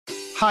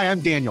Hi,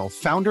 I'm Daniel,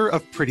 founder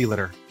of Pretty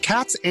Litter.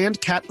 Cats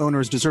and cat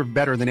owners deserve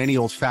better than any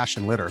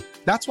old-fashioned litter.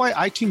 That's why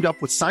I teamed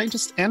up with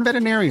scientists and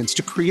veterinarians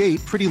to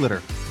create Pretty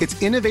Litter.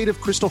 Its innovative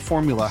crystal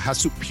formula has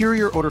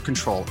superior odor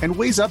control and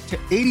weighs up to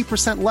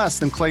 80% less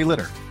than clay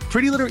litter.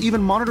 Pretty Litter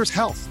even monitors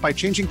health by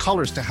changing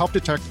colors to help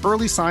detect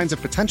early signs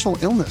of potential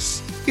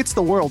illness. It's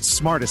the world's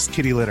smartest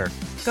kitty litter.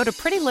 Go to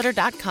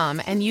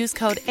prettylitter.com and use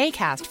code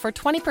ACAST for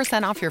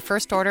 20% off your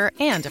first order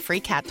and a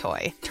free cat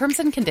toy. Terms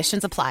and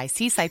conditions apply.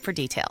 See site for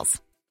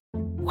details.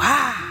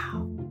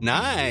 Wow.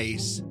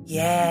 Nice.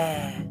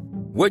 Yeah.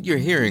 What you're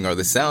hearing are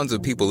the sounds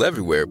of people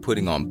everywhere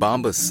putting on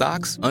Bombas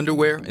socks,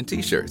 underwear, and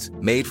T-shirts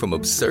made from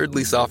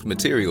absurdly soft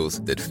materials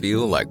that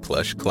feel like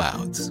plush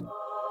clouds.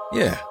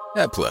 Yeah,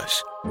 that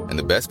plush. And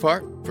the best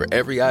part? For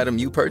every item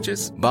you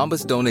purchase,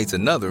 Bombas donates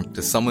another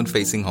to someone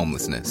facing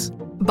homelessness.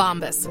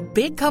 Bombas.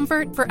 Big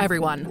comfort for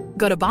everyone.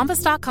 Go to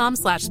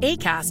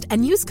bombas.com/ACAST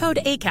and use code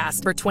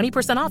ACAST for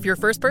 20% off your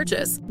first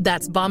purchase.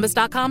 That's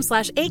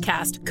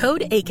bombas.com/ACAST.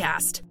 Code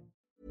ACAST.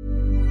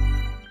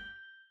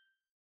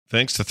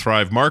 Thanks to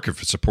Thrive Market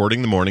for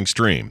supporting the morning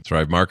stream.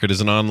 Thrive Market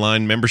is an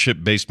online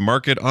membership-based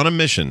market on a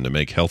mission to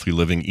make healthy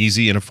living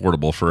easy and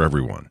affordable for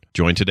everyone.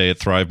 Join today at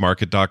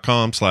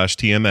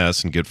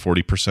thrivemarket.com/TMS and get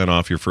 40%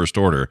 off your first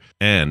order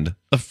and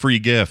a free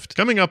gift.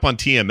 Coming up on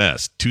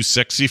TMS, too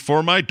sexy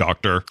for my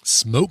doctor.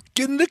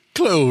 Smoking the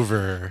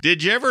clover.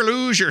 Did you ever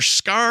lose your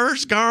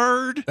scars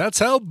guard? That's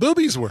how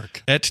boobies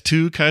work. Et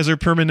tu, Kaiser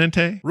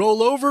Permanente?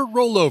 Roll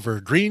over,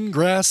 green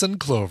grass and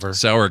clover.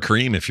 Sour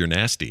cream if you're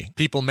nasty.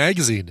 People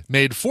magazine,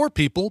 made for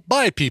people,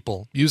 by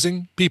people,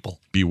 using people.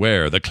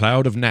 Beware the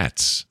cloud of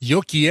gnats.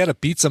 Yo quiero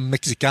pizza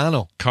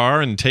mexicano.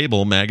 Car and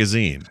Table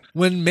magazine.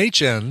 When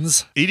Mach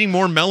ends. Eating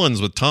more melons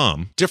with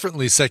Tom.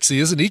 Differently sexy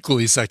isn't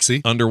equally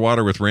sexy.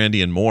 Underwater with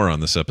Randy and more on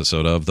this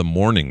episode of The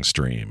Morning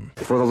Stream.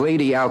 For the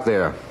lady out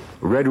there,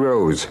 Red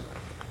Rose,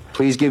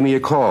 please give me a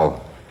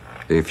call.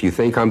 If you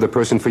think I'm the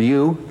person for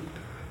you,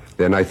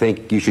 then I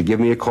think you should give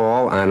me a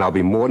call, and I'll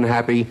be more than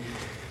happy.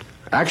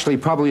 Actually,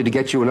 probably to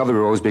get you another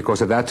rose,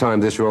 because at that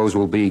time this rose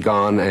will be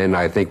gone, and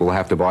I think we'll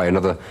have to buy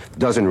another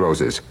dozen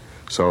roses.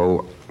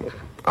 So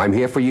I'm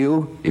here for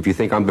you if you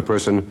think I'm the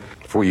person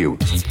for you.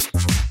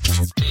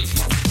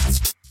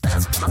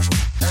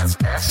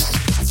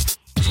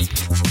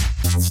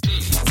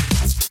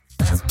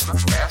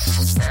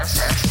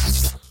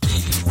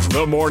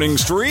 The morning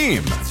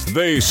stream.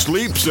 They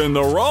sleeps in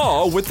the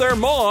raw with their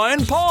maw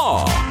and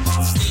paw.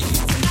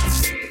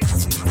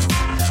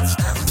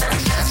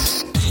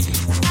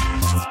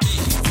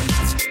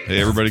 Hey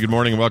everybody, good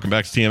morning and welcome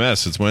back to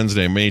TMS. It's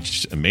Wednesday,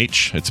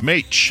 It's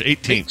March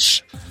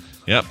 18th.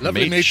 Yep,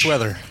 lovely March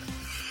weather.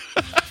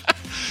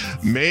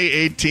 May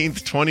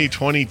 18th,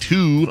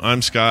 2022.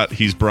 I'm Scott.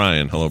 He's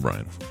Brian. Hello,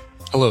 Brian.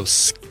 Hello,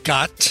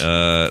 Scott.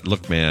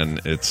 Look,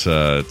 man, it's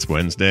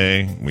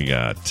Wednesday. We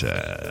got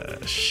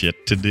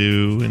shit to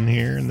do in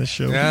here in this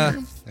show. Yeah.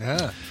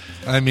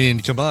 I mean,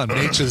 come on.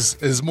 March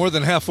is more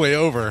than halfway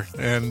over.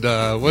 And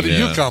what have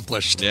you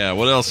accomplished? Yeah,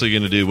 what else are you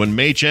going to do? When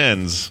March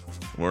ends,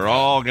 we're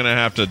all going to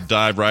have to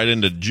dive right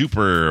into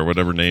Jupiter or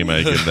whatever name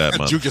I give that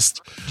month.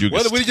 Jugust.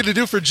 What are we going to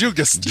do for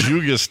Jugust?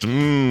 Jugust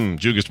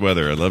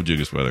weather. I love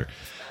Jugust weather.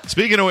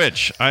 Speaking of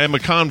which, I am a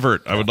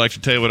convert. I would like to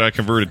tell you what I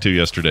converted to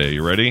yesterday.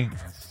 You ready?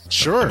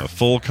 Sure. I'm a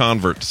full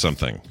convert to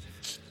something.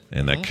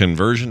 And that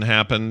conversion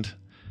happened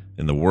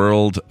in the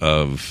world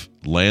of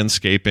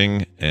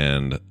landscaping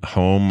and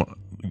home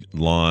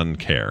lawn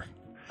care.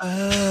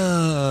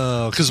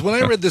 Oh, because when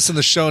I read this in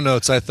the show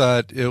notes, I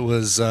thought it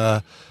was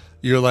it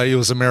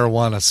was a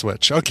marijuana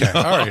switch. Okay,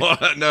 all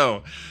right.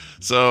 No.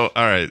 So,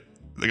 all right.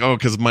 Oh,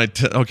 because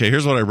okay,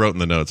 here's what I wrote in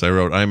the notes. I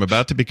wrote, I am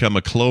about to become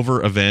a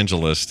clover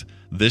evangelist.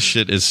 This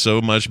shit is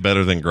so much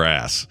better than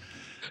grass.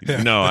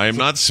 Yeah. No, I am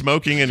not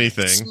smoking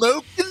anything.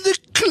 Smoking the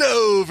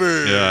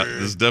clover. Yeah,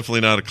 this is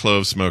definitely not a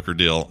clove smoker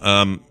deal.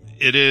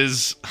 It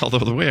is, although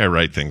the way I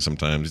write things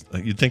sometimes,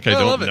 you'd think I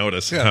don't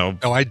notice how.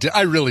 Oh,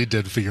 I really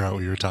did figure out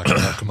what you were talking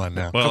about. Come on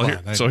now. Well,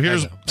 Come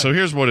on.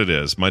 Here's what it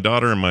is. My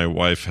daughter and my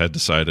wife had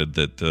decided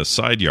that the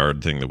side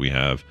yard thing that we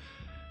have,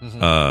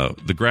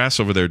 the grass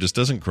over there just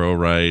doesn't grow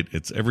right.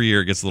 It's every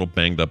year it gets a little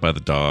banged up by the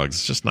dogs.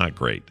 It's just not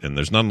great, and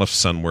there's not enough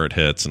sun where it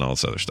hits and all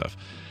this other stuff.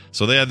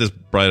 So they had this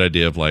bright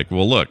idea of like,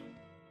 well, look,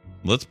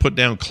 let's put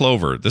down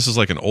clover. This is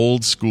like an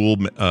old school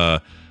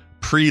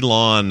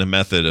pre-lawn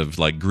method of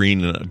like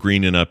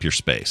greening up your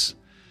space.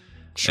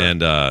 Sure.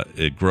 And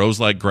it grows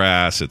like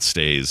grass. It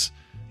stays,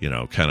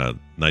 kind of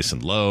nice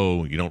and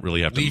low. You don't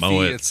really have to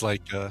mow it. It's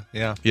like,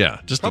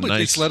 just probably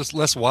takes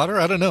less water.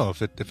 I don't know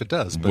if it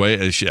does.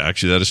 But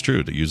actually, that is true.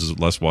 It uses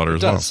less water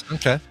as well.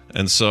 Okay.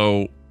 And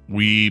so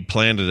we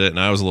planted it,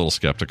 and I was a little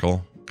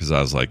skeptical because I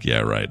was like, yeah,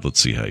 right. Let's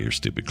see how your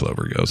stupid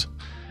clover goes.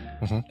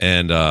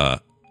 And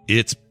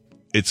it's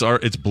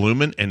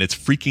blooming, and it's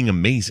freaking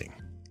amazing.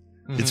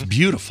 It's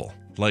beautiful.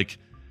 Like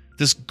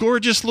this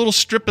gorgeous little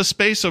strip of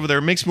space over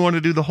there makes me want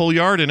to do the whole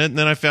yard in it. And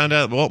then I found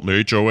out, well,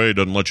 the HOA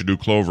doesn't let you do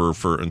clover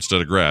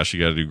instead of grass. You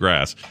got to do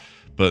grass.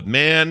 But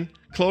man,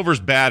 clover's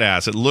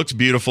badass. It looks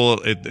beautiful.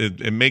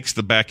 It makes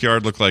the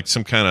backyard look like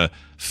some kind of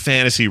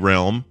fantasy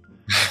realm.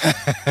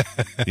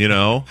 You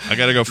know, I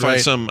got to go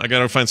find Right. I got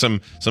to find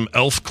some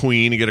elf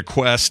queen and get a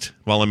quest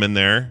while I'm in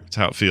there. That's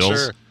how it feels.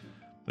 Sure.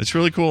 It's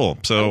really cool.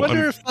 So I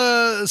wonder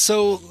if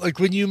so like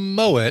when you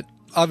mow it,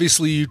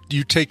 obviously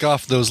you take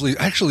off those leaves.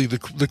 Actually,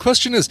 the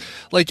question is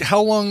like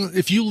how long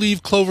if you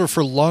leave clover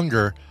for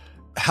longer,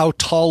 how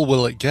tall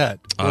will it get,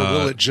 or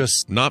will it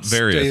just not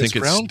very? stay I as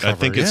think ground cover? I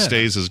think it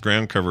stays as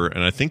ground cover,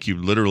 and I think you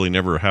literally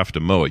never have to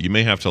mow it. You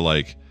may have to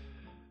like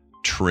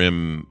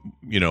trim.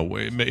 You know,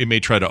 it may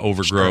try to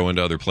overgrow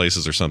into other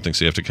places or something,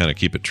 so you have to kind of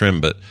keep it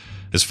trim. But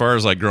as far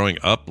as like growing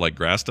up like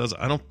grass does,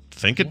 I don't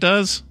think it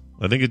does.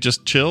 I think it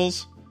just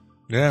chills.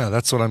 Yeah,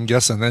 that's what I'm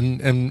guessing.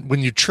 And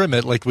when you trim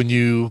it, like when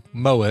you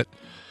mow it,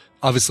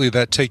 obviously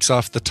that takes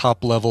off the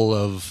top level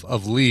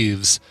of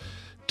leaves.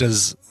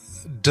 Does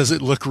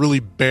it look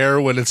really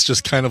bare when it's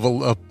just kind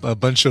of a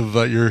bunch of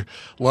your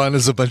lawn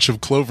is a bunch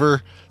of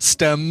clover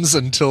stems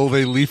until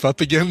they leaf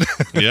up again?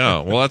 Yeah,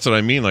 well, that's what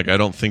I mean. Like, I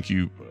don't think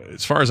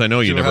as far as I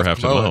know, you don't never have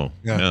to mow. it.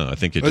 Yeah. I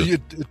think it Well,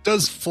 just. it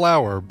does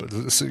flower, but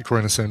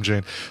according to Sam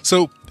Jane.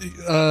 So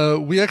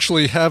we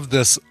actually have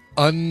this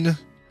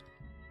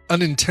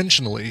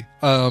unintentionally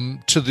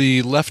to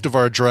the left of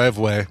our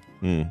driveway.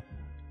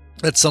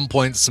 At some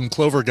point, some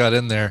clover got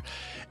in there,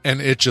 and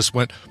it just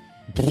went.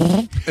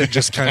 It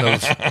just kind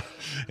of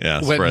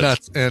went spreads.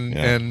 nuts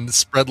and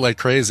spread like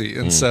crazy.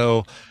 And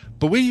so,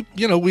 but we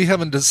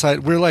haven't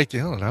decided. We're like, I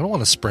don't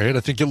want to spray it. I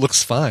think it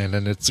looks fine,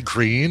 and it's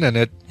green, and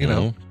it,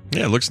 Yeah,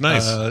 it looks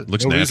nice.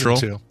 Looks no reason natural.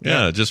 to.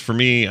 Yeah, just for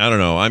me, I don't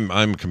know.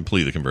 I'm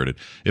completely converted.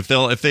 If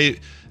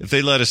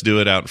they let us do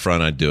it out in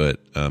front, I'd do it.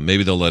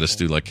 Maybe they'll let us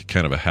do like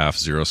kind of a half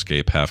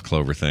xeriscape, half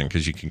clover thing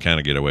because you can kind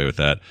of get away with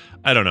that.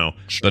 I don't know,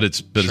 but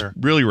it's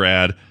really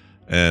rad.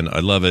 And I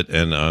love it,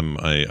 and I'm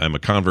a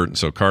convert, and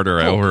so Carter,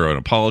 I owe her an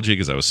apology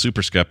because I was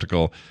super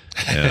skeptical.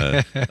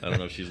 I don't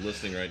know if she's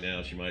listening right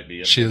now. She might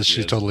be. She is.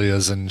 She totally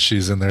is, and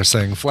she's in there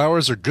saying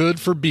flowers are good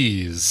for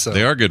bees. So.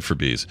 They are good for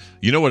bees.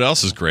 You know what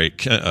else is great?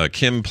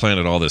 Kim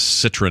planted all this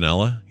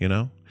citronella. You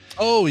know.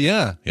 Oh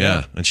yeah,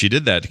 and she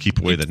did that to keep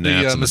away the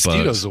gnats and the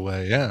mosquitoes bugs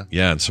away. Yeah,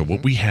 yeah. And so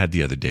what we had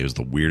the other day was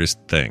the weirdest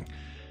thing.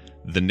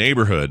 The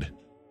neighborhood.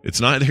 It's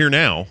not here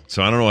now,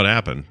 so I don't know what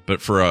happened. But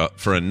for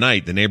a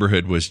night, the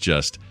neighborhood was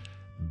just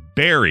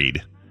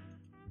buried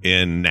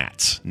in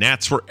gnats.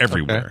 Gnats were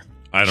everywhere. Okay.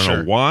 I don't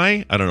know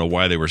why. I don't know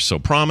why they were so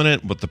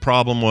prominent, what the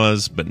problem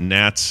was, but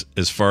gnats,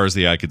 as far as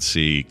the eye could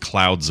see,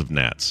 clouds of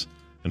gnats.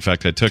 In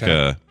fact, I took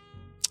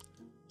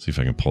see if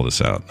I can pull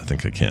this out. I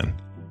think I can.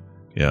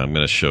 Yeah, I'm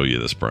going to show you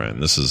this, Brian.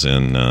 This is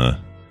in...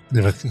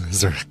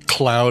 is there a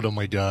cloud? Oh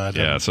my God.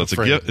 Yeah, so it's a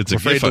GIF. It's a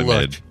GIF I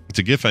made. It's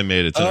a GIF I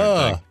made. It's in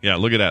our thing. Yeah,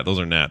 look at that. Those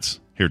are gnats.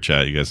 Here,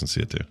 chat. You guys can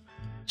see it too.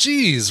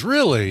 Jeez,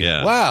 really?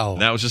 Yeah. Wow.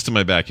 And that was just in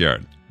my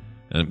backyard.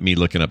 And me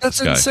looking up That's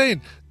the sky.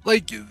 insane.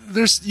 Like,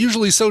 they're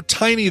usually so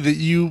tiny that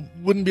you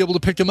wouldn't be able to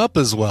pick them up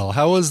as well.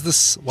 How is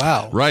this?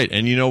 Wow. Right.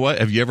 And you know what?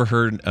 Have you ever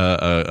heard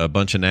a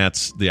bunch of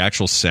gnats, the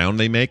actual sound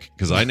they make?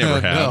 Because I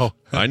never have. No.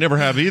 I never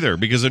have either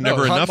because there's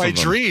never enough my of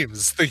them.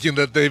 dreams thinking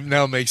that they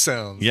now make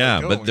sounds. Yeah,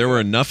 like, but there were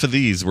enough of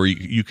these where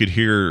you could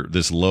hear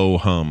this low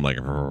hum. Like,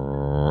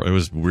 it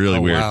was really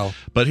weird. Wow.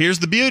 But here's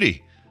the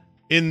beauty.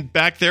 In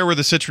back there where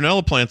the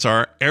citronella plants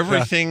are,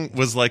 everything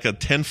was like a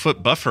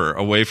 10-foot buffer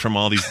away from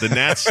all these. The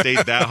gnats stayed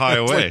that high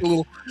away.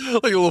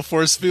 like a little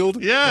force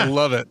field. Yeah. I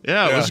love it.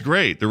 Yeah, it was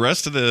great. The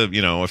rest of the,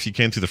 if you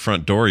came through the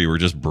front door, you were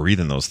just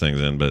breathing those things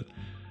in, but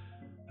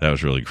that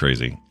was really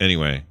crazy.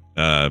 Anyway,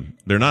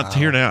 they're not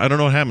here now. I don't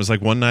know what happened. It's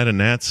like one night of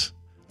gnats,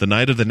 the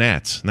night of the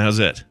gnats, and that was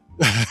it.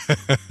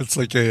 It's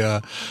like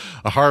a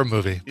horror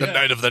movie. The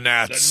Night of the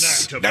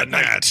Gnats. The night of the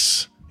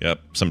gnats. Yep,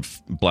 some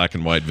black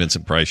and white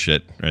Vincent Price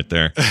shit right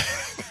there.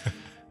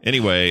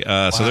 Anyway,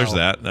 so there's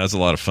that. That's a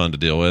lot of fun to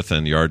deal with,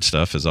 and yard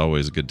stuff is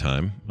always a good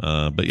time.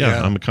 But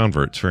yeah, I'm a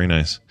convert. It's very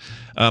nice.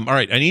 All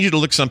right, I need you to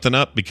look something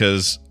up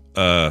because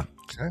I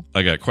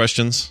got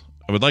questions.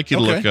 I would like you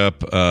to look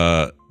up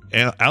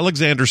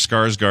Alexander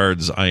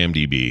Skarsgård's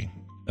IMDb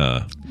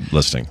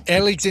listing.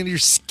 Alexander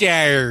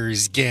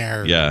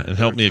Skarsgård. Yeah, and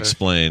help me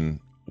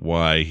explain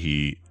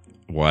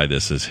why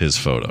this is his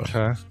photo.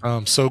 Okay.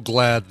 I'm so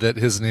glad that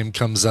his name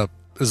comes up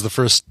as the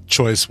first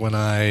choice when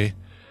I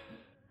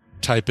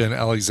type in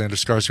Alexander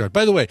Skarsgård.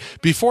 By the way,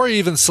 before I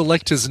even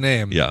select his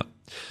name,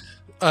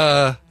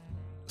 so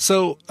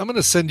I'm going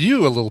to send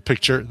you a little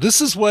picture. This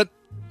is what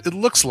it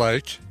looks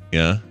like.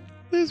 Yeah.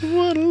 This is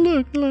what it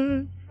looks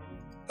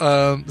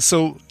like.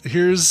 So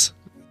here's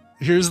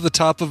the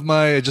top of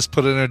my. I just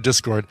put it in our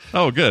Discord.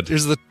 Oh, good.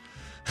 Here's the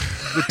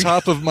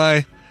top of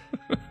my.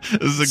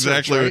 This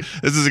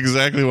is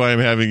exactly why I'm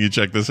having you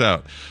check this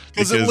out.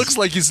 Because it looks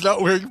like he's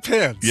not wearing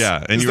pants.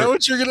 Yeah, and is that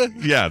what you're gonna?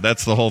 Yeah,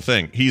 that's the whole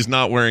thing. He's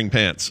not wearing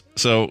pants.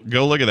 So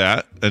go look at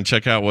that and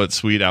check out what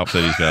sweet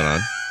outfit he's got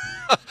on.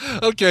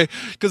 Okay,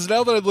 because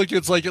now that I'm looking,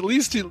 it's like at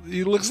least he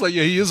looks like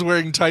he is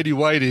wearing tidy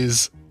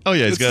whities. Oh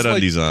yeah, he's got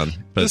undies on.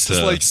 But this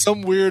is like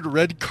some weird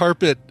red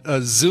carpet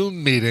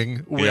Zoom meeting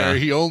where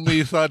he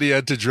only thought he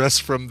had to dress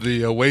from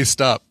the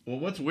waist up. Well,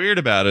 what's weird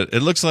about it?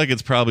 It looks like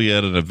it's probably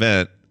at an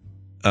event.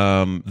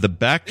 The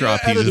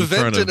backdrop at he's an in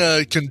front event of.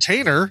 in a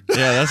container.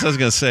 Yeah, that's what I was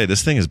gonna say.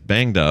 This thing is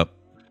banged up.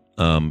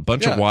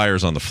 Bunch of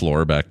wires on the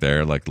floor back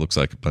there, looks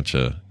like a bunch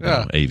of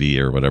AV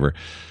or whatever.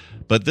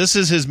 But this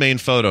is his main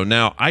photo.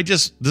 Now,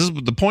 this is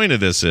the point of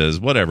this is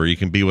whatever. You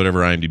can be whatever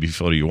IMDb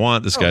photo you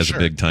want. This guy's a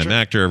big time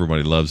actor.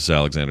 Everybody loves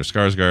Alexander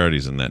Skarsgård.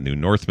 He's in that new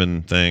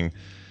Northman thing.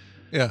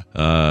 Yeah.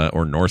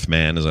 Or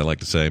Northman, as I like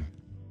to say.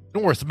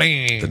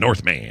 Northman. The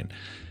Northman.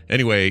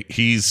 Anyway,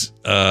 he's.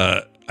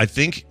 I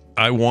think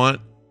I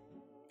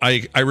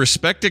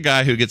respect a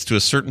guy who gets to a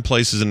certain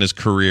places in his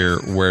career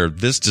where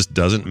this just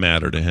doesn't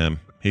matter to him.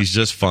 He's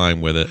just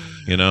fine with it,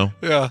 you know?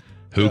 Yeah.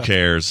 Who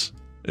cares?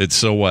 It's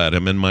so what?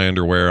 I'm in my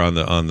underwear on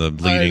the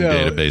leading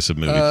database of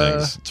movie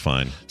things. It's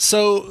fine.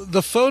 So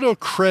the photo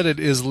credit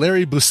is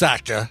Larry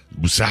Busacca.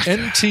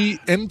 MTV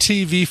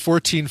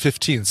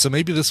 1415. So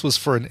maybe this was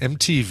for an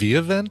MTV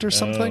event or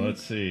something?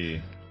 Let's see.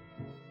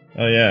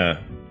 Oh, yeah.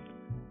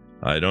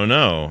 I don't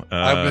know.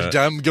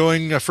 I'm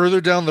going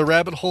further down the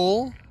rabbit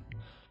hole.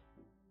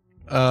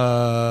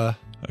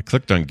 I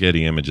clicked on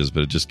Getty Images,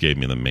 but it just gave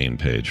me the main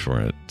page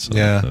for it. So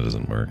that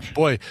doesn't work.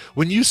 Boy,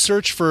 when you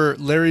search for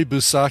Larry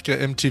Busacca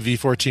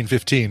MTV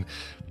 1415,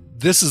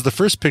 this is the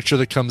first picture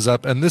that comes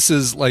up, and this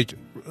is like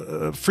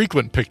a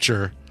frequent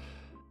picture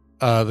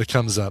that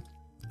comes up.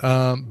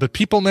 But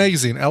People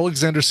Magazine,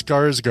 Alexander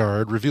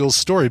Skarsgård reveals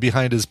story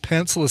behind his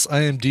pantsless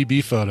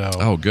IMDb photo.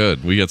 Oh,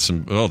 good. We got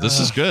some. Oh, this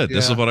is good.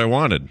 This is what I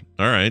wanted.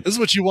 All right. This is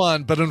what you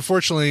want, but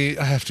unfortunately,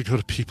 I have to go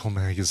to People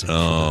Magazine.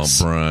 Oh,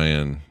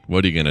 Brian.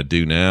 What are you going to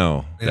do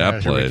now?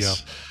 That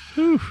place.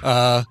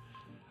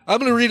 I'm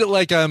going to read it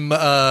like I'm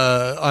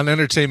on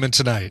Entertainment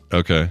Tonight.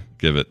 Okay,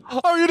 give it. All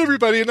right,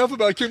 everybody, enough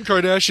about Kim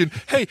Kardashian.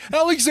 Hey,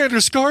 Alexander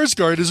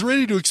Skarsgård is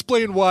ready to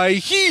explain why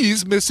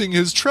he's missing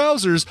his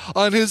trousers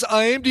on his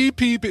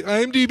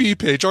IMDb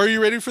page. Are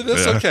you ready for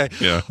this? Yeah, okay.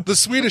 yeah. The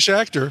Swedish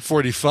actor,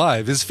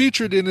 45, is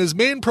featured in his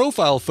main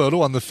profile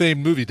photo on the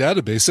famed movie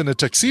database in a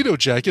tuxedo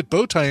jacket,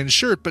 bow tie, and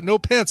shirt, but no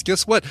pants.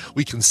 Guess what?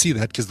 We can see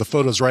that because the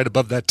photo's right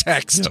above that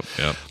text.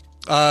 Yep.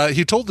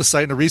 He told the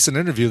site in a recent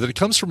interview that it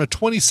comes from a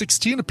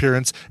 2016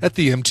 appearance at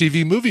the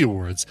MTV Movie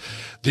Awards.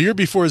 The year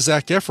before,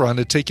 Zac Efron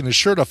had taken his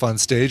shirt off on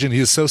stage, and he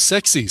is so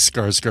sexy,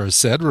 Skarsgård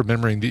said,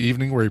 remembering the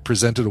evening where he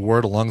presented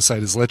award alongside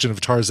his Legend of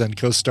Tarzan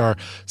co-star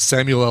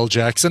Samuel L.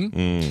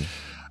 Jackson.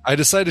 I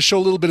decided to show a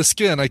little bit of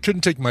skin. I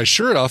couldn't take my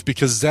shirt off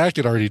because Zac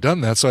had already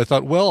done that, so I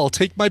thought, well, I'll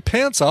take my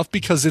pants off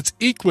because it's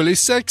equally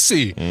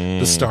sexy,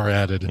 the star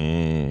added.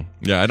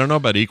 Yeah, I don't know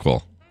about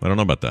equal. I don't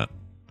know about that.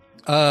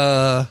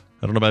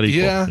 I don't know about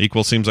equal. Yeah.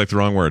 Equal seems like the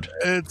wrong word.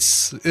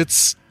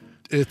 It's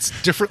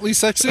differently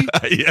sexy.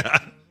 Yeah.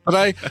 But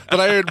I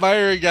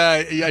admire a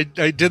guy.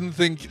 I didn't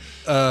think,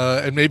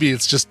 and maybe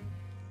it's just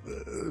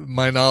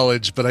my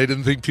knowledge, but I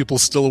didn't think people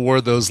still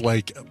wore those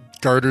like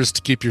garters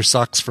to keep your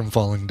socks from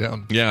falling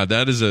down. Yeah,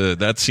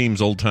 that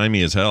seems old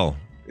timey as hell.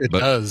 It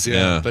does,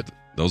 yeah. But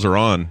those are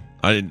on.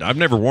 I've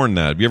never worn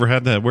that. Have you ever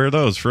had to wear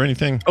those for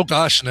anything? Oh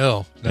gosh,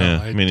 no.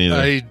 Yeah, me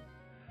neither.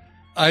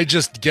 I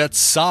just get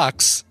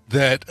socks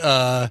that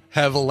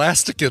have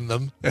elastic in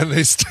them, and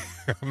they stay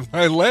on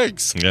my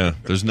legs. Yeah,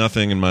 there's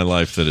nothing in my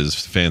life that is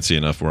fancy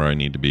enough where I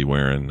need to be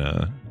wearing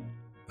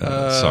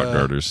sock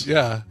garters.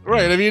 Yeah,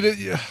 right. I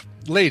mean,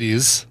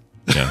 ladies.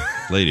 Yeah,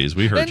 ladies,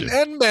 we heard you.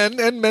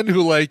 And men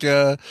who like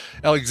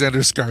Alexander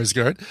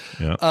Skarsgård.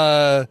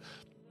 Yeah.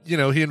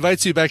 He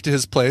invites you back to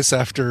his place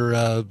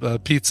after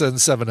pizza and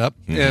 7-Up,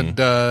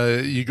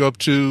 and you go up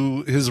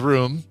to his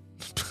room.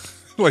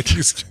 Like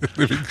he's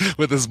living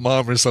with his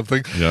mom or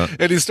something. Yeah.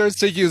 And he starts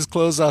taking his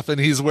clothes off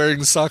and he's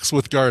wearing socks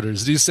with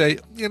garters. Do you say,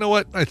 you know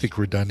what? I think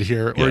we're done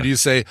here. Yeah. Or do you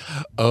say,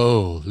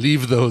 oh,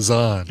 leave those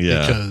on?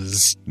 Yeah.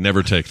 Because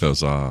never take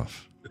those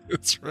off.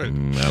 That's right.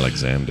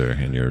 Alexander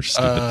and your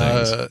stupid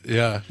things.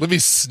 Yeah. Let me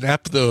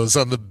snap those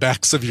on the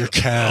backs of your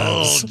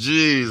calves. Oh,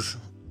 jeez.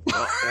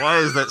 Why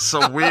is that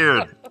so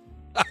weird?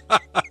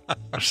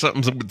 There's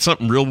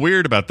something real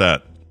weird about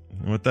that.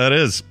 What that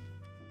is.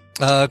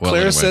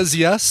 Claire says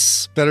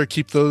yes. Better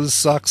keep those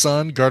socks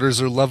on.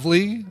 Garters are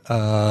lovely.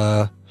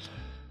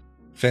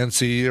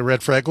 Fancy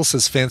Red Fraggle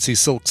says fancy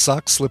silk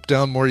socks slip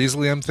down more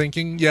easily. I'm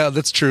thinking, yeah,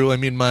 that's true. I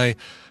mean, my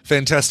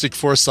Fantastic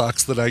Four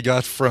socks that I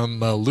got from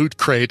Loot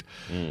Crate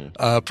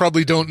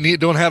probably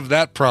don't have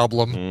that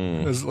problem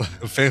as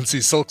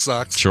fancy silk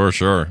socks.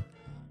 Sure.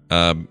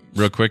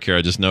 Real quick here,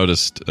 I just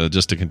noticed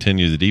just to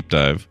continue the deep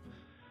dive,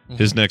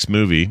 his next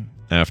movie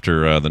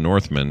after The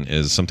Northman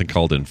is something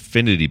called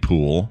Infinity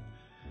Pool.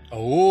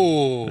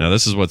 Oh. Now,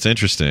 this is what's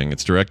interesting.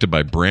 It's directed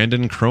by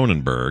Brandon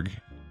Cronenberg,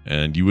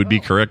 and you would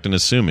be correct in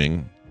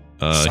assuming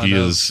he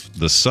is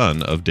the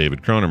son of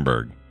David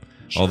Cronenberg.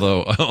 Sure.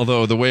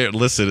 Although the way it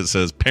listed, it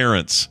says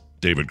parents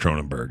David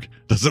Cronenberg.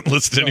 Doesn't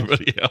list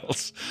anybody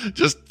else.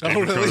 Just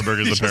David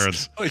Cronenberg is the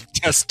parents. Like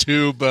test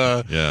tube.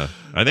 Yeah.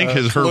 I think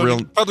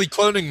probably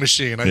cloning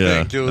machine. I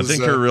think it was. I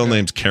think her real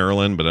name's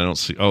Carolyn, but I don't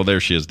see. Oh, there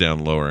she is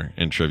down lower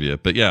in trivia.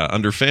 But yeah,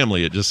 under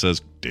family, it just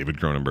says David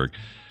Cronenberg.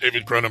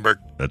 David Cronenberg.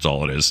 That's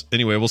all it is.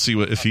 Anyway, we'll see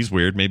if he's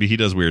weird. Maybe he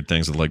does weird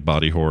things with like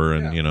body horror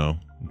and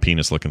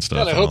penis looking stuff.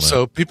 God, I and all hope that.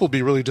 so. People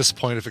be really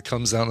disappointed if it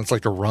comes out and it's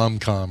like a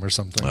rom-com or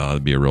something. Oh,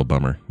 it'd be a real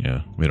bummer.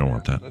 Yeah, we don't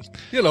want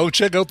that.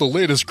 Check out the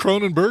latest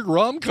Cronenberg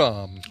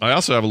rom-com. I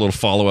also have a little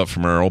follow-up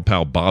from our old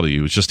pal Bobby,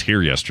 who was just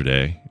here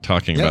yesterday,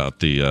 talking about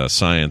the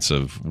science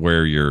of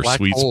where your Black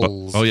sweet spot.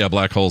 holes. Oh yeah,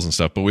 black holes and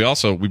stuff. But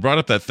we brought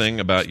up that thing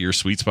about your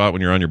sweet spot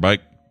when you're on your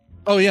bike.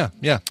 Oh, yeah.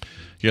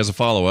 He has a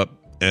follow-up,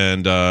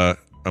 and I'm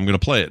going to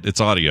play it.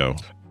 It's audio.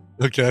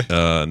 Okay.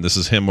 And this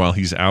is him while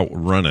he's out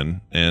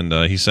running, and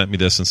he sent me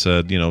this and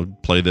said,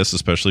 play this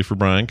especially for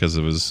Brian because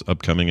of his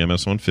upcoming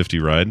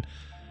MS-150 ride.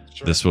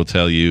 Sure. This will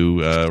tell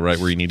you right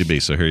where you need to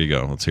be. So here you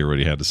go. Let's hear what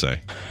he had to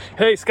say.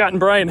 Hey, Scott and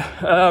Brian.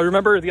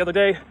 Remember the other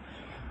day,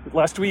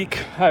 last week,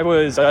 I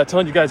was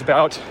telling you guys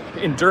about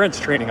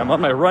endurance training. I'm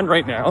on my run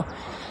right now,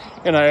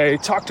 and I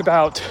talked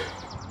about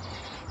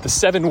the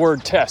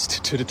 7-word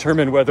test to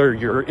determine whether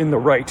you're in the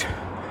right,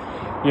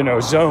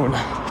 zone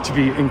to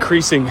be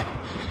increasing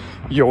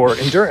your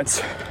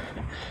endurance.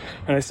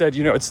 And I said,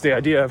 it's the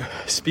idea of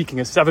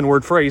speaking a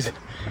 7-word phrase,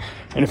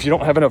 and if you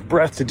don't have enough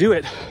breath to do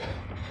it,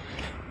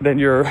 then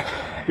you're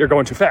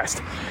going too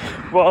fast.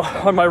 Well,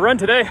 on my run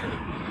today,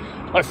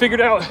 I figured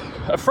out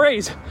a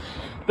phrase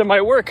that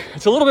might work.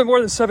 It's a little bit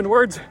more than 7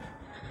 words,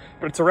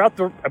 but it's about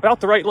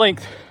the right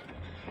length.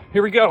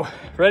 Here we go.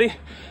 Ready?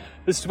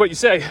 This is what you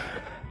say.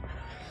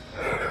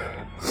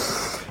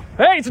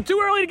 Hey, it's too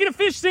early to get a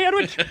fish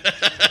sandwich.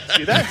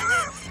 See that?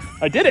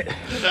 I did it.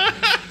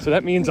 So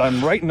that means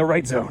I'm right in the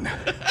right zone.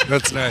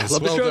 That's nice.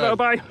 Love the show, though.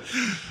 Bye.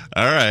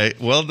 All right.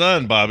 Well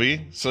done,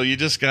 Bobby. So you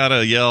just got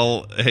to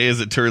yell, hey, is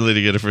it too early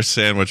to get a fish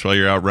sandwich while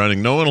you're out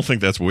running? No one will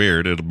think that's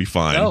weird. It'll be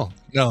fine.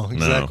 No,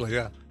 exactly,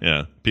 yeah.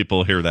 Yeah.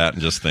 People hear that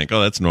and just think,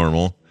 oh, that's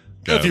normal.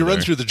 If you run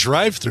through the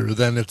drive-through,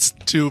 then it's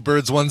 2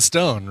 birds, 1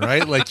 stone,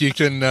 right? Like you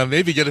can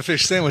maybe get a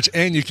fish sandwich,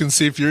 and you can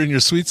see if you're in your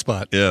sweet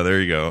spot. Yeah,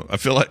 there you go. I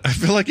feel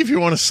like if you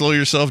want to slow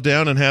yourself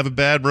down and have a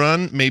bad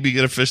run, maybe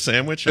get a fish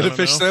sandwich. Get a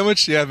fish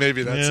sandwich? Yeah,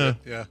 maybe that's it.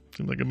 Yeah,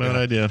 seems like a bad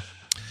idea.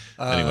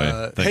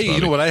 Anyway, thanks, hey, Bobby.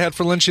 You know what I had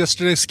for lunch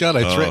yesterday, Scott?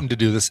 I threatened to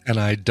do this, and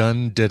I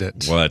did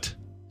it. What?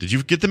 Did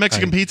you get the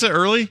Mexican pizza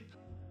early?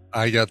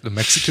 I got the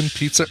Mexican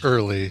pizza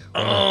early.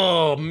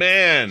 Oh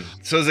man!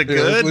 So is it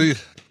good?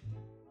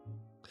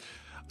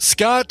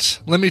 Scott,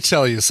 let me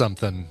tell you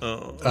something.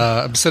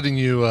 I'm sending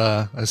you.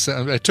 I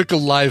took a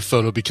live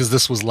photo because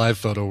this was live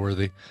photo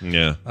worthy.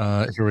 Yeah.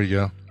 Here we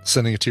go.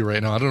 Sending it to you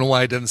right now. I don't know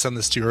why I didn't send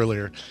this to you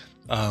earlier,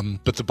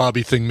 but the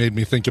Bobby thing made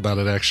me think about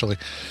it actually.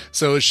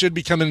 So it should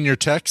be coming in your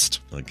text.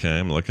 Okay,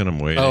 I'm looking. I'm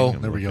waiting. Oh,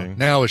 there we go.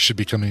 Now it should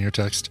be coming in your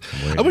text.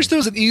 I wish there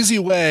was an easy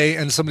way,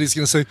 and somebody's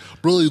going to say,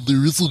 "Bro,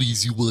 there is an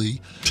easy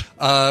way."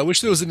 I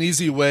wish there was an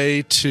easy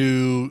way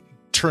to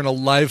turn a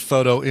live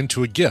photo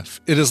into a GIF.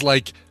 It is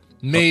like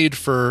made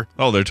for.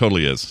 Oh, there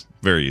totally is.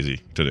 Very easy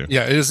to do.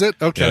 Yeah, is it?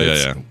 Okay.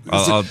 Yeah.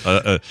 Well,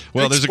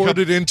 there's export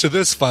it into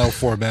this file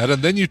format,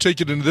 and then you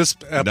take it into this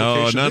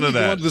application. No, none of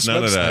that.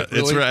 None of that.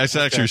 Really? It's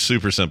actually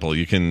super simple.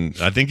 I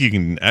think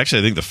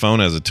the phone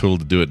has a tool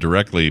to do it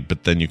directly,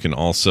 but then you can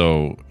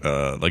also,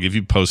 like if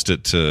you post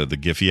it to the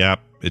Giphy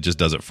app, it just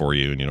does it for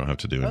you, and you don't have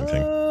to do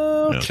anything.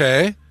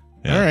 Okay.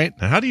 Yeah. All right.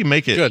 Now, how do you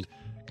make it? Good.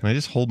 Can I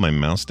just hold my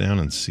mouse down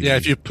and see? Yeah,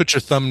 if you put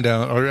your thumb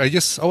down, or I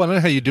guess, I don't know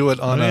how you do it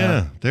on.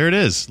 Yeah, there it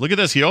is. Look at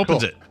this. He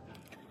opens it.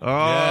 Oh,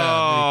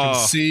 yeah, you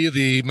can see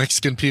the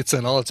Mexican pizza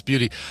in all its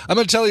beauty. I'm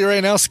going to tell you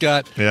right now,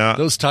 Scott. Yeah,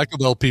 those Taco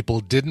Bell people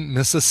didn't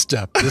miss a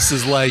step. This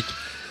is like,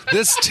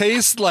 this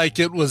tastes like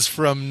it was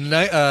from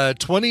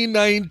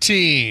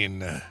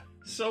 2019.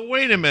 So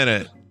wait a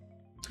minute.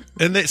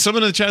 And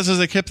someone in the chat says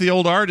they kept the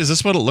old art. Is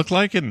this what it looked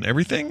like and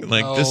everything?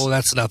 Like this?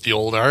 That's not the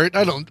old art.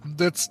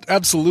 That's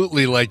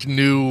absolutely like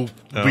new,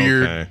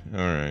 weird. Okay, all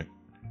right.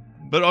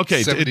 But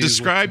okay, it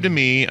described to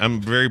me.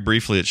 Very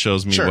briefly. It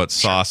shows me what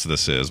sauce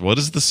this is. What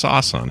is the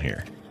sauce on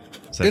here?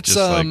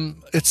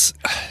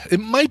 It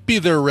might be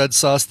their red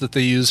sauce that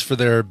they use for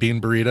their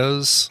bean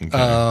burritos.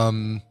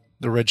 Okay.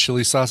 The red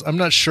chili sauce. I'm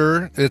not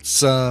sure.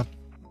 It's I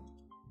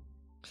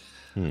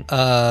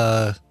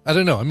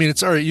don't know. I mean,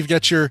 it's all right. You've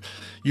got your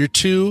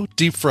 2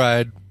 deep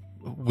fried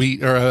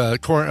wheat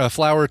or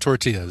flour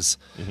tortillas.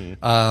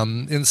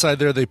 Mm-hmm. Inside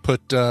there, they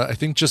put I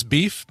think just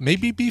beef,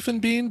 maybe beef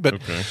and bean, but.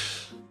 Okay.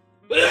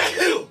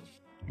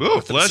 Oh,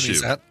 bless you.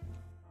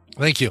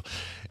 Thank you.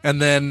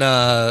 And then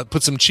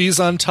put some cheese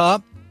on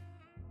top.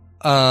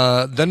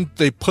 Then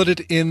they put it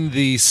in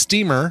the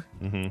steamer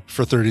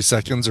for 30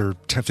 seconds or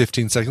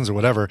 15 seconds or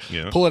whatever.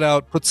 Yeah. Pull it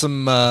out, put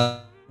some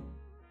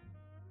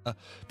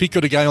pico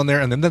de gallo on there,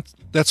 and then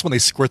that's when they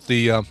squirt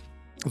the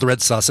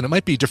red sauce. And it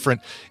might be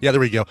different. Yeah, there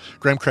we go.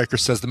 Graham Cracker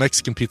says the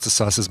Mexican pizza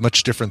sauce is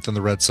much different than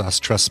the red sauce.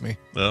 Trust me.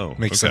 Oh,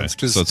 makes sense.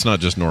 So it's not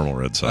just normal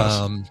red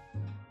sauce.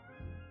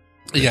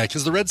 Yeah,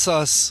 because the red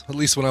sauce, at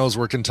least when I was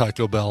working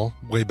Taco Bell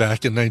way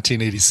back in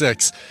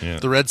 1986,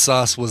 the red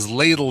sauce was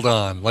ladled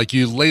on, like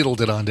you ladled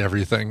it onto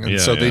everything.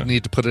 And so they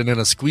need to put it in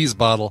a squeeze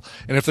bottle.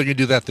 And if they're going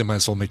to do that, they might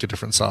as well make a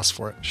different sauce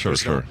for it.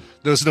 Sure.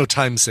 There's no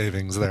time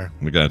savings there.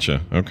 We gotcha.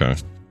 Okay.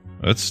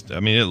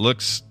 It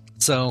looks...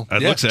 So,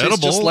 it looks edible.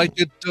 Just like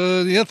it.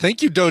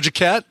 Thank you, Doja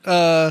Cat.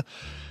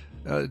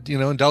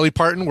 and Dolly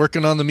Parton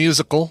working on the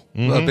musical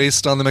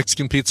based on the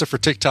Mexican Pizza for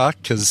TikTok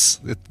because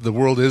the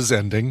world is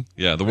ending.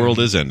 Yeah, the world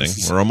is ending.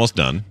 We're almost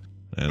done.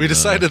 And, we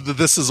decided that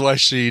this is why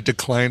she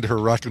declined her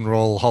Rock and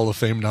Roll Hall of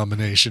Fame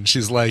nomination.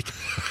 She's like,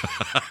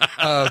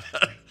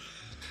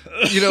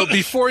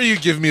 before you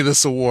give me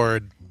this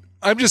award,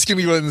 I'm just going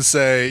to go ahead and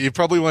say you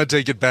probably want to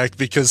take it back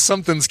because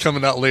something's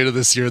coming out later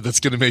this year that's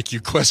going to make you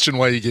question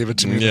why you gave it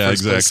to me in the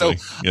first place. So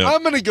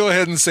I'm going to go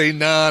ahead and say,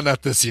 nah,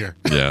 not this year.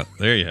 Yeah,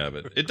 there you have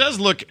it. It does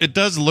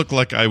look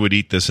like I would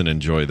eat this and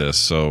enjoy this.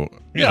 So,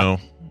 you know,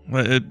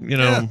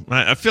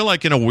 I feel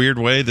like in a weird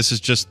way, this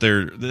is just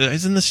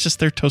isn't this just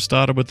their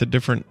tostada with a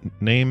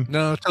different name?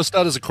 No,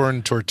 tostada is a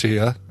corn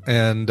tortilla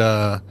and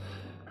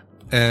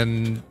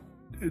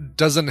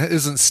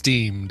isn't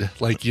steamed.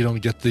 Like you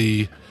don't get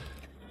the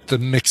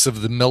mix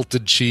of the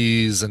melted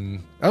cheese,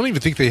 and I don't even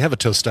think they have a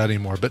tostada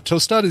anymore, but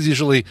tostada is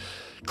usually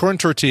corn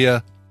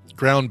tortilla,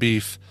 ground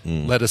beef,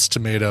 lettuce,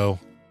 tomato,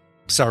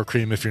 sour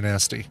cream if you're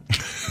nasty.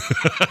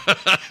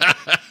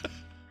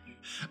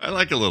 I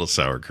like a little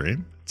sour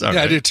cream. Yeah, right.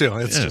 I do too.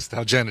 It's just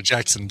how Janet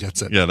Jackson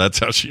gets it. Yeah, that's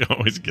how she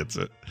always gets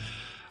it.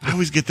 I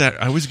always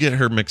get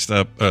her mixed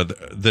up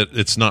that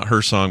it's not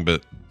her song,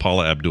 but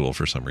Paula Abdul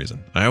for some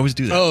reason. I always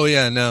do that. Oh,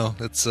 yeah, no.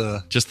 It's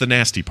just the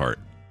nasty part.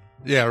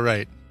 Yeah,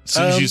 right. As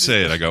soon as you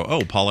say it, I go,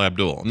 oh, Paula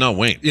Abdul. No,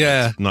 wait.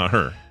 Yeah. Not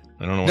her.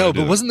 I don't know what No,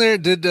 but wasn't there,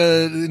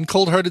 in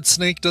Cold Hearted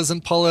Snake,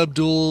 doesn't Paula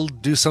Abdul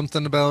do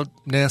something about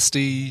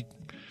nasty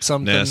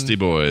something? Nasty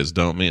boys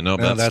don't mean. No,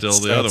 that's still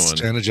the other one.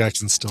 Janet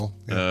Jackson still.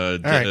 Yeah.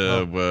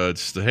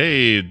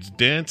 Hey,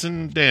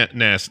 dancing,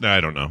 nasty. I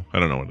don't know. I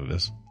don't know what it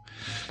is.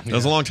 That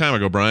was a long time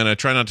ago, Brian. I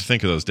try not to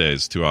think of those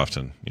days too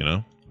often, you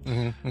know?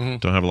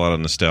 Don't have a lot of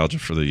nostalgia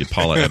for the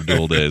Paula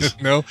Abdul days.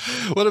 No?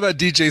 What about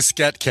DJ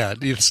Scat Cat?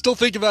 Do you still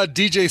think about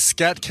DJ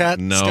Scat Cat?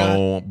 No,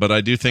 Scott? But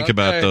I do think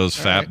about those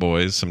fat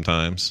boys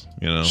sometimes,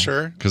 you know?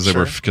 Sure. Because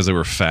they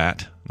were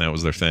fat. That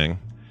was their thing.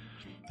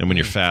 And when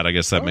you're fat, I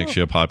guess that makes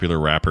you a popular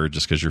rapper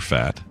just because you're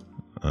fat.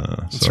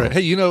 That's right.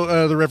 Hey,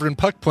 the Reverend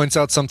Puck points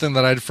out something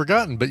that I'd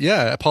forgotten. But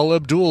yeah, Paula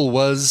Abdul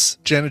was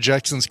Janet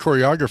Jackson's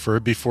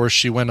choreographer before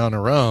she went on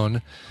her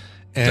own.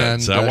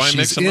 And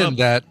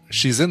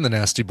she's in the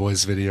Nasty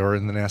Boys video or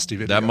in the Nasty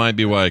video. That might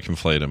be why I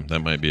conflate him.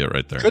 That might be it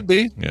right there. Could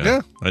be. Yeah.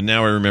 And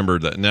now I remember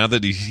that. Now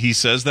that he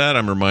says that,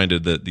 I'm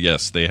reminded that,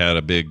 yes, they had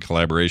a big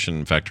collaboration.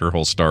 In fact, her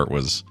whole start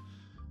was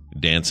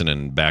dancing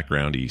and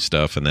backgroundy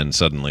stuff. And then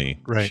suddenly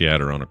she had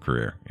her own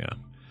career. Yeah.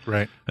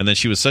 Right. And then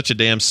she was such a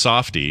damn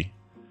softie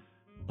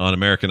on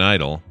American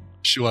Idol.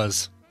 She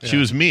was. Yeah. She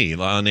was me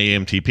on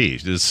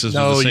AMTP.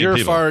 You're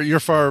far,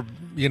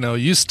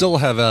 you still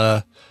have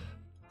a...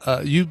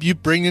 you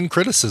bring in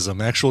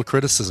actual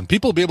criticism.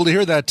 People will be able to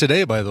hear that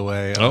today, by the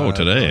way.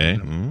 Today, eh?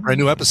 Our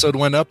new episode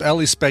went up.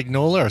 Ali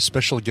Spagnola, our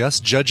special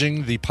guest,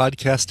 judging the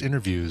podcast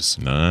interviews.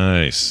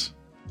 Nice.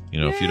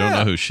 If you don't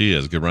know who she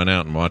is, go run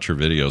out and watch her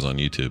videos on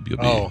YouTube. You'll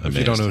be amazed. If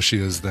you don't know who she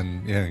is,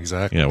 then yeah,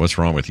 exactly. Yeah, what's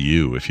wrong with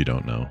you if you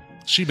don't know?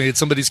 She made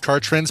somebody's car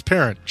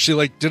transparent. She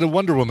did a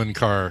Wonder Woman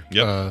car.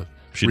 Yep.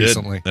 She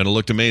recently. Did, and it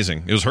looked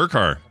amazing. It was her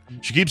car.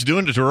 She keeps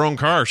doing it to her own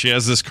car. She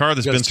has this car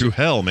that's been through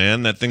hell,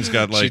 man. That thing's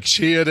got she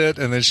cheated it,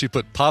 and then she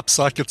put pop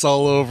sockets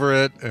all over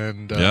it,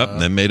 and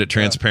and then made it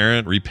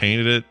transparent,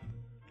 repainted it.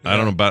 I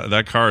don't know about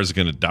that car is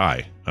going to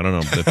die. I don't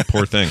know, that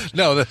poor thing.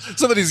 No,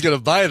 somebody's going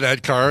to buy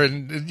that car,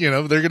 and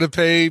they're going to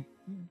pay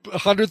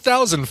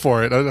 $100,000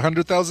 for it.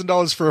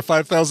 $100,000 for a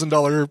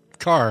 $5,000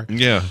 car.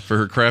 Yeah, for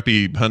her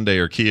crappy Hyundai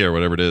or Kia or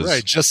whatever it is.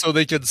 Right, just so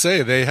they could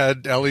say they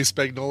had Ali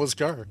Spagnola's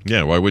car.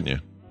 Yeah, why wouldn't you?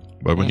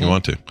 Why wouldn't you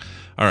want to?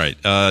 All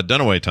right,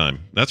 Dunaway time.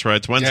 That's right,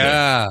 it's Wednesday.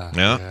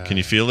 Yeah. Can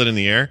you feel it in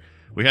the air?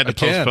 We had to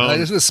postpone. I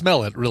just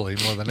smell it, really,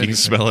 more than anything. You can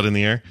smell it in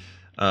the air?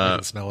 I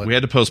can smell it. We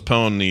had to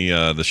postpone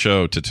the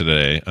show to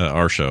today,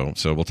 our show,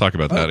 so we'll talk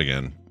about that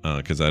again,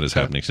 because that is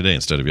happening today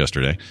instead of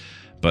yesterday.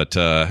 But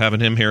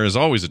having him here is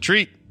always a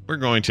treat. We're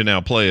going to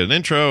now play an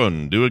intro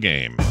and do a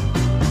game.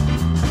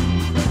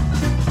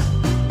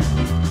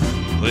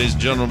 Ladies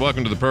and gentlemen,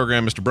 welcome to the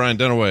program, Mr. Brian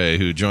Dunaway,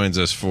 who joins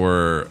us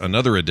for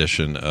another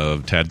edition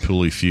of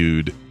Tadpooley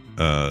Feud,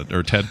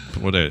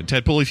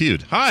 Tadpooley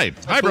Feud. Hi,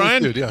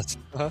 Brian. Feud, yes.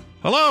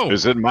 Hello.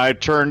 Is it my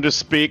turn to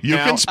speak You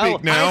now? can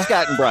speak now. Hi,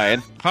 Scott and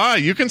Brian. Hi,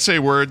 you can say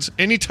words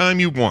anytime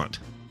you want.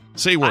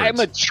 Say words. I'm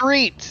a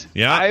treat.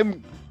 Yeah.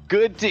 I'm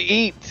good to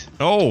eat.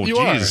 Oh,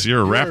 geez, you're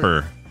a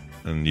rapper.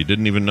 And you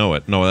didn't even know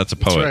it. No, that's a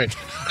poet. That's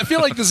right. I feel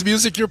like this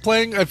music you're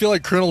playing, I feel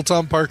like Colonel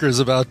Tom Parker is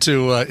about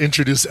to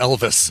introduce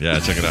Elvis. Yeah,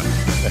 check it out.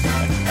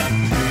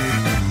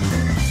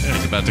 Yeah,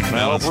 he's about to come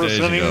out on stage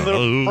and go,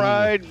 the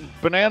fried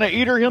banana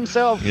eater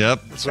himself.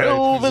 Yep. That's right.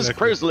 Elvis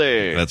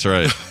Presley. That's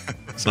right.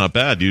 It's not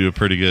bad. You do a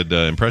pretty good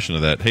impression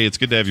of that. Hey, it's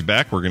good to have you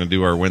back. We're going to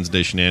do our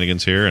Wednesday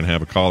shenanigans here and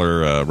have a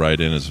caller write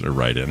in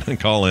and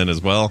call in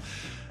as well.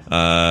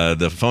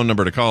 The phone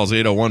number to call is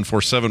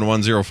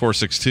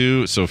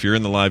 801-471-0462. So if you're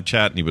in the live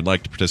chat and you would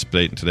like to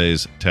participate in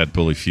today's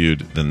Tadpooley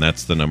Feud, then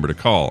that's the number to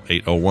call,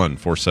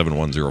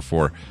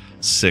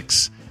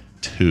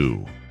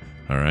 801-471-0462.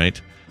 All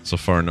right? So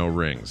far, no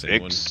rings.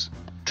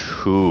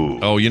 6-2.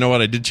 Oh, you know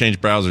what? I did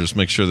change browsers to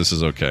make sure this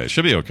is okay.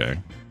 Should be okay.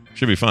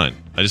 Should be fine.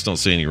 I just don't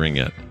see any ring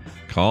yet.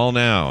 Call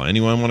now.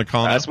 Anyone want to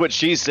call now? That's what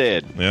she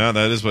said. Yeah,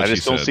 that is what she said. I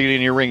just don't see it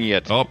in your ring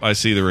yet. Oh, I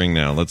see the ring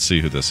now. Let's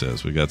see who this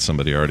is. We got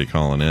somebody already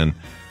calling in.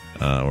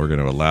 We're going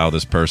to allow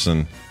this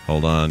person.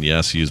 Hold on.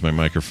 Yes, use my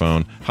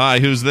microphone. Hi,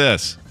 who's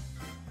this?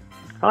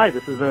 Hi,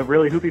 this is a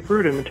really hoopy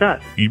fruit in the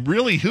chat. You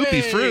really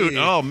hoopy fruit?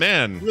 Oh,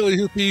 man. Really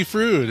hoopy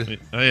fruit.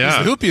 Yeah.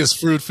 He's the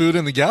hoopiest fruit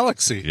in the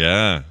galaxy.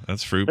 Yeah,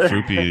 that's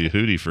fruity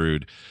hooty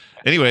fruit.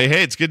 Anyway,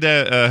 hey, it's good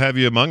to have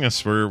you among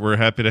us. We're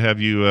happy to have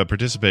you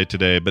participate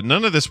today. But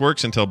none of this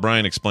works until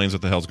Brian explains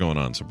what the hell's going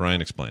on. So,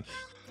 Brian, explain.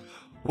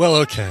 Well,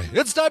 okay.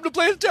 It's time to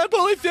play the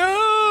Tadpole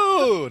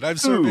Feud! I've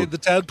surveyed the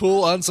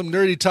Tadpole on some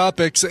nerdy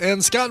topics,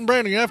 and Scott and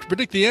Brian are going to have to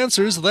predict the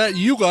answers that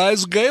you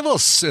guys gave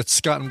us. It's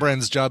Scott and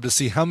Brian's job to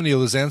see how many of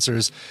those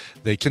answers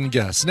they can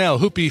guess. Now,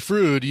 Hoopy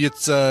Fruit,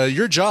 it's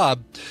your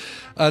job.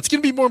 It's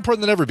going to be more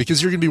important than ever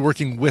because you're going to be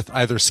working with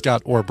either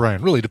Scott or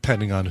Brian, really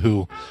depending on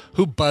who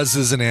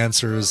buzzes and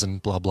answers and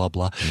blah, blah,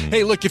 blah.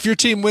 Hey, look, if your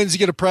team wins, you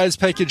get a prize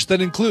package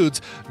that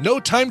includes No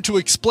Time to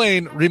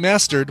Explain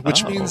Remastered,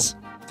 which means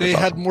they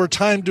had more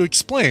time to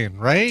explain,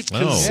 right?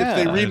 Because if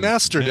they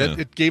remastered it,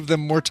 it gave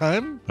them more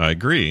time. I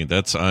agree.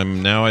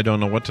 I don't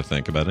know what to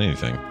think about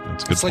anything.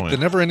 That's a good point. Like the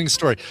never-ending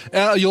story.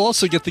 You'll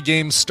also get the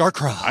game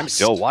Starcrossed. I'm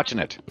still watching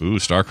it. Ooh,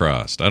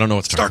 Starcrossed. I don't know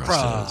what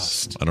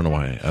Starcrossed is. I don't know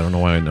why. I don't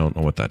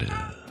know what that is.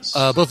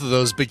 Both of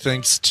those, big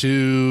thanks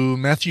to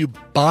Matthew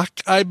Bach,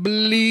 I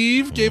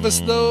believe, gave us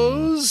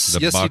those.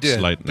 Yes, he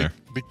did.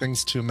 Big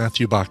thanks to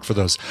Matthew Bach for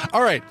those.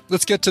 All right,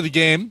 let's get to the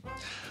game.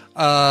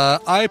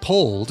 I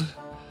polled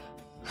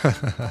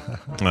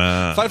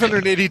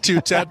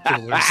 582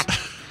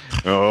 tadpolers.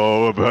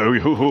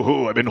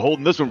 I've been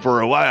holding this one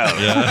for a while.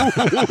 Yeah.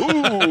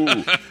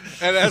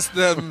 And asked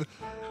them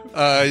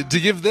to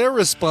give their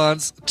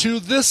response to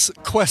this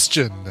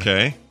question.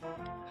 Okay.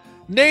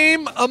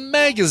 Name a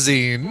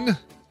magazine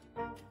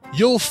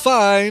you'll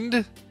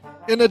find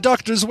in a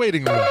doctor's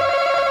waiting room.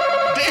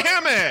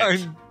 Damn it!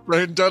 I'm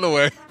Brian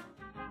Dunaway.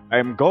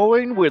 I'm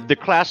going with the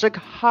classic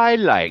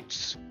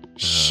highlights.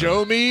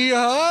 Show me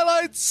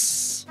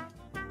highlights.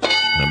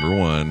 Number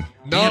one.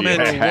 Number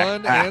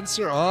one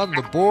answer on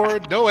the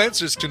board. No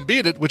answers can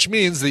beat it, which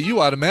means that you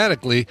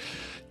automatically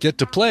get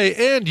to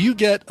play, and you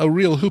get a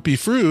real Hoopy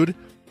Fruit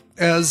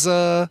as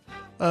a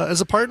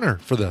partner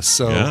for this.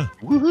 So,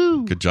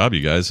 woohoo! Good job,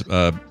 you guys.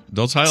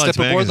 Those highlights.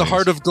 Step aboard the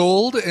Heart of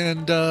Gold,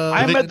 and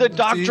I'm at the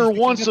doctor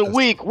once a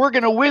week. We're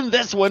gonna win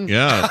this one.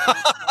 Yeah.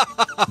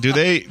 Do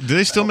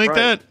they still make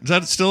that? Is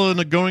that still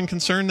a going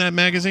concern? That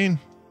magazine?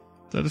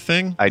 Is that a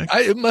thing?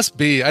 It must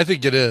be. I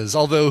think it is.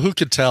 Although, who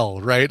could tell,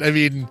 right? I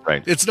mean,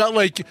 it's not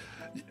like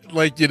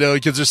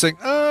kids are saying,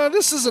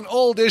 this is an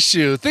old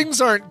issue. Things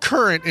aren't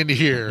current in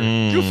here.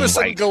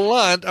 Goofus and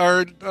Gallant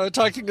are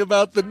talking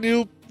about the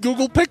new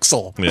Google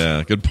Pixel.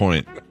 Yeah, good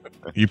point.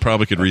 You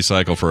probably could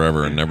recycle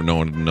forever and no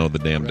one would know the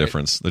damn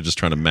difference. They're just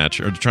trying to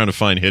match or trying to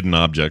find hidden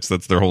objects.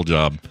 That's their whole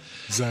job.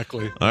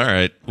 Exactly. All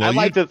right. Well, I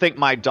like to think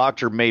my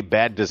doctor made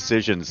bad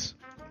decisions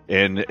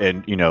and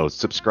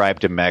subscribe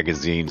to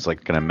magazines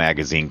like kind of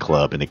magazine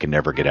club, and they can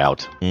never get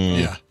out.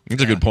 Yeah,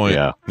 that's a good point.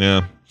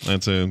 Yeah,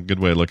 that's a good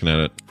way of looking at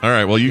it. All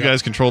right, well, you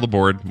guys control the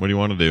board. What do you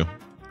want to do?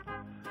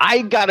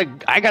 I got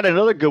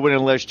another good one.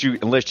 Unless you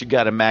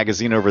got a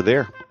magazine over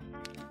there.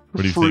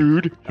 What do you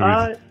think?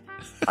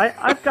 I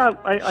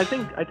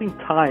think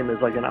Time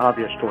is like an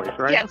obvious choice,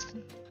 right? Yes,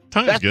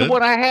 Time's good. The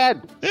one I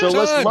had. Yeah, so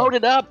let's load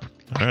it up.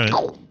 All right,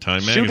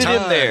 Time magazine. Shoot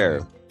it in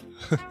there.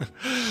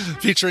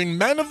 Featuring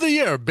Man of the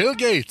Year, Bill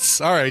Gates.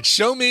 All right,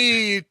 show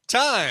me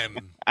Time.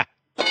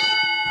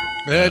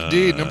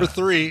 Indeed, number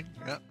 3.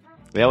 Yeah.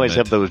 They always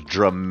have those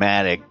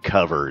dramatic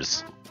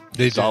covers.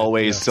 It's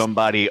always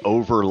somebody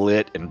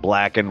overlit in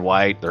black and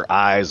white, their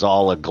eyes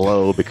all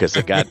aglow because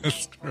they got.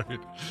 That's right.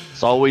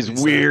 It's always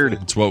weird.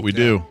 It's what we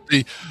do.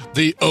 The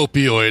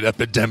opioid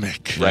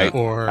epidemic, right?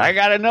 Or I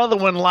got another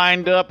one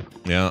lined up.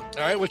 Yeah. All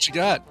right, what you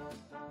got?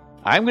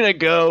 I'm gonna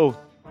go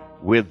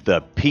with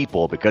the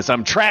People because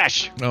I'm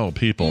trash. Oh,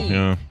 People.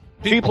 Yeah.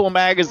 People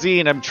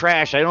magazine. I'm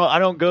trash. I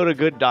don't go to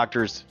good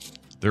doctors.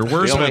 They're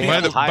worse.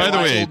 By the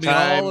way, told me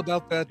all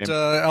about that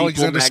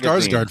Alexander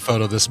Skarsgård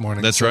photo this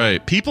morning. That's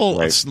right.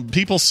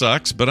 People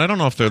sucks, but I don't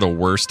know if they're the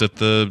worst at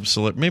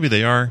the. Maybe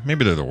they are.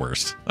 Maybe they're the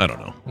worst. I don't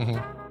know.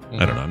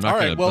 I don't know. I'm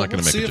not going to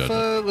make a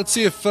judgment. Let's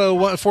see if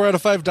 4 out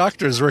of 5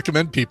 doctors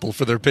recommend People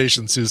for their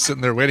patients who sit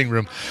in their waiting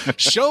room.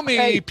 Show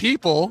me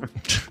People.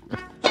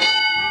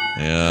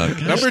 Yeah.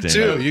 Number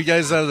 2, you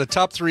guys are the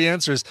top 3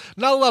 answers.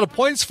 Not a lot of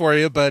points for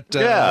you, but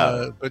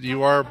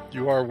you are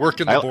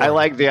working the board. I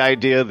like the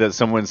idea that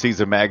someone sees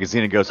a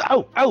magazine and goes,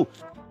 "Oh,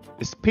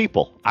 it's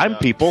People. I'm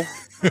People.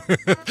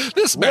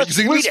 This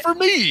magazine is for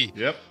me.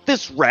 Yep.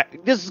 This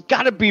has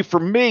got to be for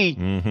me.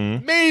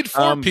 Mm-hmm. Made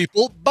for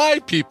people by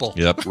people.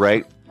 Yep.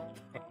 Right.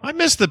 I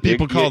miss that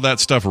people call that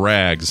stuff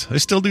rags. They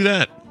still do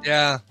that.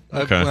 Yeah.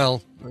 Okay. I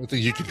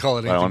think you could call it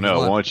anything. I don't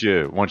know. Why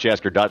don't you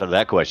ask your doctor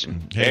that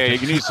question? Hey,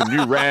 you need some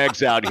new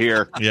rags out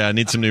here. Yeah, I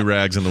need some new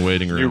rags in the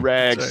waiting room. New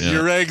rags.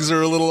 Your rags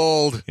are a little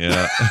old.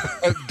 Yeah.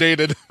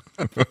 Dated.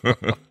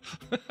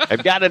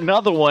 I've got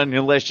another one,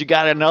 unless you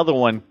got another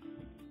one.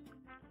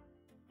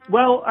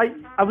 Well,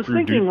 I was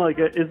thinking like,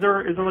 is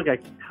there like a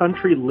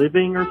country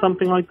living or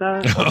something like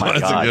that? Oh, my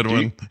that's God. A good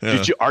one.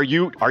 Are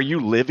you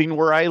living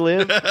where I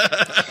live?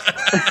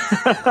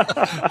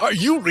 Are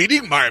you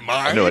reading my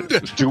mind? No,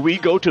 do we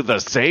go to the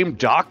same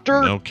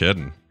doctor? No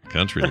kidding.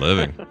 Country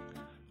living.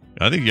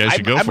 I think you guys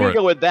should go I'm for gonna it.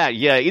 go with that.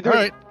 Yeah, All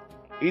right.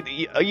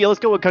 Yeah, let's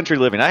go with country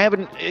living.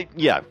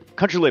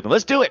 Country living.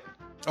 Let's do it.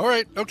 All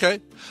right. Okay.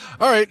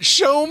 All right.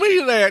 Show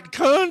me that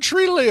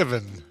country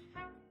living.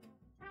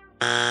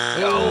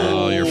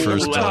 Oh, your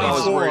first one. I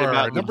was worried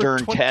about the Number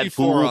darn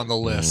 24 on the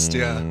list.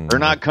 Yeah. They're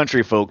not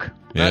country folk.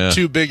 Not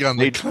too big on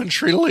the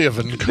country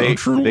living. They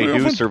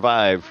do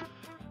survive.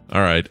 All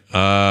right.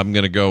 I'm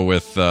going to go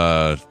with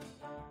National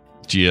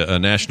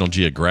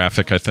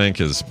Geographic, I think,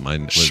 was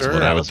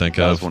what I would think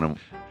of.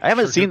 I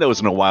haven't seen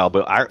those in a while,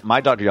 but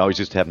my doctor always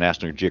used to have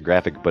National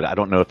Geographic, but I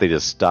don't know if they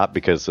just stopped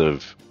because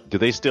of... Do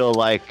they still,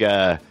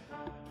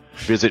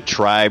 visit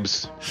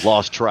tribes,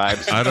 lost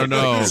tribes? I don't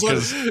know.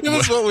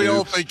 That's what we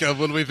all think of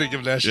when we think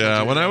of National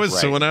Geographic.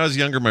 When I was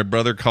younger, my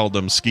brother called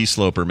them ski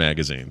sloper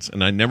magazines,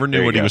 and I never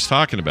knew what he was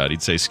talking about.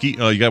 He'd say,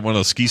 you got one of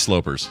those ski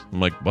slopers. I'm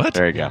like, what?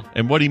 There you go.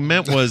 And what he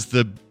meant was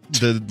the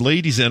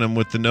ladies in them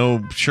with the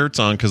no shirts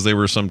on because they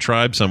were some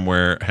tribe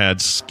somewhere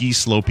had ski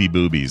slopey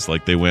boobies,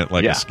 like they went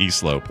like a ski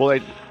slope. Well,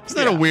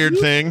 isn't that a weird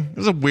thing? It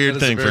was a weird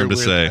thing for him to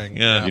say. Thing.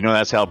 Yeah,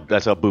 that's how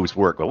boobs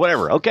work. But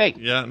whatever. Okay.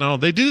 Yeah, no,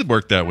 they do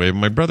work that way.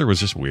 My brother was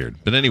just weird.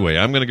 But anyway,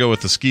 I'm going to go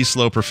with the ski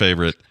sloper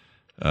favorite,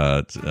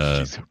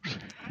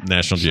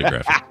 National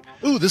Geographic.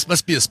 Ooh, this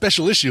must be a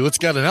special issue. It's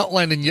got an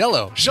outline in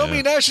yellow. Show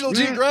me National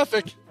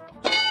Geographic.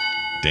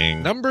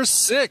 Dang. Number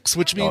 6,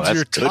 which means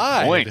you're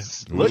tied.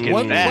 Look at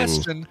one that.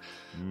 question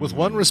with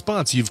one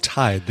response. You've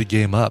tied the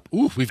game up.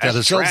 Ooh, we've got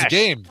ourselves a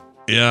game.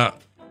 Yeah.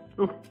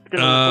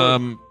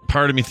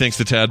 Part of me thinks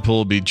the tadpole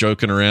will be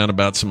joking around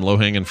about some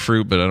low-hanging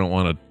fruit, but I don't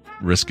want to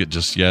risk it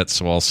just yet,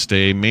 so I'll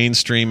stay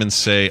mainstream and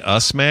say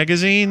Us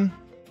Magazine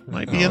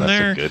might be in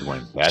there. That's a good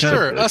one.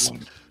 Sure, Us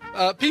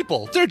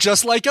people. They're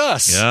just like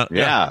us.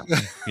 Yeah.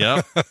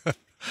 Yeah.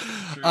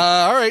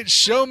 All right,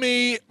 show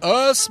me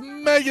Us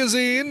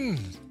Magazine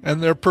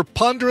and their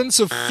preponderance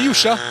of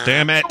fuchsia.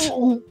 Damn it.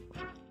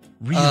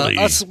 Really?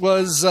 Us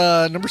was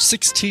number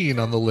 16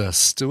 on the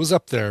list. It was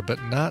up there,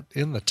 but not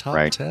in the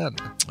top 10.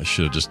 I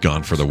should have just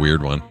gone for the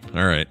weird one.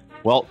 All right.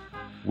 Well,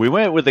 we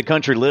went with the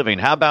country living.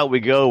 How about we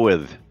go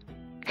with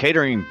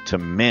catering to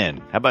men?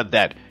 How about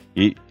that?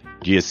 Do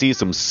you see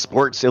some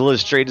Sports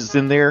Illustrateds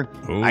in there?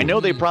 Ooh. I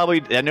know they keep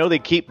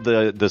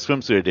the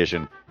swimsuit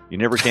edition. You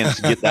never can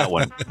get that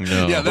one.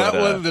 No, that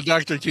one the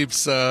doctor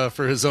keeps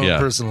for his own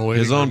personal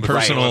waiting his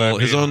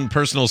own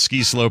personal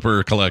ski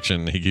sloper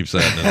collection. He keeps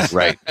that.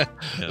 Right.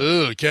 Yeah.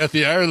 Ooh,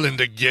 Kathy Ireland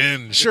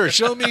again. Sure,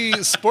 show me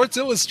Sports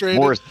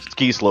Illustrated. More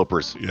ski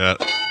slopers. Yeah.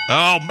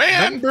 Oh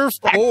man, number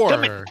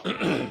 4.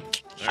 I'm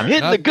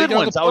hitting the good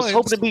ones. I was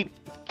hoping to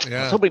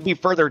be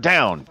further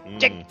down.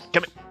 Come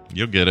on.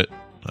 You'll get it.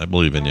 I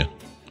believe in you.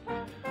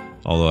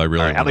 Although I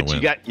really want to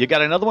win. You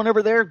got another one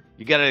over there?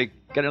 You got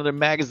another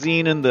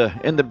magazine in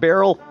the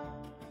barrel?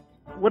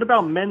 What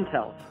about Men's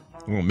Health?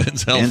 Well,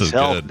 Men's Health is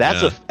good.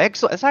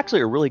 That's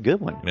actually a really good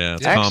one. Yeah,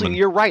 it's actually, common.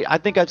 You're right. I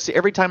think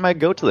every time I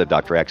go to the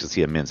doctor, I actually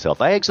see a Men's Health.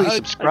 I actually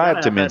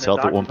subscribed to Men's Health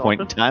at one point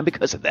in time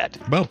because of that.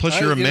 Well,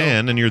 plus you're a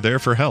man and you're there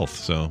for health,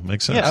 so it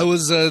makes sense. Yeah, I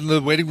was in the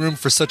waiting room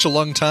for such a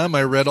long time.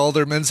 I read all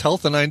their Men's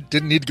Health, and I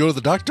didn't need to go to the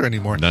doctor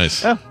anymore.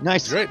 Nice. Oh,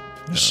 nice. Great.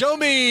 Yeah. Show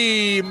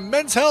me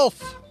Men's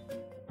Health.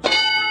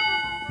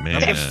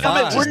 Man.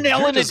 We're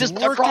nailing it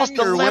just across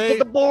the left of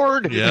the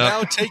board. You've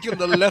now taken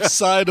the left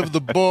side of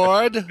the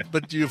board,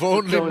 but you've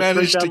only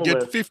managed to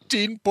get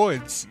 15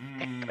 points.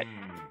 You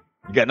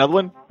got another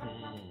one?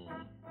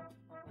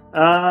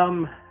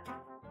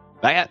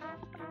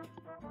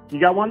 You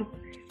got one?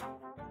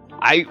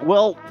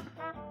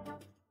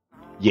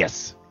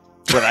 Yes,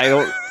 but I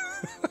don't.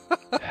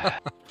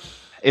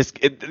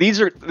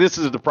 This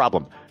is the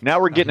problem.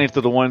 Now we're getting into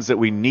the ones that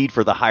we need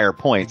for the higher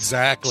points.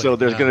 Exactly. So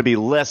there's going to be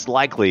less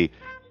likely.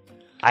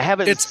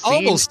 It's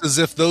almost as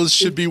if those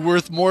should be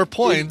worth more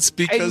points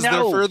because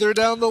they're further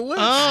down the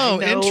list. Oh,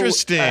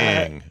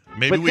 interesting.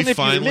 Maybe we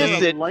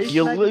finally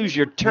you lose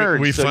your turn.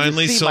 We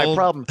finally sold. My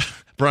problem.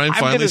 Brian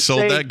finally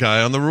sold that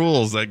guy on the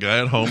rules. That guy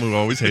at home who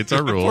always hates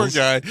our rules. Poor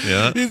guy.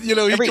 Yeah.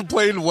 He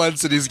complained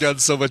once and he's got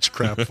so much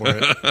crap for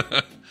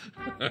it.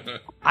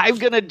 I'm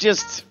gonna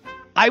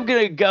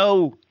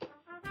go.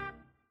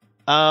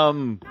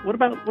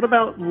 What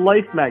about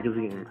Life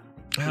magazine?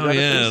 Oh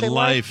yeah,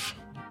 Life.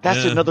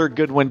 That's another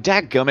good one.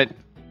 Dadgummit.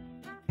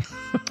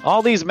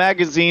 All these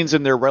magazines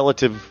and their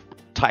relative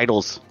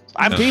titles.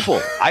 I'm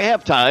people. I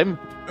have time.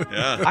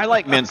 Yeah. I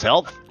like Men's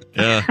Health.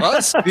 Yeah.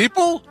 Us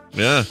people?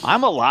 Yeah.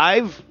 I'm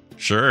alive.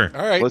 Sure.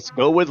 All right. Let's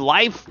go with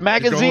Life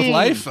magazine. Go with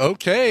Life?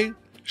 Okay.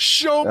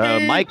 Show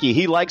me. Mikey,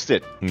 he likes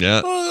it.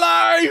 Yeah.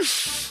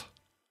 Life.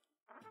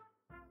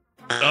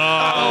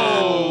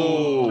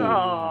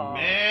 Oh,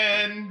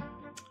 man.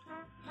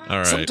 All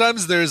right.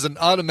 Sometimes there's an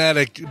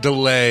automatic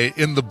delay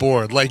in the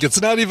board. Like, it's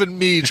not even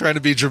me trying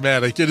to be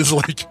dramatic. It is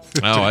like...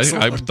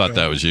 I thought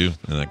that was you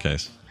in that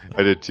case.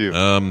 I did too.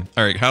 All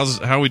right, how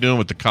are we doing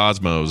with the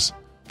Cosmos?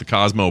 The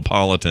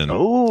Cosmopolitan.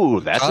 Oh,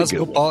 that's Cosmopolitan. a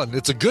good one.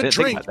 It's a good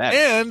drink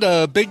and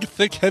a big,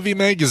 thick, heavy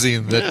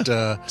magazine. That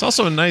it's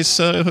also a nice.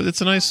 It's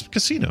a nice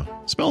casino.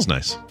 Smells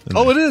nice.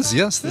 It is.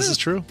 Yes, this is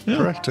true. Yeah.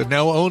 Correct.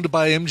 Now owned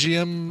by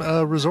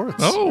MGM Resorts.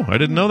 Oh, I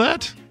didn't know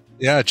that.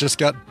 Yeah, it just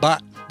got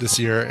bought this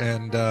year,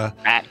 and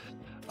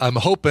I'm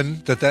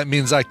hoping that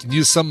means I can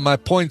use some of my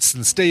points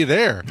and stay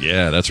there.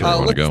 Yeah, that's where I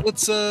want to go.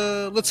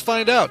 Let's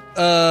find out.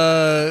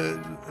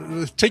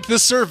 Take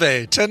this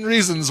survey. 10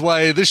 reasons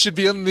why this should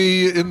be in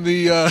the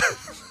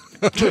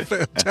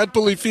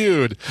Tadpooly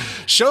feud.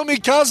 Show me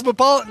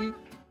Cosmopolitan.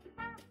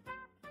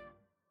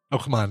 Oh,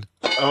 come on.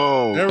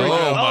 Oh, there we go.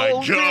 Oh my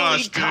Really?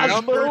 gosh, Cosmo?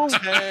 Number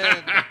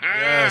 10.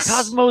 Yes.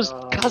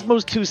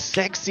 Cosmo's too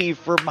sexy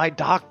for my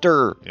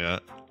doctor. Yeah,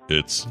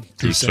 it's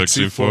too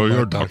sexy for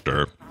your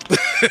doctor.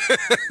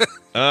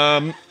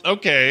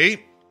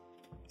 Okay.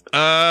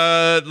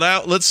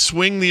 Now let's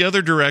swing the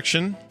other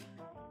direction.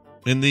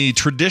 In the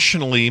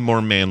traditionally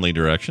more manly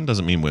direction.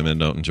 Doesn't mean women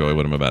don't enjoy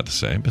what I'm about to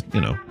say, but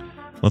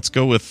let's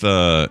go with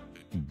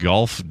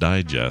Golf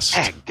Digest.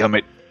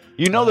 Gummit.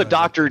 The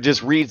doctor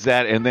just reads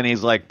that and then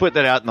he's like, put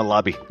that out in the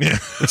lobby. Yeah,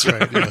 that's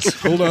right. Yes.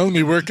 Hold on, let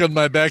me work on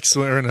my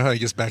backswing. Or no, I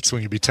guess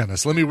backswing would be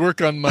tennis. Let me work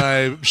on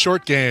my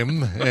short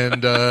game,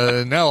 and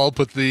now I'll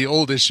put the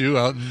old issue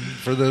out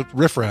for the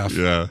riffraff.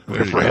 Yeah,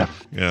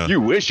 riffraff. Yeah.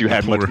 You wish you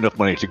had enough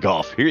money to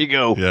golf. Here you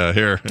go. Yeah,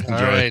 here. Enjoy.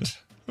 All right.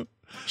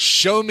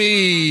 Show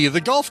me the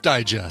Golf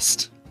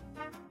Digest.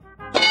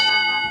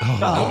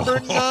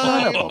 Number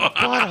 9.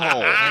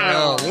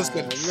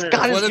 Listen,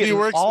 one of you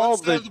works one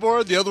side of the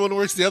board, the other one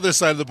works the other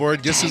side of the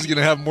board. Guess who's going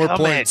to have more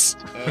points?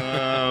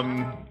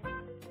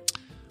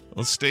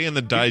 Let's stay in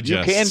the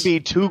digest. You can be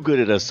too good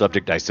at a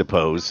subject, I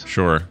suppose.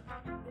 Sure.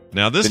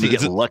 Now this then you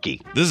get lucky.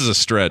 This is a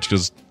stretch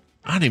because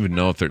I don't even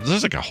know if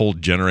there's like a whole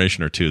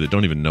generation or two that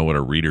don't even know what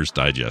a Reader's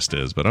Digest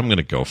is. But I'm going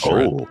to go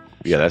for it.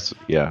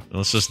 Yeah.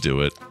 Let's just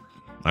do it.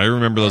 I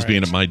remember those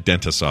being at my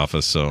dentist's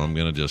office, so I'm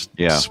going to just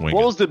swing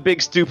What was the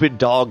big stupid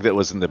dog that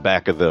was in the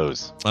back of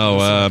those?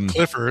 Oh,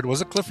 Clifford.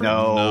 Was it Clifford?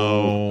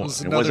 No.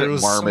 It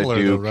wasn't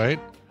Marmaduke, right?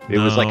 It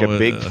was like a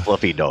big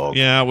fluffy dog.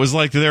 Yeah, it was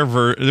like there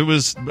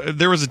was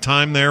a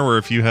time there where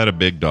if you had a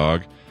big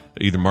dog,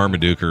 either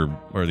Marmaduke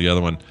or the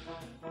other one,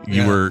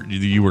 you were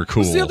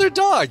cool. Who's the other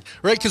dog?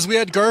 Right, because we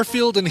had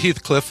Garfield and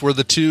Heathcliff were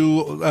the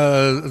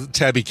two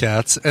tabby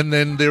cats, and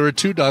then there were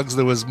two dogs.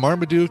 There was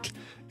Marmaduke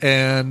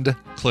and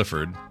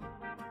Clifford.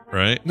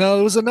 Right? No,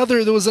 there was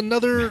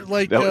another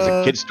like that was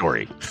a kid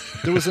story.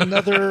 There was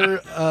another.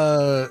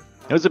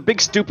 It was a big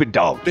stupid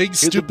dog. Big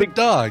stupid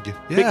dog. Yeah.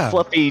 Big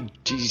fluffy.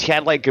 He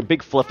had like a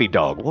big fluffy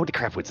dog. What the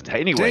crap was it?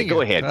 Anyway, go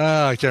ahead.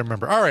 I can't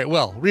remember. All right.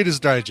 Well, Reader's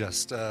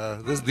Digest.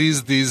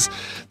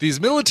 These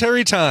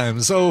military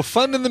times. Oh,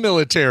 fun in the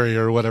military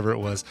or whatever it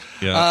was.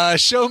 Yeah.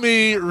 Show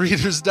me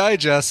Reader's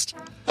Digest.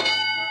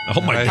 Oh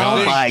my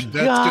god! That's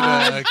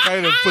gonna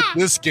kind of put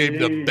this game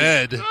to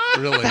bed.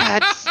 Really,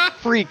 that's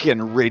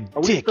freaking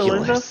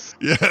ridiculous.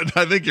 Yeah,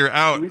 I think you're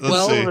out.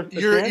 Let's see.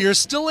 You're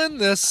still in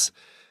this.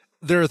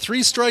 There are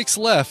 3 strikes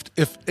left.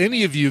 If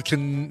any of you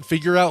can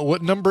figure out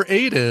what number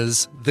 8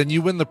 is, then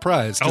you win the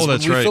prize. Oh,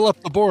 that's right. When we fill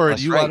up the board,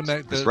 that's you right.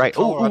 automatically. That's right.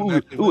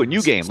 Ooh, a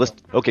new game.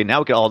 Okay, now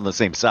we get all on the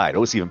same side.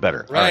 Oh, it's even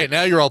better. Right,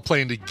 now you're all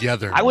playing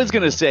together. I was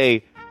gonna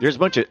say there's a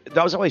bunch of.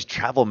 There was always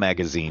travel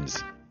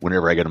magazines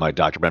whenever I go to my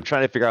doctor, but I'm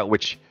trying to figure out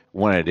which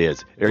one it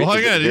is. Well,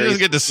 he doesn't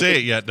get to say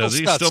it yet, does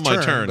he? It's still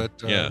my turn. But,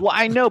 yeah. Well,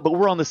 I know, but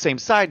we're on the same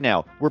side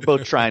now. We're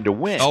both trying to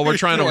win. Oh, we're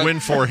trying to win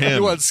for him.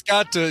 You want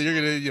Scott to? You're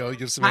gonna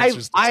give some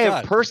answers. I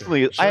have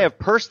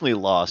personally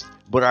lost,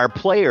 but our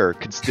player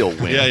can still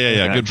win.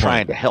 Yeah. Good point.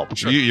 Trying to help.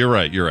 You're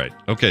right.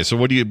 Okay, so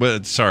what do you?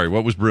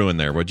 What was brewing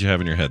there? What'd you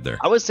have in your head there?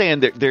 I was saying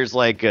that there's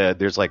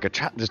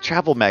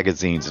travel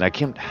magazines, and I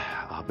can't.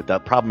 But the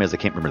problem is I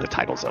can't remember the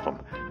titles of them.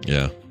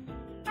 Yeah,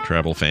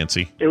 Travel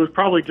Fancy. It was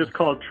probably just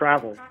called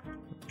Travel.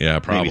 Yeah,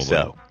 probably. Maybe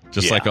so.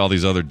 Just like all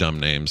these other dumb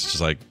names,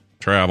 just like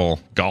Travel,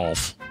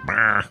 Golf.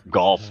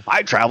 Golf.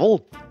 I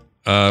travel.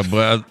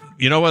 But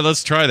you know what?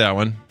 Let's try that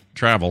one.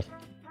 Travel.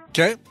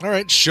 Okay. All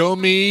right. Show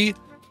me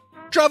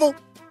Travel.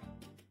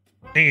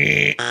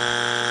 Yeah.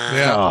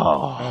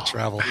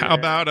 Travel. How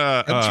about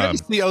I'm trying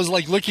to see. I was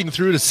like looking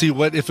through to see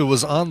if it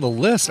was on the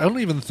list. I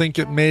don't even think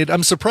it made.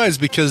 I'm surprised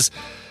because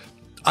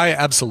I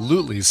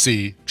absolutely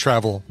see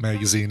Travel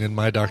magazine in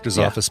my doctor's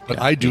office, but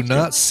I do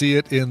not see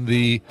it in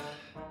the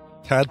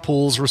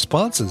Tadpool's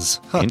responses.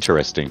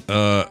 Interesting.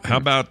 How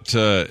about we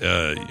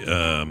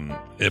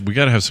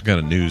got to have some kind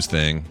of news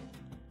thing.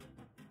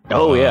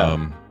 Oh yeah.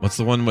 What's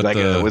the one with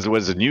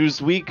was it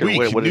Newsweek?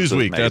 Or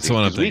Newsweek. That's the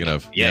one I'm thinking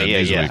of.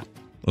 Yeah.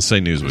 Let's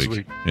say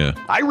Newsweek. Yeah.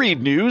 I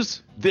read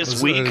news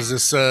this week.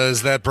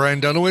 Is that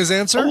Brian Dunaway's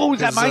answer? Oh, is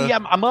that mine? Yeah,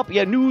 I'm up.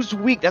 Yeah,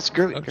 Newsweek. That's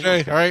great.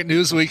 Okay. All right.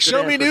 Newsweek.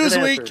 Show me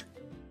Newsweek.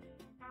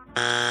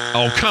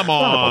 Oh, come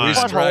on.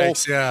 3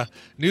 strikes, yeah.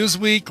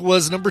 Newsweek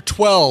was number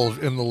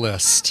 12 in the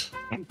list.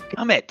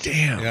 Damn it.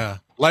 Damn. Yeah.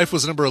 Life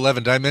was number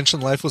 11. Did I mention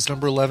Life was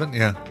number 11?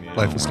 Yeah,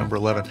 Life was number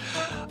 11.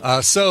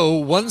 So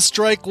one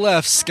strike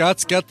left.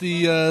 Scott's got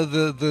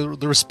the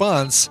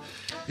response.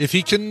 If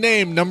he can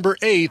name number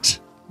 8,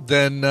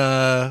 then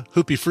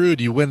Hoopy Frood,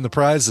 you win the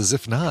prizes.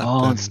 If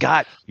not, and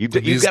Scott, you've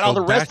got all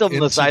the rest of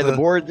them on the side of the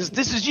board.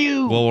 This is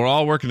you. Well, we're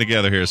all working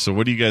together here. So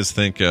what do you guys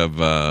think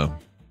of?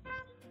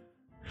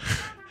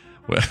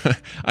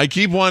 I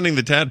keep wanting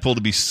the tadpole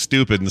to be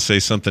stupid and say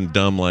something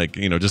dumb like,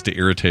 just to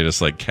irritate us,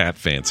 like cat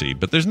fancy.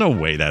 But there's no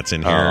way that's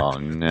in here. Oh,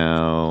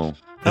 no.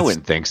 I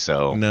wouldn't think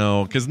so.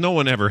 No, because no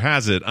one ever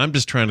has it. I'm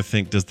just trying to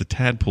think, does the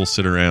tadpole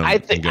sit around I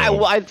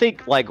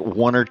think like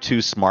one or two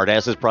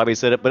smartasses probably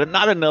said it, but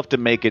not enough to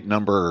make it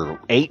number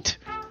 8.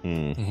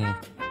 Mm-hmm.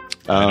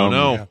 I don't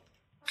know.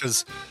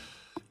 Because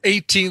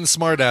 18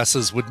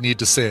 smartasses would need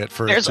to say it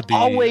for it to be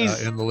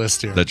always, in the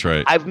list here. That's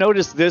right. I've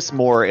noticed this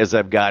more as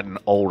I've gotten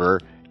older.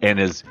 And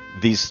as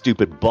these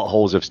stupid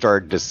buttholes have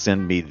started to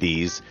send me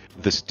the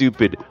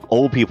stupid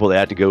old people that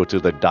have to go to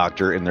the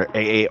doctor and their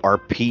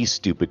AARP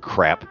stupid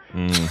crap.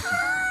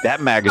 That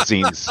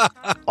magazine's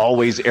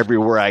always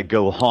everywhere I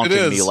go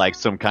haunting me like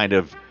some kind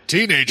of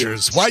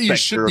teenagers. Why you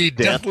should be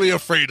deathly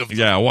afraid of them.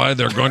 Yeah, why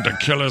they're going to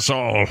kill us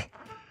all.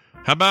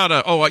 How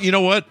about, you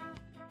know what?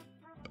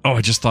 Oh,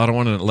 I just thought of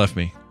one and it left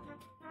me.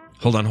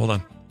 Hold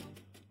on.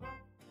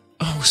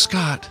 Oh,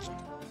 Scott.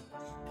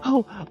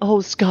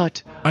 Oh,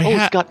 Scott.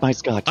 Scott, my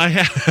Scott. I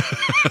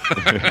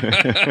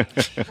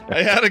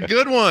had a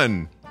good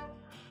one.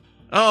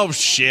 Oh,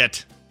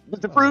 shit.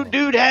 Does the Fruit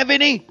dude have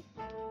any?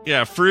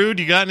 Yeah, Frood,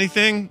 you got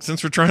anything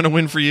since we're trying to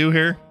win for you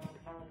here?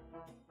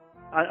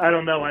 I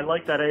don't know. I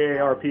like that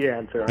AARP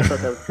answer. I thought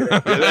that was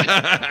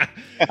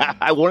good.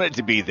 I want it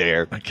to be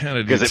there. I kind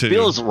of do, because it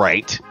feels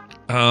right.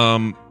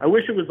 I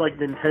wish it was like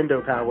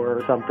Nintendo Power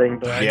or something.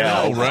 But I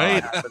know,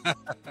 right?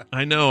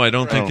 I know. I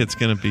don't think it's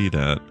going to be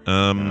that.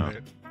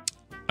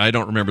 I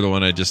don't remember the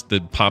one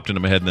that popped into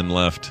my head and then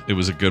left. It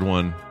was a good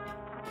one,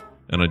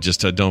 and I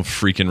don't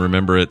freaking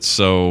remember it.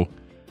 So,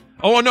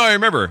 no, I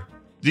remember.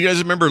 Do you guys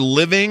remember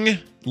Living?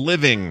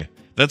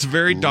 That's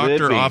very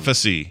Dr.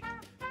 Office-y.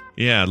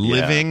 Yeah,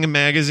 Living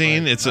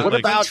magazine. Right. It's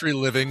like country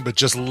living, but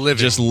just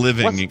living. Just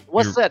living.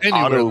 What's that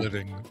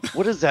living?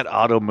 What is that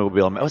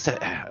automobile? What's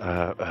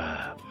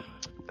that?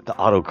 The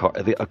auto car,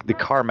 the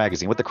car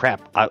magazine. What the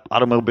crap?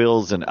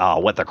 Automobiles and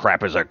what the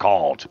crap is it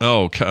called?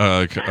 Oh,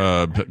 car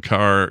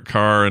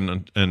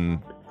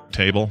and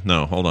table.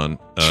 No, hold on.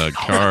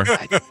 Car,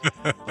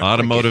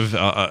 automotive.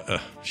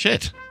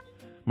 Shit.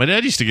 My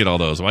dad used to get all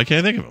those. Why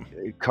can't I think of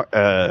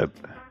them?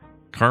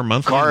 Car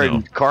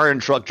monthly. Car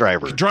and truck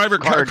driver.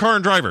 Car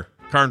and driver.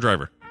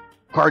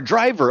 Car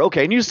driver.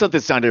 Okay, I knew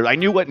something sounded. I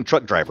knew what in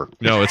truck driver.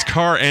 No, it's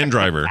car and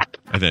driver.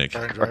 I think.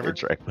 Car and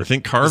driver. I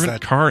think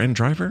car and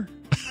driver.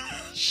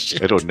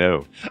 Shit. I don't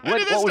know. What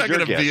was not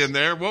going to be in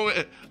there?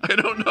 I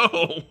don't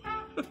know.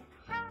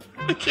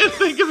 I can't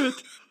think of it.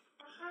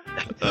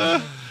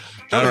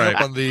 All right.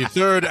 Up on the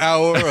 3rd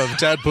hour of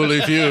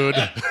Tadpooly Feud.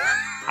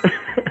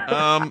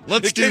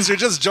 Let's in case you're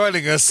just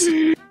joining us,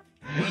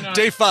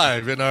 day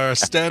 5 in our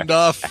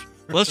standoff.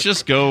 Let's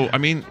just go. I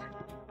mean,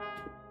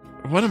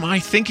 what am I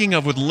thinking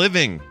of with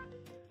living?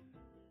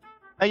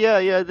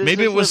 Yeah.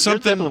 Maybe it was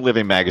something.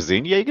 Living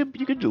magazine. Yeah, you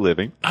could do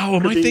living. Oh,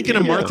 am I thinking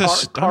of Martha?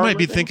 I might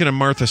be thinking of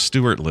Martha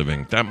Stewart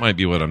living. That might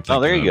be what I'm thinking.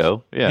 Oh, there you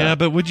go. Yeah,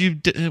 but would your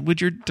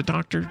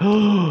doctor?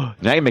 Now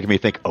you're making me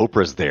think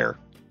Oprah's there.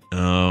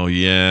 Oh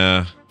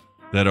yeah,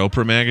 that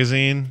Oprah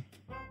magazine.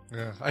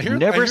 Yeah, I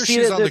hear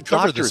she's on the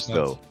cover this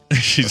month.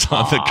 She's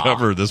on the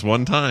cover this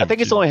one time. I think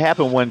it's only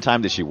happened one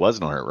time that she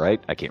wasn't on it,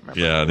 right? I can't remember.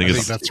 Yeah, I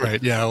think that's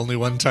right. Yeah, only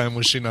one time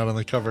was she not on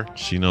the cover.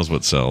 She knows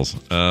what sells.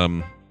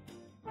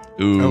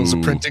 Ooh. That was a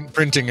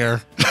printing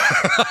error.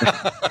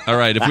 All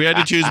right, if we had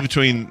to choose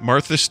between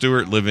Martha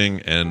Stewart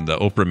living and the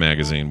Oprah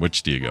magazine,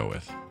 which do you go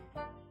with?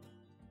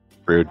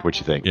 Frood, what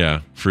you think? Yeah,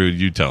 Frood,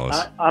 you tell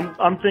us.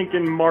 I'm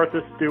thinking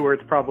Martha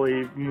Stewart's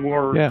probably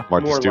more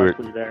Stewart.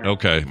 likely there.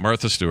 Okay,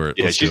 Martha Stewart.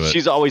 Yeah,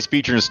 she's always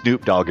featuring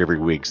Snoop Dogg every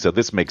week, so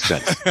this makes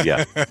sense.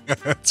 Yeah.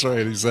 That's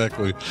right,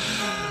 exactly.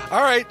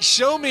 All right,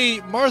 show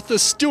me Martha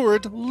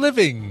Stewart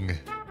living.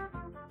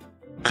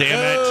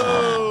 Damn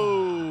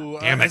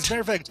it. Damn it. As a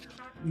matter of fact,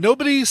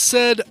 nobody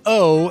said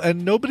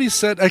and nobody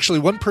said, actually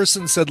one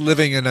person said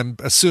living, and I'm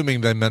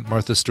assuming they meant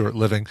Martha Stewart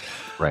living.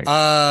 Right.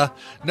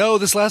 No,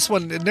 this last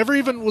one, it never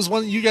even was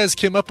one you guys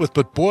came up with,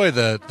 but boy,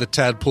 the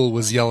tadpole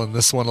was yelling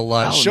this one a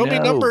lot. Show me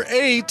number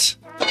 8.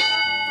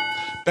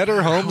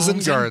 Better Homes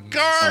and Gardens.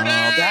 Oh,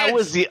 that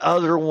was the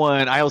other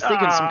one. I was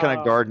thinking some kind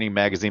of gardening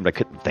magazine, but I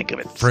couldn't think of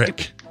it.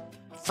 Frick.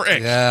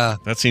 Yeah.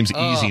 That seems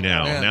easy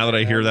now. Man. Now that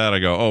I hear that, I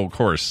go, oh, of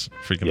course.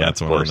 Freaking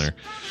that's one on there.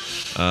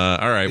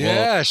 All right.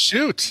 Well,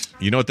 shoot.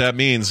 You know what that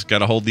means. Got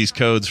to hold these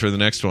codes for the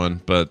next one,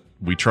 but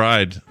we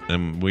tried,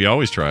 and we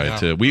always try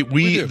to.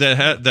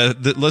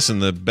 Listen,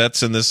 the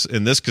bets in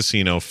this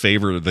casino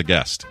favor the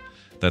guest.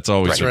 That's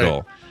always the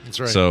goal. That's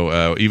right.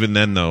 So even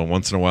then, though,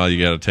 once in a while,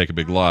 you got to take a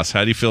big loss.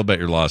 How do you feel about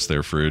your loss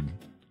there, Frood?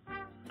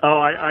 Oh,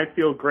 I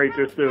feel great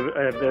just to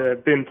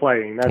have been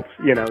playing. That's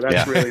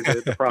really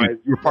the prize.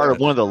 You're part of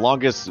one of the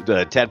longest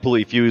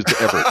tadpooly feuds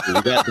ever.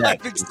 I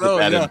think so.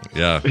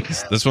 Yeah.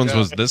 This one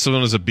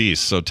was a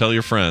beast. So tell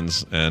your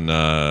friends and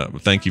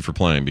thank you for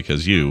playing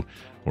because you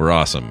were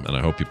awesome, and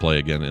I hope you play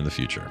again in the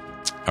future.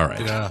 All right.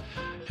 Yeah.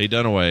 Hey,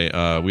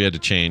 Dunaway, we had to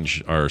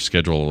change our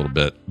schedule a little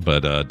bit,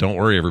 but don't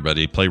worry,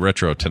 everybody. Play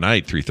Retro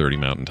tonight, 3:30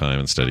 Mountain Time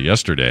instead of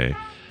yesterday.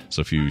 So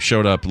if you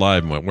showed up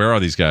live and went, where are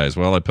these guys?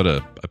 Well, I put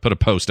a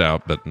post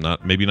out, but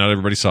maybe not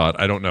everybody saw it.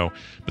 I don't know.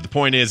 But the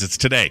point is, it's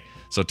today.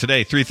 So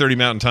today, 3:30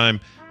 Mountain Time,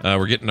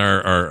 we're getting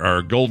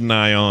our golden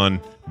eye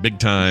on big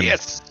time.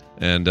 Yes.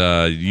 And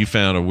you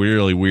found a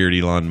really weird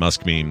Elon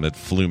Musk meme that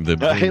blew my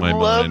mind. I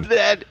love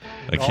that.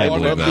 I can't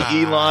believe that.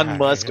 The Elon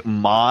Musk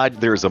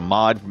mod. There's a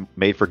mod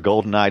made for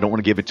GoldenEye. I don't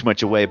want to give it too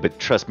much away, but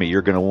trust me,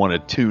 you're going to want to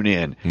tune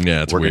in.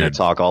 Yeah, it's We're weird. going to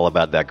talk all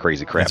about that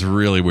crazy crap. It's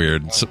really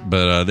weird,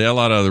 but they have a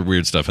lot of other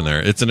weird stuff in there.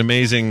 It's an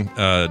amazing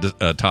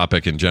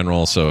topic in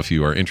general, so if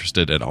you are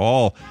interested at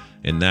all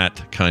in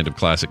that kind of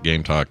classic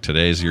game talk,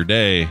 today's your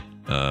day.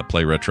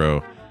 Play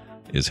Retro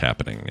is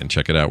happening, and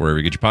check it out wherever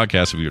you get your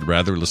podcasts if you would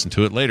rather listen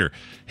to it later.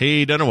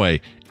 Hey,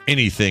 Dunaway,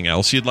 anything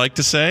else you'd like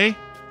to say?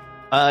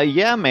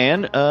 Yeah,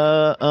 man.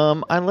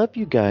 I love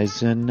you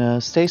guys,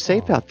 and stay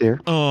safe out there.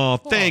 Oh,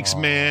 thanks,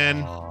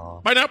 man.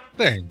 Bye now.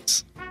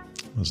 Thanks.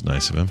 That was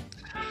nice of him.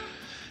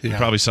 You Yeah.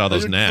 probably saw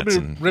those gnats.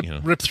 Let me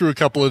rip through a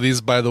couple of these,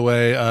 by the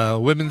way.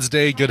 Women's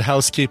Day, Good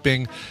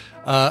Housekeeping.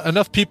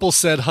 Enough people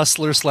said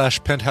Hustler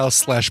 /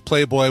 Penthouse /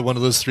 Playboy, one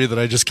of those three that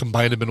I just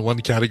combined them in one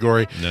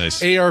category.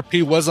 Nice. ARP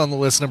was on the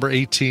list, number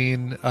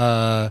 18.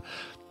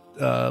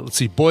 Let's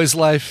see, Boys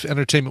Life,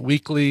 Entertainment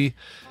Weekly,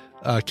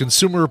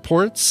 Consumer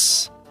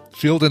Reports,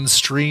 Field and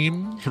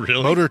Stream.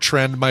 Really? Motor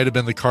Trend might have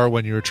been the car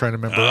one you were trying to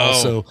remember.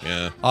 Also,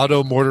 yeah.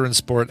 Auto, Motor and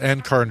Sport,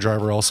 and Car and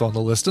Driver also on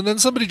the list. And then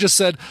somebody just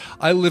said,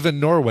 I live in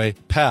Norway.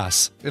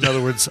 Pass. In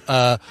other words,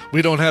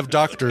 we don't have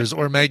doctors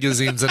or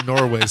magazines in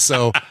Norway,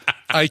 so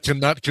I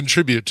cannot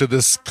contribute to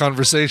this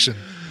conversation.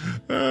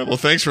 Well,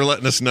 thanks for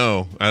letting us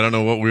know. I don't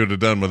know what we would have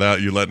done without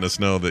you letting us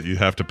know that you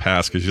have to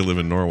pass because you live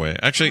in Norway.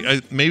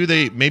 Actually,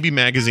 maybe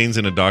magazines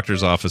in a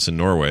doctor's office in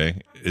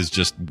Norway is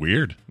just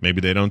weird.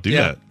 Maybe they don't do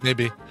that.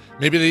 Maybe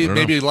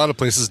a lot of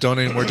places don't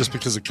anymore just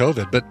because of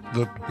COVID. But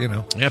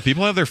yeah,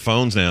 people have their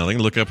phones now. They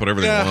can look up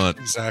whatever they want.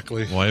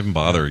 Exactly. Why even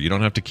bother? You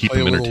don't have to keep Play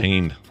them a little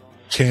entertained.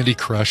 Candy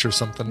Crush or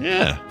something.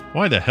 Yeah.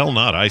 Why the hell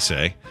not? I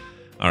say.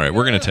 All right,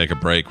 we're going to take a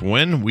break.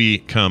 When we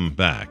come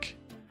back,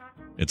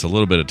 it's a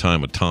little bit of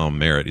time with Tom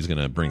Merritt. He's going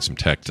to bring some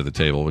tech to the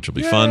table, which will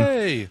be fun.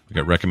 We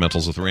got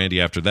Recommendals with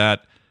Randy after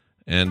that.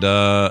 And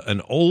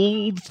an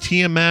old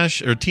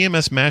TMS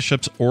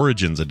Mashups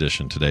Origins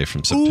edition today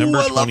from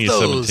September 2017.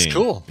 Those.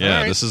 Cool. Yeah,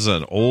 right. This is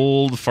an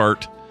old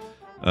fart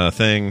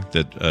thing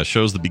that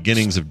shows the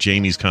beginnings of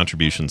Jamie's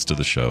contributions to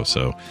the show.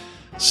 So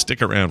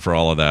stick around for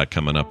all of that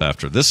coming up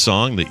after this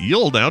song that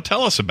you'll now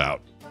tell us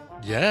about.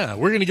 Yeah,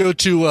 we're going to go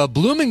to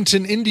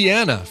Bloomington,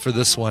 Indiana for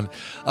this one.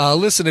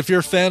 Listen, if you're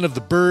a fan of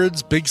the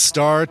Byrds, Big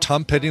Star,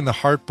 Tom Petty and the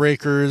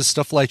Heartbreakers,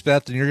 stuff like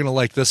that, then you're going to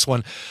like this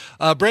one.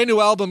 Brand new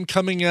album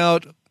coming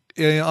out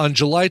on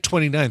July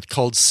 29th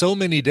called So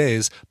Many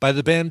Days by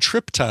the band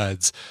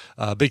Triptides.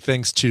 Big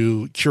thanks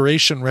to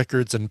Curation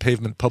Records and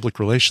Pavement Public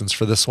Relations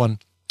for this one.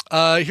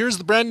 Here's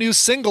the brand new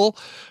single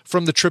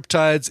from the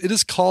Triptides. It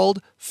is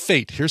called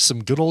Fate. Here's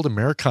some good old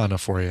Americana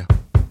for you.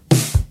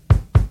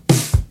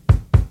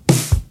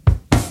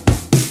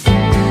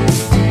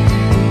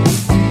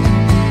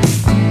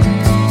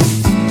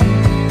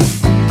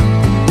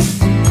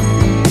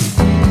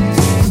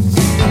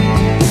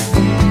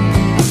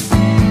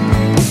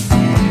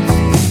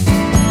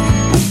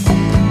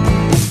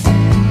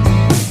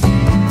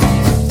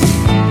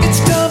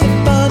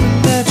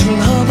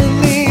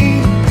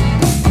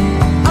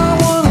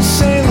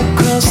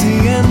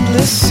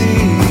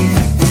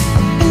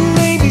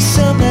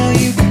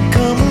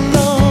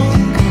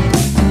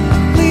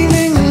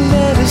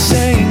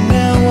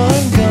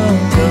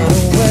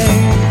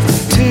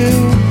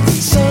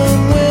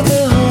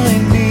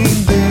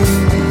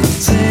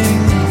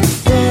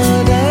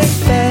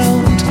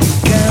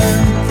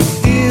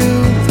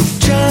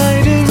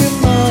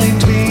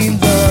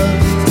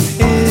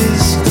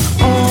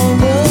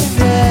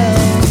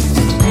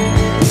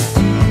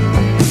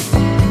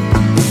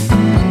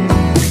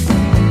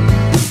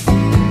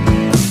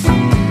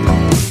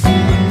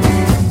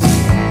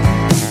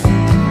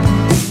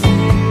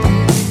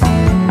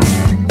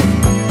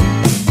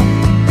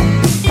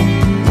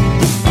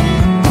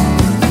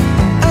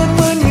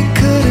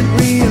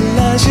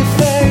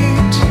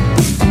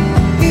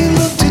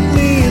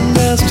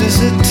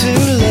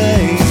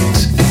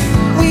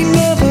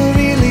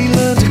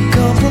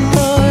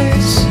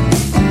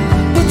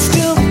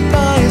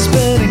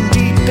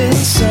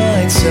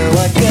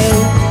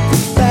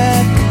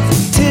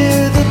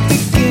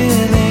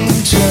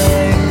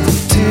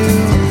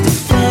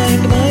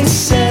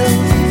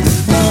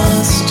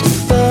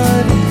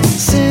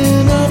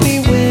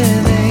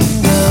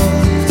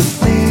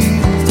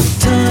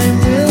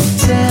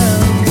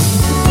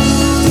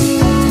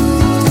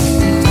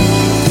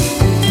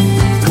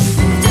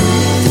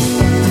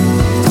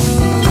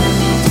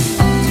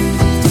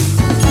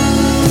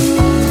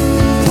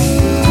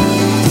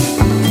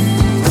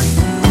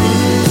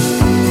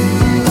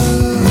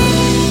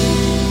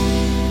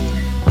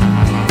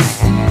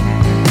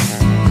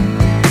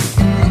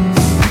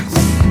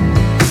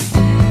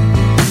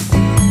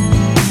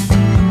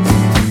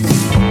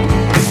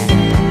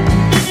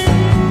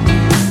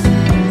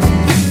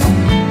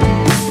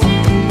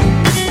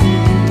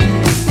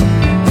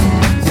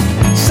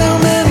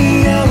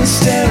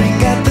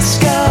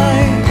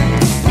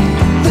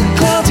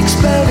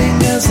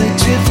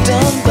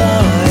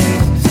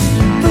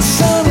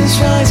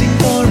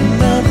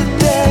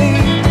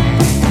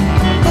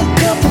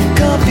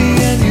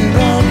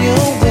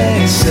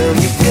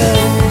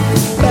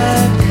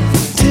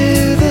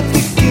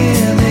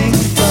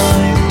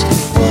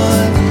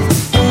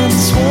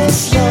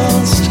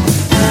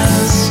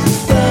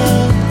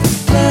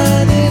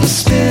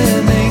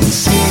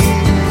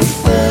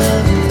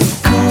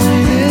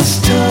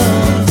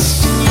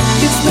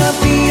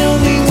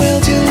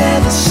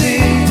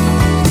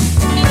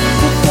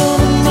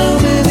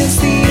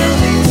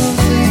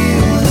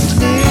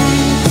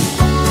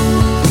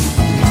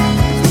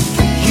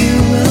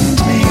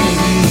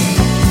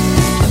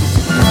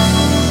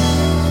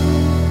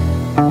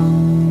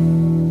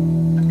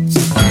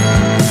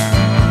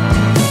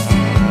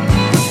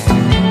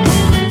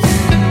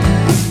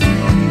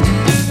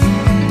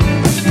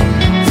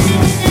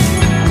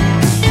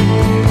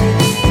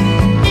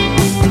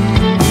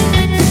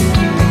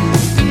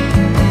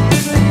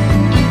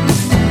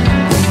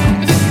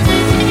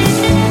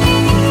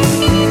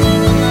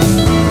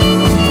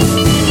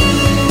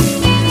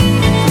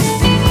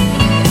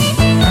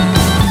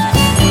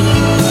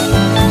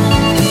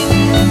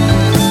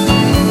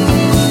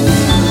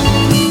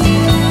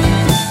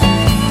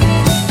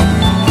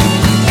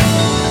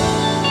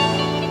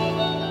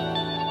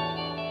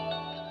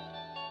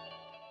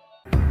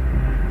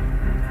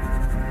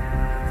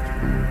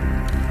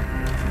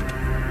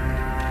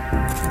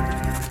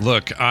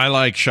 Look, I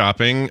like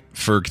shopping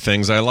for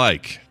things I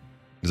like.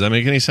 Does that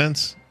make any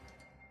sense?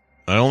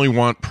 I only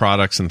want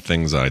products and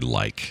things I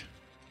like.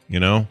 You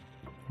know?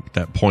 At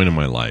that point in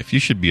my life. You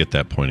should be at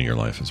that point in your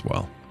life as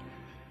well.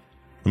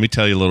 Let me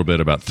tell you a little bit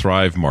about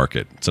Thrive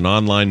Market. It's an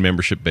online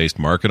membership-based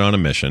market on a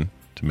mission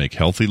to make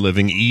healthy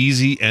living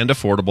easy and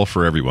affordable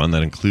for everyone.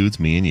 That includes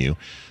me and you.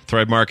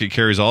 Thrive Market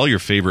carries all your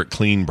favorite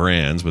clean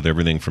brands with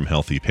everything from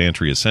healthy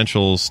pantry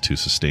essentials to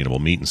sustainable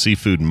meat and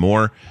seafood and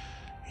more.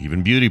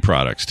 Even beauty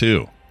products,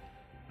 too.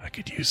 I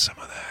could use some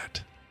of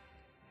that.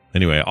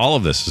 Anyway, all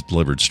of this is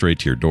delivered straight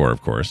to your door,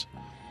 of course.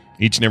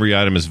 Each and every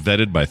item is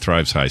vetted by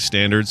Thrive's high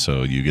standards,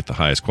 so you get the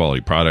highest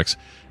quality products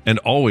and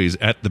always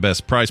at the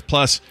best price.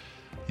 Plus,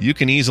 you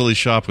can easily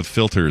shop with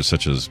filters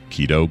such as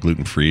keto,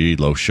 gluten-free,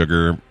 low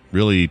sugar.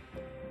 Really,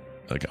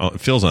 like, it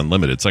feels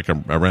unlimited. It's like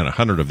around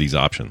 100 of these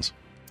options.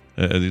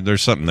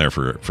 There's something there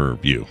for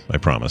you, I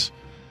promise.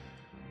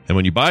 And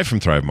when you buy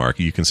from Thrive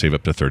Market, you can save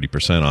up to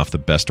 30% off the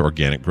best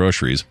organic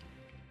groceries.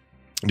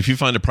 And if you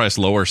find a price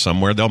lower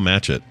somewhere, they'll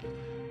match it.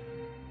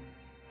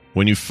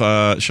 When you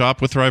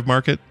shop with Thrive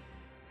Market,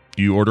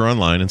 you order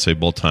online and save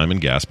both time and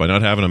gas by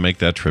not having to make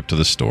that trip to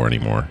the store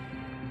anymore.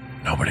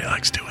 Nobody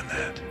likes doing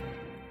that.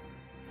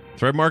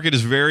 Thrive Market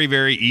is very,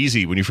 very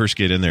easy. When you first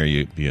get in there,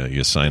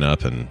 you sign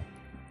up and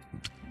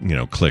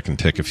click and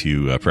tick a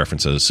few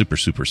preferences. Super,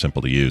 super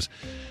simple to use.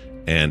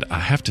 And I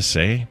have to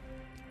say,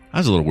 I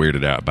was a little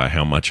weirded out by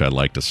how much I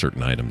liked a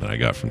certain item that I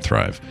got from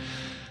Thrive.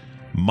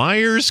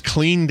 Meyer's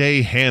Clean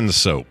Day hand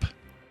soap.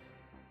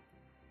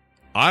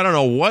 I don't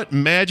know what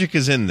magic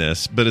is in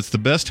this, but it's the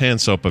best hand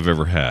soap I've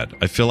ever had.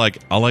 I feel like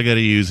all I got to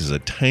use is a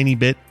tiny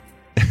bit,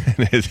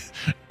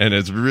 and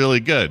it's really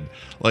good.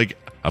 Like,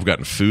 I've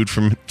gotten food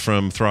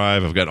from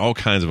Thrive. I've gotten all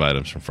kinds of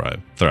items from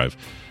Thrive.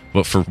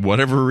 But for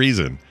whatever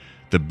reason,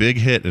 the big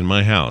hit in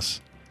my house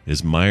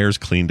is Meyer's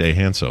Clean Day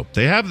hand soap.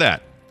 They have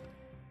that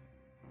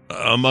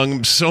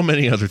among so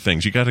many other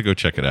things. You got to go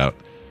check it out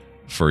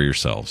for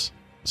yourselves.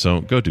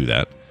 So go do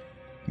that.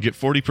 Get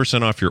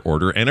 40% off your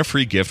order and a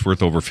free gift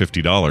worth over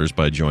 $50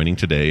 by joining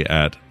today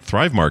at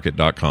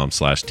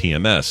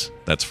thrivemarket.com/TMS.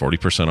 That's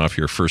 40% off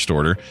your first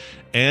order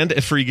and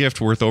a free gift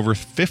worth over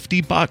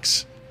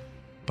 $50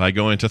 by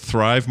going to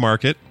Thrive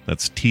Market.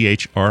 That's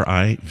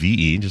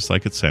THRIVE, just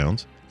like it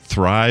sounds.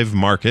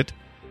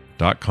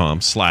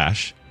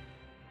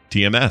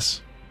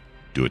 thrivemarket.com/TMS.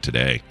 Do it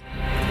today.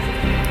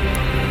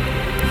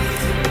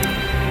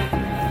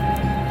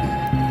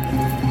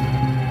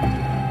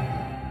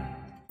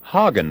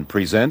 Hagen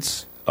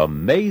presents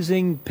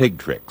Amazing Pig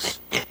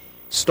Tricks,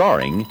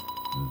 starring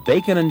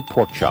Bacon and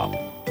Pork Chop,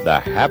 the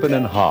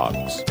Happenin'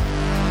 Hogs.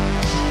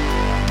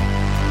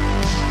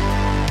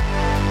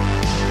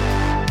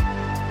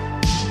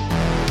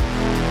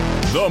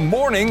 The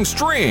Morning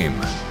Stream.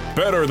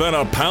 Better than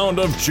a pound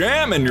of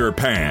jam in your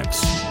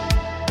pants.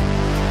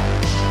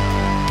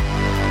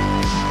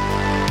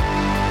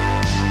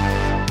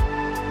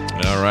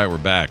 All right, we're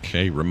back.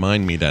 Hey,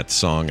 remind me that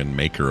song and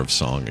maker of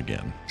song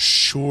again.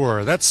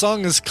 Sure. That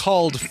song is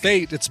called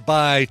Fate. It's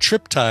by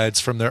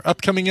Triptides from their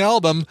upcoming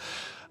album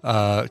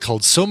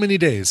called So Many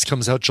Days.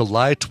 Comes out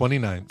July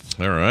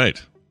 29th. All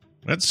right.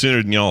 That's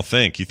sooner than y'all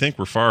think. You think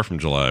we're far from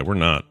July. We're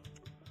not.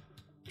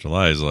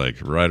 July is like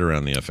right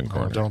around the effing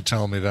corner. Oh, don't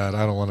tell me that.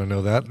 I don't want to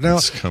know that. Now,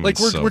 like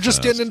so we're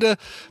just fast. getting into,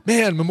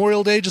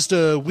 Memorial Day just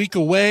a week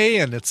away,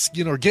 and it's,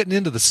 we're getting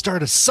into the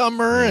start of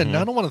summer, and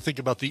I don't want to think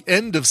about the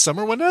end of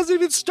summer when it hasn't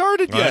even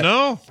started yet. I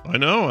know. I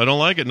don't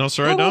like it. No,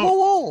 sir, I don't.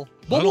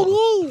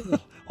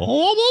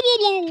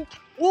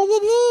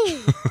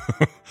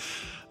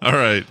 All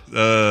right.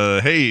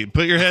 Hey,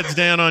 put your heads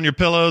down on your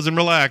pillows and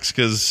relax,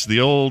 because the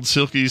old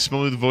silky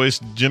smooth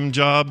voiced Jim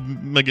Job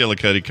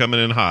McGillicuddy coming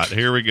in hot.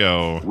 Here we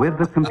go. With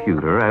the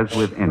computer, as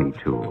with any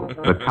tool,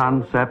 the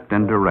concept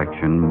and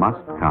direction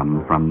must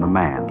come from the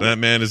man. That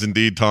man is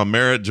indeed Tom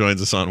Merritt. Joins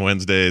us on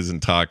Wednesdays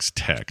and talks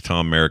tech.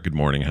 Tom Merritt, good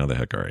morning. How the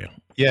heck are you?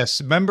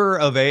 Yes, member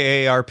of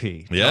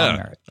AARP.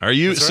 Yeah. Are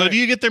you? That's so right. Do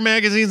you get their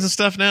magazines and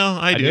stuff now?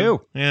 I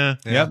do. Yeah.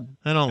 Yep.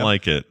 I don't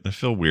like it. I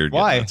feel weird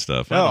Why? getting that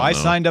stuff. No, I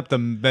signed up the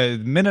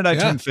minute I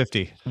turned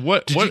 50.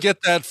 Did you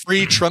get that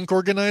free trunk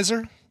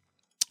organizer?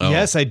 Oh.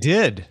 Yes, I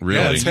did.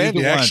 Really? Yeah, it's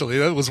handy, actually.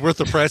 That was worth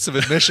the price of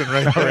admission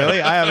right there.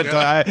 Really? I haven't.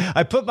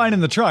 I put mine in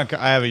the trunk.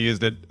 I haven't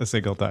used it a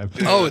single time.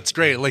 Oh, it's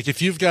great. Like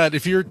if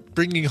you're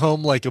bringing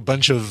home like a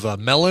bunch of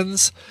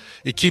melons,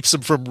 it keeps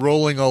them from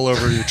rolling all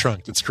over your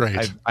trunk. It's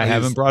great. I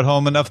haven't brought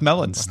home enough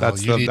melons.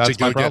 That's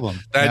my problem.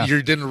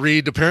 You didn't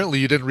read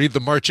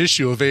the March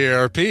issue of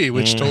AARP,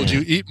 which told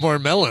you eat more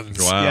melons.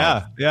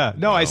 Wow. Yeah.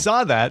 No, I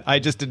saw that. I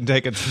just didn't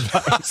take its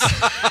advice.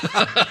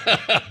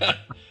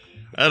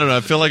 I don't know.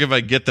 I feel like if I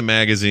get the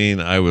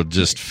magazine, I will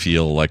just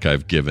feel like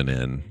I've given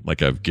in.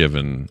 Like I've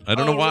given. I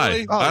don't know why.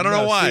 Really? I don't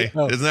know why.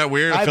 Isn't that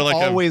weird? I feel like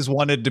I've always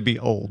wanted to be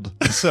old,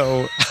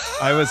 so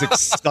I was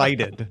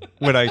excited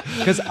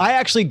because I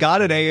actually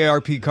got an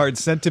AARP card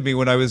sent to me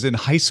when I was in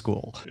high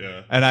school,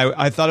 and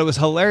I thought it was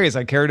hilarious.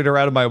 I carried it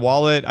around in my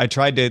wallet. I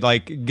tried to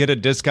get a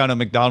discount at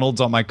McDonald's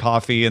on my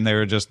coffee, and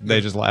they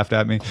just laughed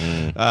at me.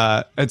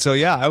 And so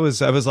I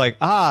was like,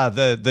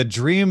 the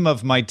dream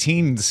of my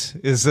teens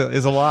is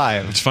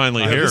alive. It's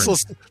finally here.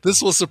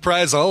 This will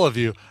surprise all of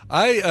you.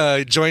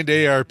 I joined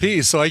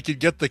AARP so I could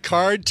get the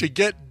card to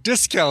get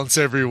discounts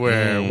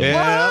everywhere.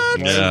 Yeah,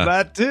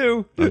 that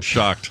too. I'm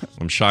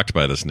shocked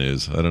by this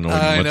news. I don't know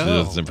what to do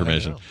with this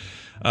information.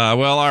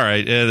 Well, all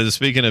right.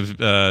 Speaking of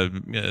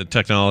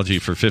technology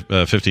for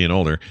 50 and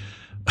older,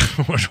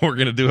 we're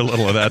going to do a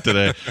little of that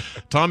today.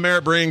 Tom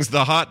Merritt brings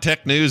the hot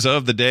tech news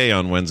of the day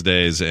on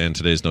Wednesdays, and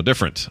today's no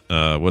different.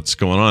 What's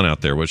going on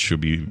out there? What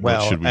should we be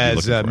looking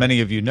for? Many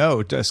of you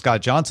know,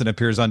 Scott Johnson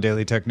appears on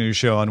Daily Tech News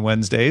Show on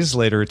Wednesdays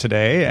later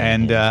today,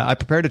 and I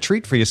prepared a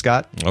treat for you,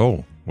 Scott.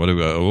 Oh, I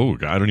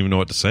don't even know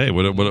what to say.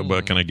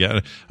 What can I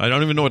get? I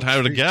don't even know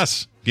how to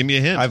guess. Give me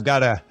a hint. I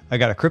got a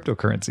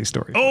cryptocurrency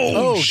story.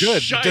 Oh,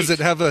 good. Shite. Does it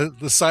have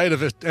the side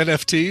of it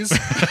NFTs?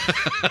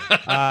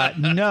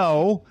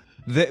 No.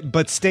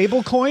 But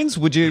stable coins?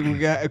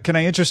 Can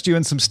I interest you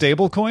in some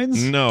stable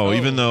coins? No,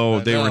 even though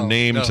they were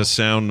named to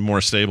sound more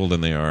stable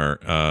than they are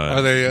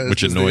they?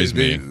 Which annoys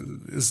me.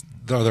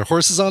 Are there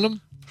horses on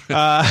them?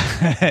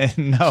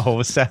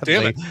 No,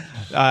 sadly.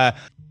 Damn it.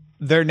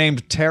 They're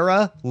named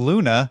Terra,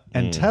 Luna,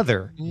 and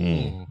Tether.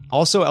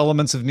 Also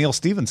elements of Neil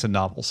Stephenson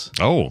novels.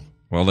 Oh,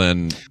 well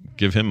then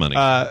give him money.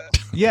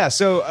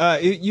 So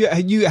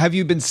have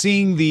you been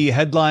seeing the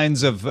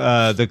headlines of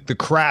the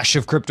crash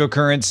of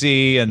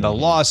cryptocurrency and the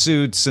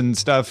lawsuits and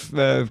stuff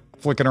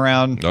flicking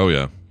around? Oh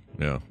yeah.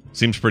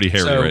 Seems pretty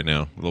hairy right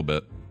now, a little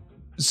bit.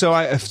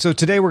 So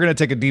today we're going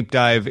to take a deep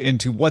dive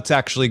into what's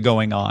actually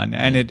going on,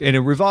 and it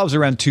revolves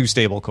around two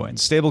stable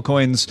coins. Stable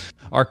coins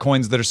are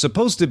coins that are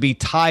supposed to be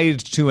tied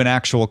to an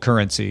actual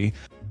currency,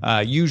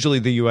 usually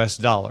the US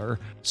dollar,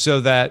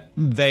 so that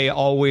they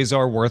always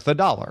are worth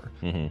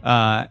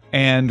 $1.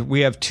 And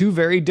we have two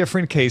very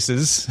different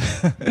cases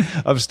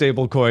of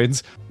stable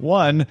coins.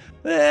 One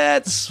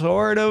that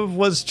sort of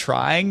was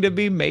trying to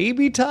be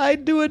maybe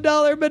tied to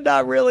 $1, but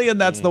not really. And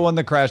that's the one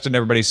that crashed and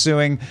everybody's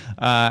suing.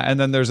 And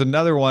then there's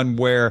another one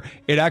where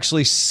it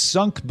actually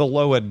sunk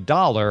below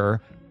 $1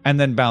 and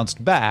then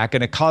bounced back.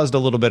 And it caused a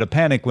little bit of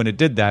panic when it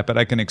did that. But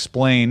I can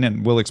explain,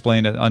 and we'll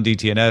explain it on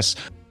DTNS,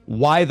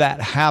 why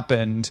that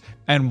happened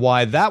and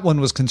why that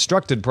one was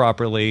constructed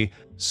properly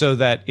so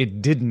that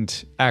it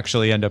didn't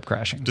actually end up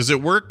crashing. Does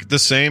it work the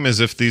same as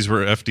if these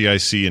were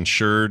FDIC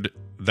insured,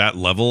 that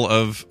level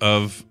of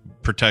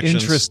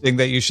protections? Interesting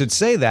that you should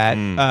say that.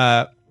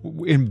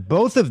 In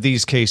both of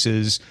these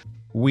cases,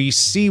 we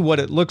see what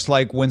it looks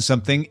like when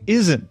something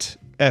isn't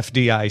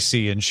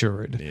FDIC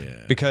insured,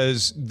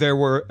 because there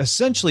were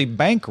essentially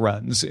bank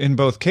runs in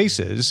both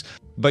cases,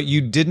 but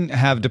you didn't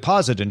have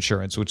deposit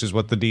insurance, which is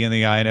what the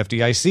DNI and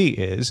FDIC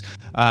is.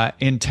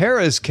 In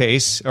Terra's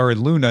case, or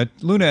Luna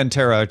and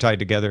Terra are tied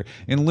together.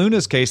 In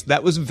Luna's case,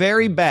 that was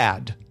very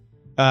bad.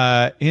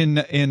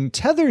 In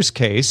Tether's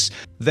case,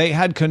 they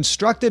had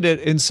constructed it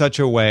in such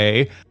a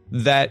way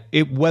that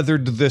it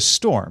weathered this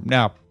storm.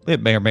 Now,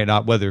 it may or may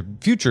not weather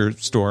future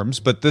storms,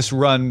 but this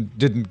run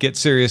didn't get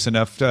serious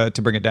enough to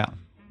bring it down.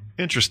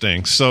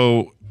 Interesting.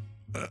 So,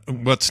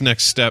 what's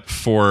next step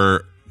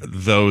for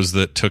those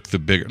that took the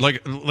bigger,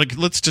 like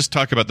let's just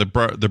talk about the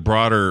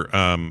broader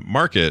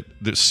market.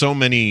 There's so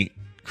many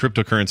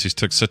cryptocurrencies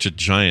took such a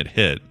giant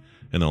hit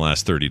in the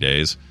last 30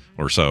 days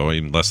or so,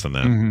 even less than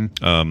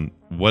that.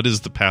 What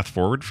is the path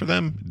forward for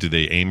them? Do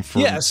they aim for?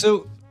 Yeah,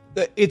 so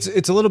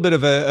it's a little bit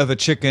of a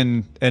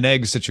chicken and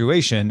egg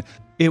situation.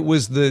 It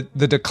was the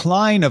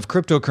decline of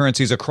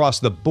cryptocurrencies across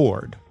the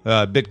board,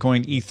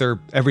 Bitcoin, Ether,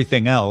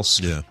 everything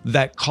else,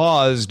 that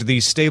caused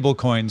these stable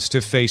coins to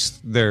face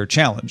their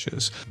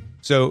challenges.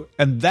 So,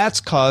 and that's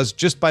caused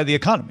just by the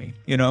economy.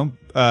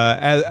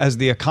 As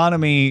the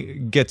economy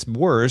gets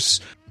worse,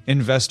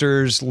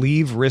 investors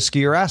leave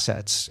riskier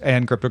assets,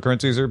 and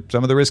cryptocurrencies are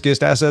some of the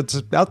riskiest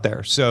assets out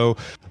there. So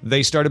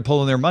they started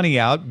pulling their money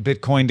out.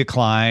 Bitcoin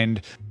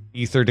declined.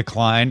 Ether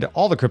declined,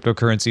 all the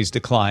cryptocurrencies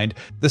declined.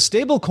 The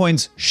stable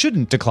coins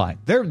shouldn't decline.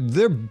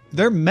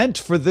 They're meant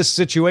for this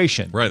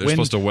situation. Right, they're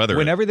supposed to weather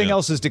when it. everything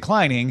else is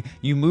declining,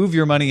 you move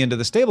your money into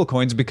the stable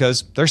coins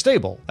because they're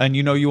stable. And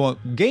you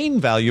won't gain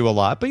value a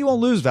lot, but you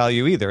won't lose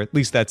value either. At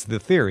least that's the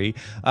theory.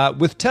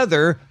 With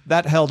Tether,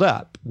 that held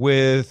up.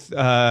 With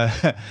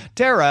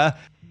Terra,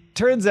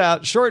 turns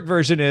out short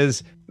version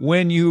is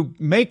when you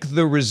make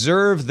the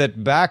reserve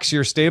that backs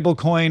your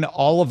stablecoin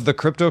all of the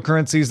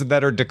cryptocurrencies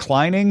that are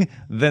declining,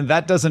 then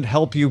that doesn't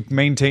help you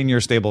maintain your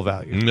stable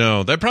value.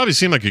 No, that probably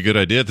seemed like a good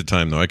idea at the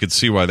time, though. I could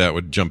see why that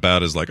would jump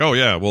out as like, oh,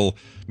 yeah, well,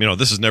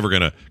 this is never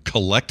going to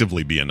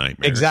collectively be a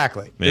nightmare.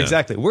 Exactly. Yeah.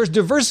 Exactly. We're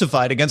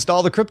diversified against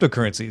all the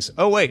cryptocurrencies.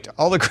 Oh, wait,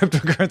 all the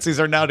cryptocurrencies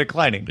are now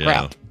declining. Yeah.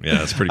 Crap. Yeah,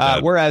 that's pretty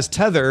bad. Whereas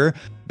Tether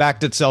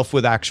backed itself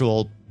with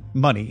actual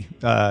money,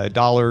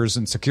 dollars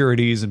and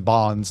securities and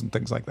bonds and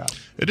things like that.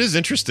 It is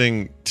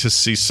interesting to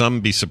see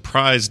some be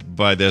surprised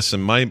by this,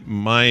 and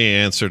my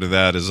answer to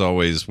that is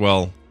always,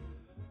 well,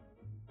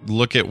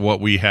 look at what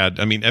we had.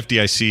 I mean,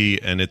 FDIC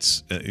and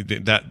its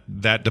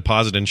that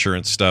deposit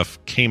insurance stuff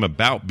came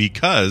about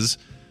because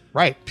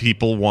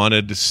people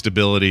wanted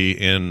stability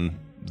in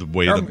the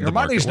way that the your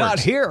money's market not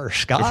works. here,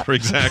 Scott.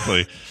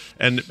 Exactly.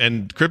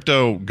 and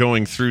crypto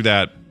going through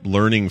that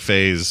learning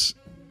phase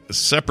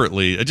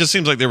separately, it just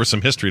seems like there was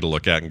some history to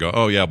look at and go,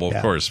 oh yeah, well,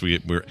 of course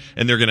we're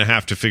and they're going to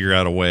have to figure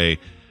out a way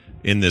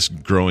in this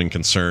growing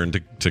concern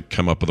to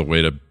come up with a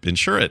way to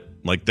insure it.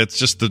 Like, that's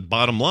just the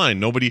bottom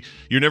line.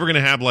 You're never going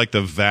to have like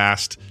the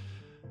vast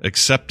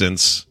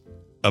acceptance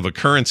of a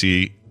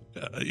currency.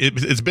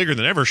 It's bigger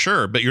than ever,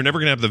 sure, but you're never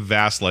going to have the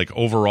vast, like,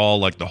 overall,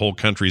 like the whole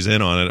country's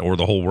in on it or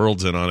the whole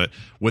world's in on it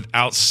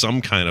without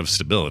some kind of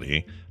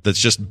stability that's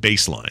just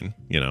baseline,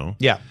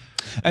 Yeah.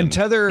 And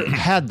Tether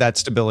had that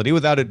stability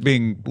without it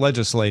being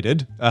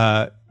legislated.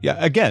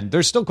 Again,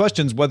 there's still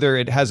questions whether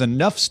it has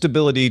enough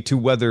stability to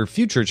weather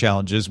future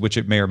challenges, which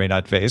it may or may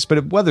not face, but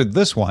it weathered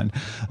this one,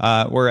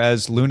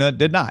 whereas Luna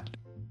did not.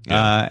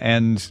 Yeah.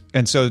 And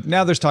so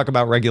now there's talk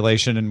about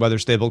regulation and whether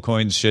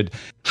stablecoins should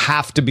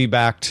have to be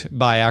backed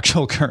by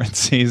actual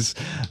currencies,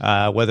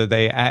 whether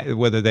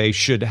they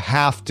should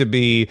have to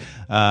be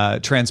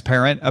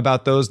transparent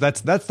about those.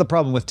 That's the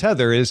problem with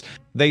Tether is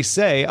they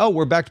say, oh,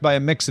 we're backed by a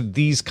mix of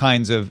these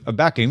kinds of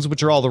backings,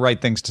 which are all the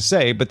right things to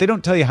say, but they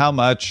don't tell you how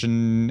much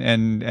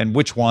and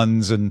which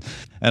ones and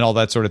all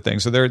that sort of thing.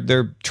 So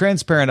they're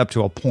transparent up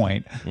to a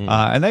point.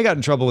 And they got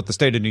in trouble with the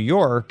state of New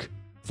York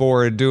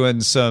for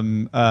doing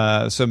some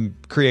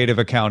creative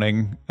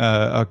accounting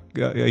a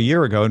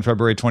year ago in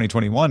February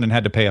 2021 and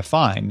had to pay a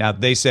fine. Now,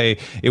 they say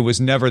it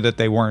was never that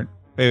they weren't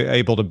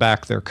able to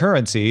back their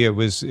currency. It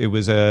was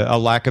a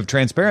lack of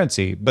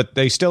transparency, but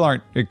they still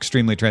aren't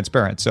extremely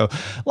transparent. So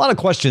a lot of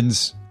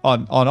questions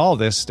on all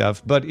this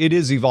stuff, but it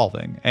is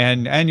evolving.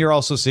 And you're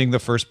also seeing the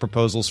first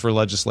proposals for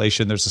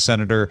legislation. There's a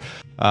senator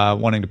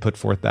wanting to put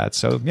forth that.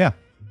 So, yeah.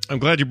 I'm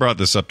glad you brought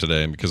this up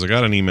today because I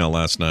got an email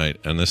last night,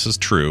 and this is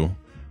true.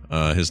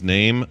 His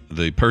name,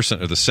 the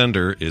person or the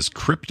sender, is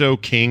Crypto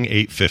King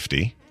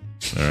 850.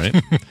 All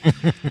right.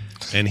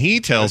 And he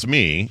tells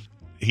me,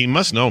 he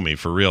must know me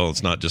for real.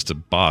 It's not just a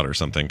bot or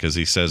something, because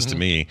he says to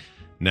me,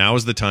 now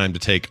is the time to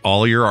take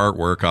all your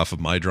artwork off of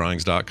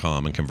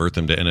mydrawings.com and convert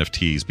them to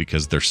NFTs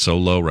because they're so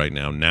low right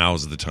now.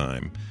 Now's the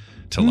time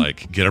to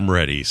get them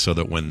ready so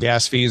that when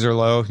gas fees are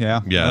low.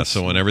 Yeah.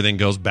 So when everything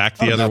goes back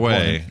the other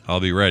way, I'll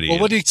be ready. Well,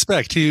 what do you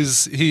expect?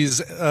 He's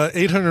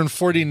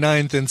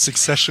 849th in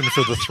succession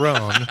for the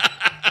throne.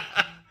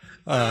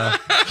 I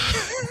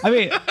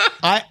mean,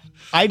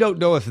 I don't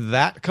know if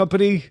that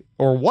company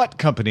or what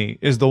company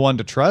is the one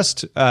to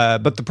trust,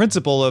 but the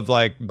principle of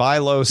buy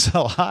low,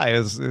 sell high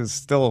is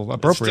still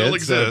appropriate. It still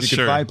exists, so if you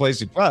can find a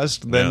place you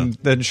trust,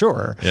 then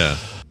sure. Yeah.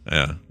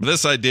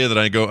 This idea that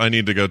I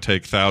need to go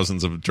take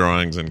thousands of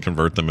drawings and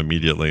convert them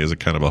immediately is a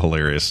kind of a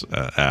hilarious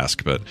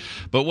ask, but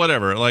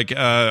whatever.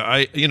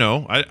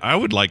 I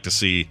would like to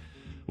see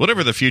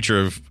whatever the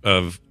future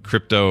of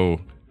crypto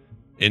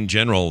in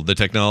general, the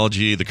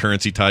technology, the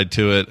currency tied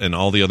to it, and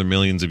all the other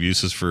millions of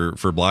uses for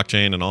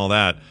blockchain and all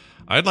that.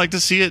 I'd like to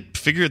see it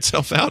figure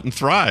itself out and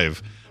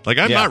thrive.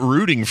 I'm not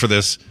rooting for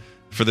this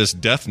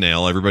death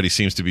nail. Everybody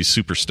seems to be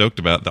super stoked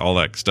about all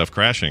that stuff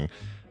crashing.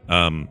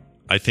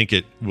 I think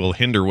it will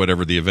hinder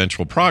whatever the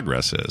eventual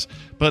progress is.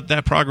 But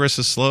that progress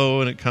is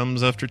slow and it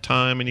comes after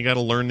time, and you got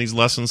to learn these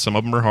lessons. Some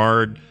of them are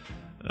hard.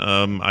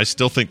 I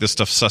still think this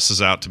stuff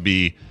susses out to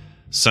be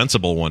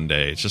sensible one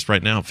day. It's just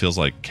right now it feels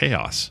like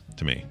chaos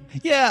to me.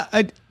 Yeah,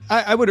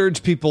 I would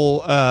urge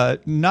people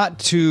not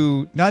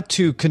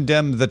to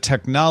condemn the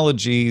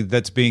technology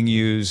that's being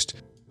used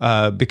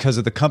because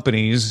of the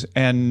companies,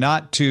 and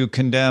not to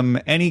condemn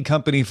any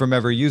company from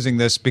ever using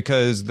this,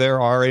 because there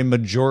are a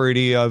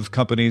majority of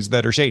companies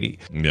that are shady.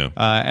 Yeah,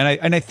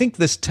 and I think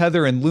this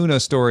Tether and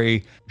Luna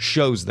story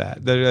shows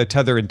that. The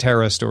Tether and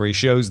Terra story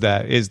shows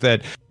that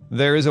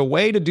there is a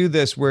way to do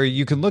this where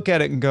you can look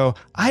at it and go,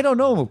 I don't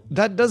know,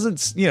 that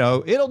doesn't,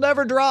 it'll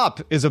never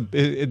drop is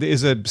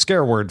a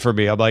scare word for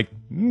me. I'm like,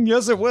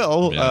 yes, it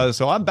will. Yeah.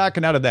 So I'm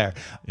backing out of there.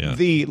 Yeah.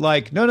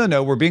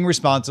 No, we're being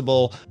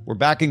responsible. We're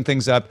backing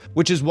things up,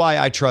 which is why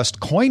I trust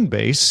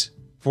Coinbase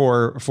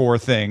for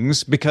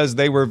things, because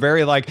they were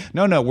very like,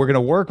 no, we're going to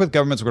work with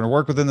governments. We're going to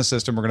work within the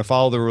system. We're going to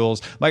follow the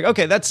rules. Like,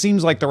 okay, that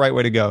seems like the right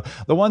way to go.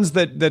 The ones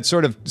that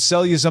sort of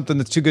sell you something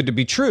that's too good to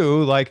be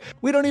true, like,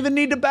 we don't even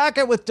need to back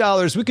it with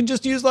dollars. We can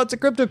just use lots of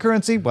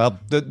cryptocurrency. Well,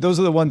 those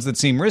are the ones that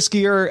seem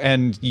riskier.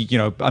 And,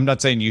 I'm not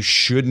saying you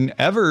shouldn't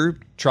ever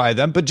try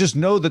them, but just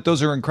know that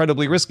those are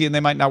incredibly risky and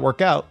they might not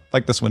work out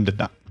like this one did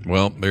not.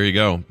 Well, there you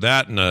go.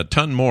 That and a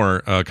ton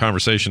more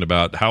conversation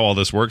about how all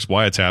this works,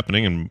 why it's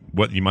happening, and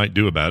what you might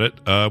do about it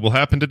will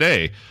happen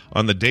today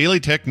on the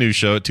Daily Tech News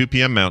Show at 2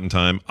 p.m. Mountain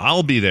Time.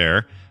 I'll be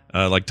there,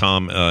 like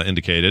Tom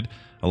indicated,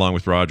 along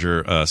with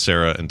Roger,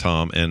 Sarah, and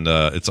Tom. And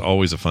it's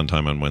always a fun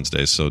time on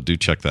Wednesdays, so do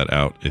check that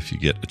out if you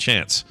get a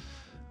chance.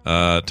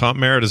 Tom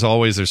Merritt, as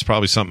always, there's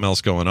probably something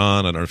else going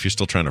on. I don't know if you're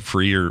still trying to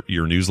free your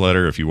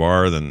newsletter. If you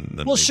are, then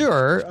well, maybe.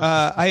 Sure,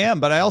 I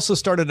am. But I also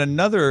started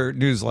another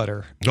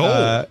newsletter.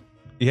 Oh.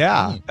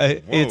 Yeah,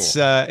 it's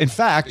in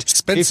fact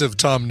expensive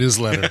Tom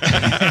newsletter.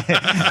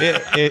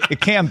 it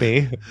can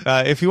be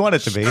if you want it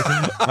to be.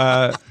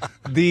 The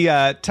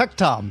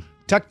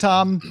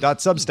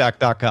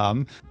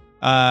techtom.substack.com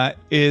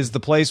is the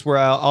place where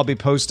I'll be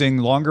posting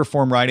longer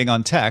form writing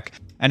on tech.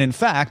 And in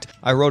fact,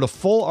 I wrote a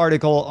full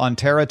article on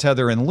Terra,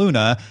 Tether, and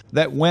Luna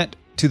that went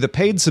to the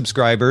paid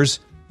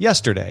subscribers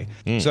yesterday.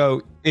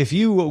 So if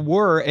you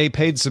were a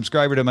paid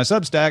subscriber to my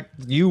Substack,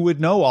 you would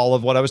know all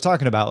of what I was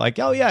talking about. Like,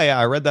 oh, yeah,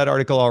 I read that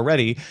article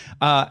already.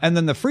 And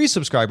then the free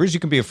subscribers, you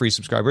can be a free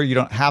subscriber, you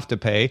don't have to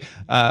pay,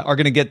 are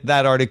going to get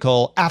that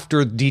article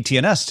after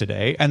DTNS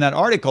today. And that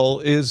article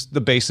is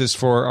the basis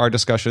for our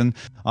discussion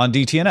on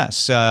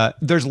DTNS.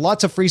 There's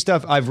lots of free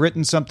stuff. I've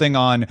written something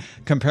on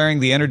comparing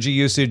the energy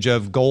usage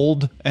of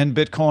gold and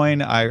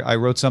Bitcoin. I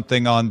wrote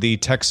something on the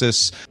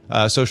Texas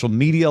social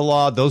media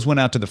law. Those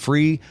went out to the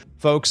free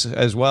folks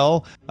as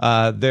well.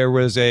 There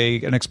was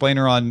an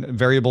explainer on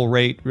variable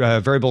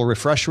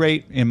refresh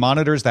rate in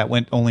monitors that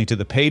went only to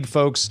the paid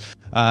folks.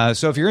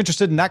 So if you're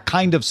interested in that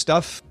kind of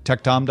stuff,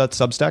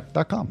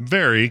 techtom.substack.com.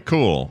 Very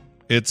cool.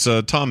 It's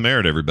Tom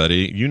Merritt,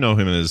 everybody. You know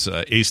him as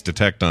Ace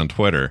Detect on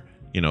Twitter.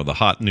 The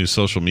hot new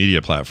social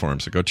media platform.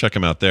 So go check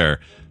him out there.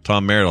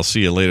 Tom Merritt, I'll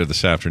see you later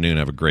this afternoon.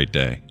 Have a great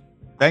day.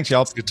 Thanks,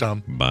 y'all. Good,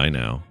 Tom. Bye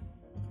now.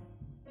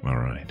 All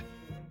right.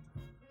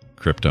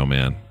 Crypto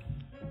Man.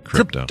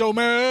 Crypto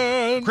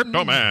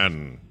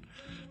Man.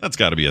 That's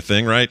got to be a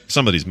thing, right?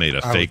 Somebody's made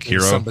a fake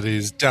hero.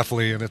 Somebody's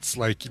definitely, and it's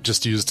like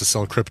just used to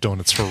sell crypto, and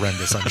it's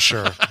horrendous, I'm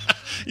sure.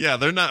 Yeah,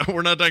 we're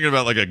not talking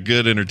about like a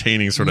good,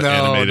 entertaining sort of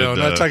animated. No,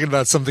 not talking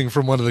about something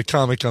from one of the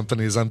comic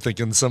companies. I'm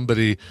thinking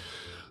somebody,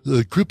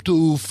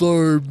 Crypto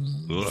Farm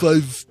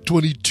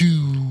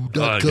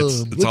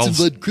 522.com. Let's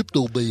invite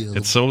Crypto Man.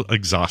 It's so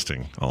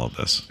exhausting, all of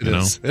this.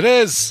 It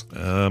is.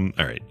 All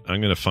right. I'm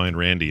going to find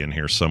Randy in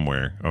here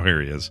somewhere. Oh,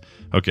 here he is.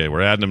 Okay,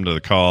 we're adding him to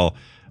the call.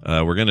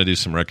 We're going to do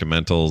some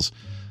recommendals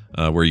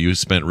where you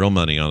spent real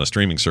money on a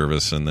streaming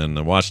service and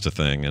then watched a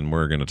thing, and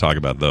we're going to talk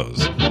about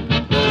those.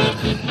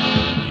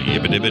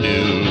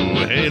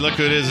 Hey, look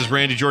who it is. It's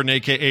Randy Jordan,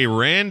 a.k.a.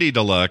 Randy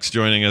Deluxe,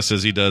 joining us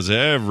as he does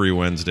every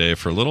Wednesday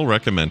for little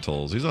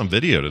recommendals. He's on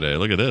video today.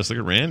 Look at this. Look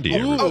at Randy.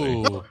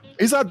 Oh,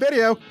 he's on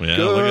video. Yeah,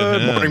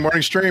 Good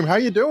morning stream. How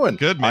you doing?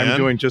 Good, man. I'm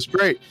doing just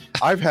great.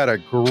 I've had a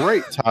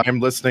great time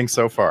listening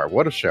so far.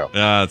 What a show.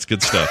 It's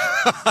good stuff.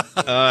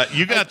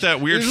 You got that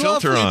weird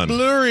filter on.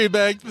 Blurry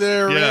back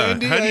there,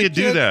 Randy. How do you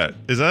do that?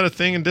 Is that a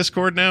thing in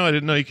Discord now? I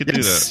didn't know you could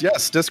do that.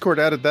 Yes, Discord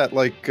added that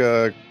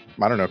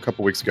I don't know, a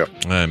couple weeks ago.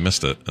 I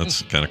missed it.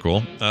 That's kind of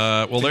cool.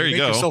 Well, there you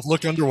go. Make yourself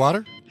look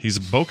underwater? He's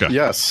a Boca.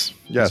 Yes,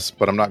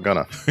 but I'm not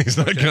gonna. He's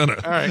not gonna.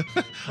 All right.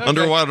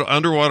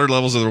 Underwater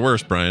levels are the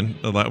worst, Brian.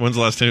 When's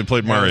the last time you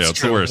played Mario?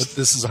 It's the worst.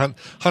 This is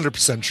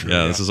 100% true.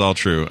 Yeah, this is all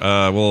true.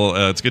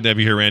 It's good to have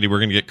you here, Randy. We're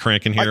going to get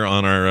cranking here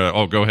on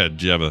our... go ahead.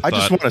 Do you have a thought? I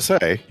just want to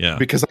say,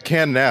 because I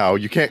can now,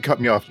 you can't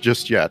cut me off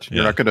just yet.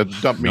 You're not going to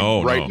dump me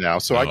now,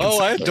 so I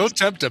can... don't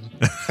tempt him.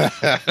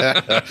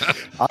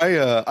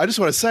 I just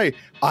want to say,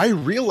 I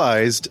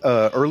realized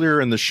earlier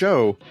in the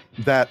show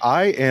that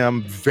I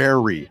am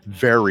very,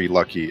 very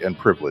lucky and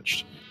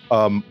privileged.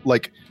 You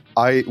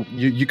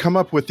come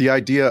up with the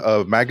idea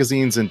of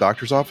magazines in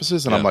doctor's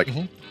offices, and I'm like,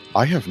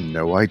 I have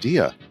no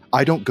idea.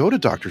 I don't go to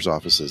doctor's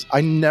offices.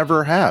 I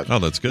never have. Oh,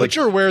 that's good. But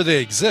you're aware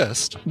they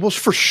exist. Well,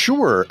 for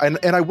sure. And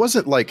I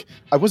wasn't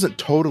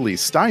totally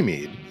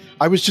stymied.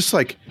 I was just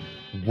like,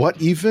 what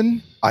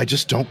even? I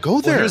just don't go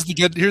there. Well,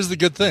 here's the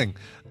good thing.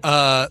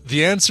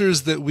 The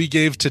answers that we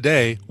gave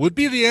today would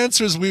be the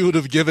answers we would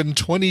have given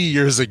 20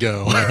 years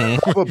ago.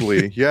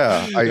 Probably,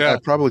 yeah. I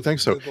probably think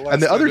so. And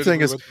the other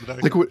thing is,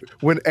 like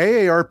when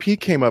AARP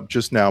came up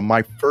just now,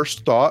 my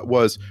first thought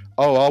was,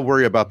 oh, I'll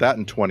worry about that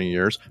in 20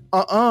 years.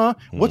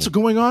 What's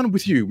going on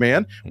with you,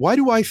 man? Why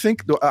do I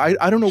think?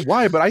 I don't know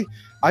why, but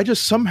I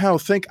just somehow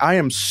think I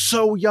am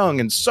so young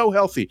and so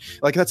healthy.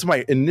 Like that's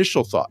my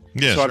initial thought.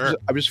 Yeah, so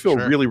I just feel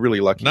really, really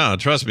lucky. No,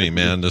 trust me,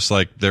 man. Just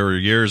like there were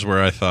years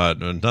where I thought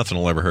nothing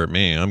will ever hurt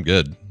me. I'm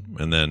good.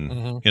 And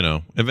then,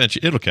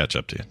 eventually it'll catch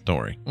up to you. Don't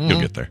worry.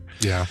 You'll get there.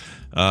 Yeah.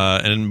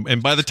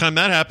 And by the time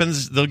that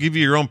happens, they'll give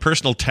you your own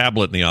personal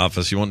tablet in the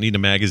office. You won't need a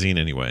magazine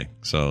anyway.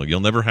 So you'll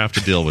never have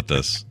to deal with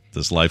this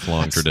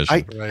lifelong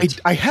tradition.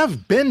 I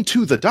have been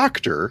to the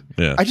doctor.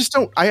 Yeah. I just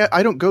don't.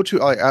 I don't go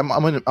to.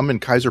 I'm in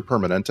Kaiser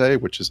Permanente,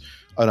 which is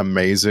an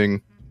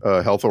amazing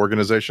health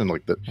organization.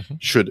 Like that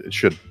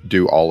should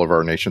do all of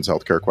our nation's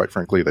healthcare. Quite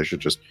frankly, they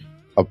should just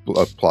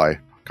apply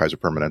Kaiser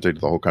Permanente to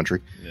the whole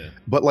country. Yeah.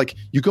 But like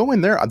you go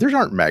in there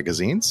aren't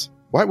magazines.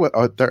 Why?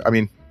 I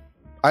mean,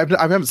 I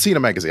haven't seen a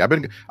magazine.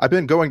 I've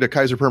been going to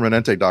Kaiser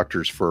Permanente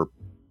doctors for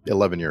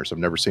 11 years. I've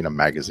never seen a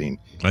magazine.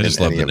 I just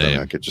love the name.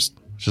 I could just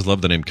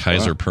love the name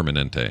Kaiser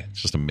Permanente.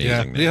 It's just amazing.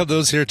 Yeah, name. we have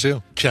those here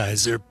too.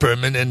 Kaiser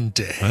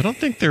Permanente. I don't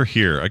think they're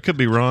here. I could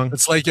be wrong.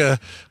 It's like a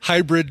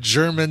hybrid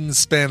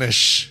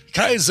German-Spanish.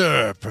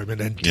 Kaiser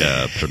Permanente.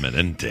 Yeah,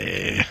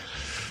 Permanente.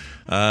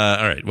 All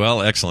right.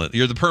 Well, excellent.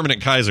 You're the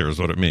permanent Kaiser is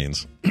what it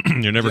means.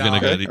 You're never going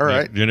to get. All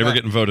right. You're never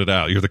getting voted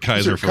out. You're the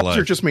Kaiser for life.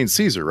 Kaiser just means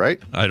Caesar, right?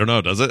 I don't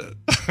know. Does it?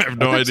 I have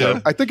no idea.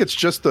 So. I think it's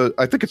just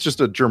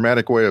a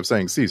Germanic way of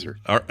saying Caesar.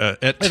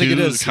 Et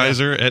tu,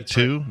 Kaiser, et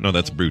tu? No,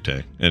 that's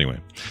Brute. Anyway.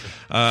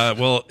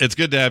 Well, it's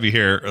good to have you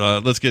here.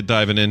 Let's get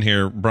diving in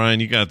here.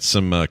 Brian, you got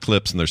some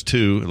clips, and there's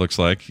two, it looks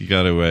like. You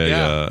got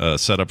to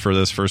set up for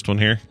this first one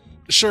here?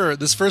 Sure.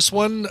 This first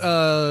one,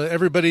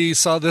 everybody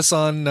saw this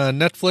on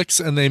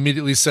Netflix, and they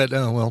immediately said,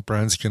 oh, well,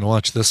 Brian's going to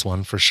watch this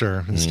one for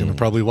sure. He's going to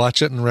probably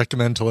watch it and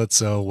recommend to it,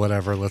 so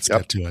whatever. Let's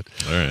get to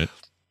it.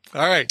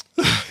 All right.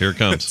 Here it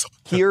comes.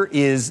 Here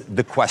is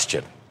the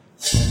question.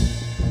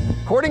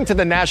 According to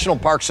the National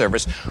Park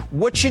Service,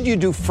 what should you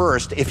do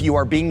first if you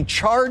are being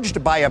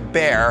charged by a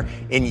bear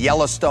in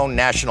Yellowstone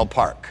National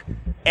Park?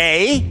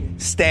 A,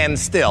 stand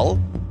still.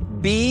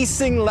 B,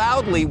 sing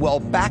loudly while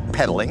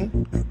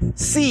backpedaling.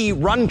 C,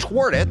 run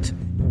toward it.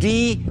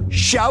 D,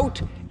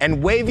 shout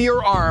and wave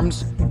your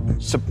arms.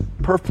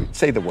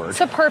 Say the word.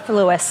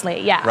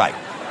 Superfluously, yeah. Right.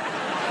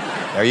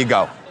 There you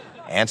go.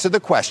 Answer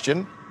the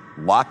question.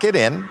 Lock it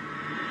in.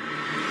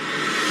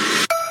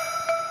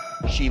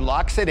 She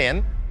locks it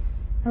in.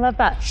 I love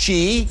that.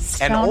 She,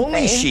 and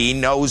only she,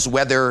 knows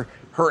whether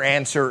her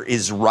answer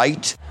is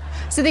right.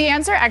 So the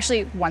answer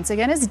actually, once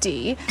again, is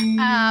D.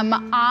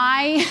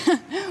 I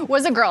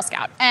was a Girl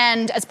Scout,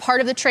 and as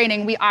part of the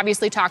training, we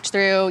obviously talked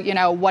through,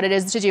 what it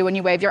is to do when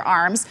you wave your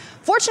arms.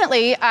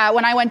 Fortunately,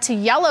 when I went to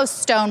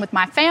Yellowstone with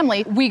my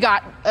family, we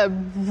got a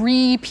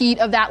repeat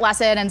of that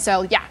lesson, and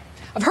so, yeah,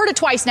 I've heard it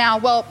twice now.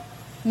 Well,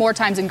 more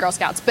times in Girl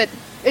Scouts, but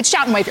it's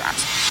shout and wave your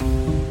arms.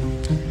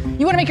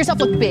 You want to make yourself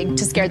look big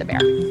to scare the bear.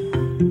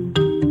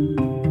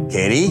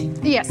 Katie?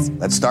 Yes.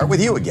 Let's start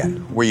with you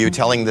again. Were you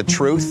telling the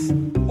truth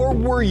or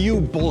were you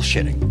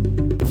bullshitting?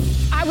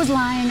 I was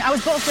lying. I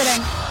was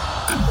bullshitting.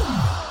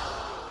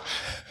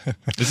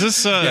 Is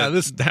this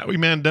Howie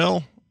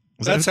Mandel?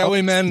 That's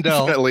Howie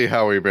Mandel. Definitely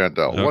Howie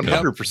Mandel.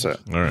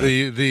 100%. All right.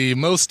 The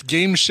most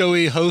game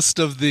showy host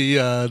of the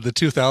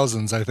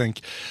 2000s, I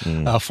think.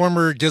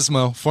 Former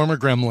Gizmo, former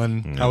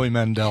Gremlin, Howie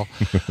Mandel.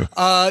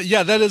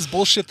 That is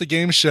Bullshit the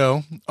Game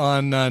Show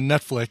on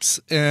Netflix.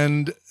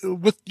 And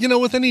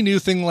with any new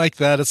thing like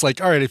that, it's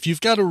like, all right, if you've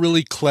got a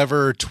really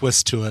clever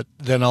twist to it,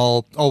 then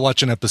I'll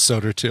watch an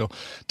episode or two.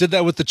 Did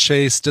that with The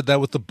Chase, did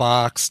that with The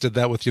Box, did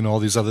that with all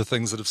these other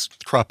things that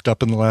have cropped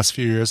up in the last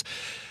few years.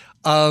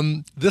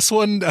 This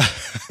one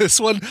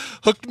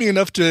hooked me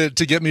enough to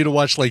get me to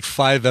watch like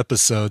 5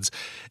 episodes.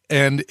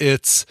 And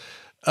it's,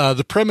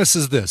 the premise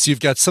is this: you've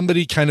got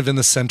somebody kind of in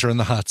the center in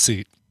the hot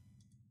seat.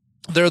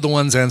 They're the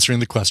ones answering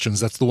the questions.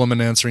 That's the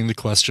woman answering the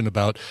question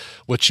about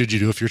what should you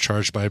do if you're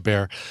charged by a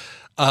bear.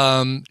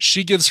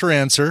 She gives her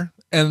answer.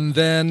 And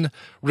then,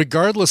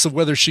 regardless of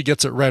whether she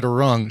gets it right or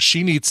wrong,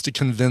 she needs to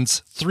convince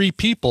 3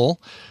 people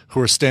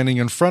who are standing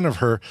in front of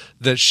her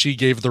that she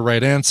gave the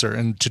right answer.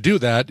 And to do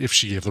that, if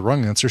she gave the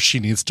wrong answer, she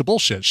needs to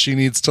bullshit. She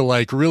needs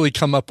to really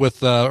come up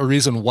with a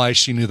reason why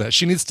she knew that.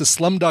 She needs to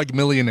Slumdog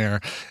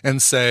Millionaire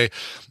and say,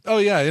 oh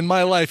yeah, in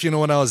my life,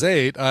 when I was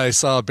 8, I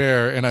saw a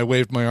bear and I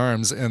waved my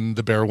arms and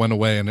the bear went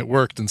away and it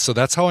worked. And so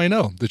that's how I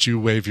know that you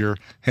wave your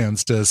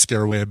hands to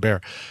scare away a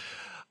bear.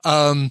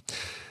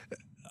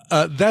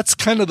 That's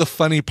kind of the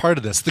funny part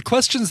of this. The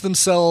questions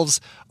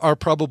themselves are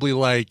probably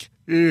like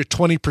 20%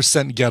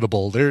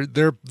 gettable.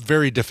 They're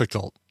very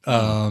difficult.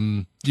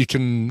 You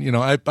can,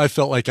 I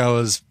felt like I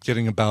was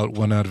getting about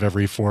 1 out of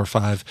every 4 or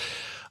 5.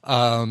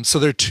 So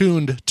they're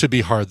tuned to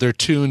be hard. They're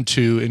tuned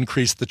to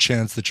increase the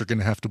chance that you're going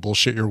to have to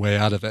bullshit your way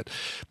out of it.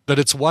 But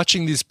it's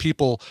watching these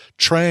people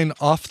trying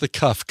off the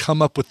cuff come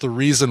up with the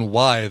reason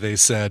why they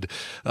said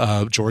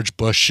George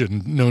Bush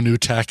and no new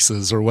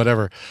taxes or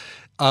whatever.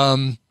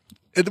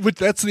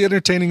 That's the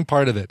entertaining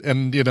part of it.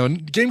 And,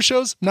 game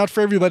shows, not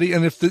for everybody.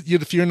 And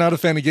if you're not a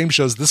fan of game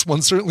shows, this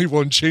one certainly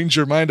won't change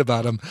your mind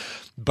about them.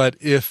 But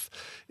if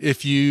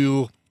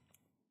you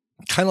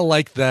kind of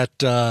like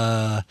that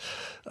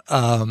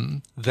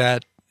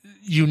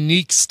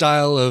unique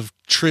style of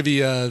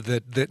trivia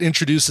that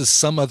introduces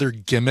some other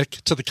gimmick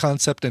to the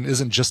concept and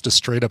isn't just a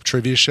straight up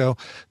trivia show,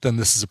 then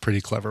this is a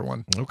pretty clever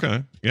one.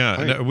 Okay.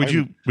 Yeah. Would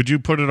you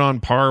put it on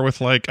par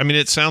with, like, I mean,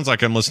 it sounds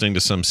like I'm listening to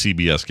some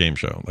CBS game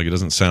show. Like, it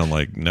doesn't sound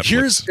like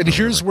Netflix.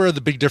 Here's where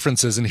the big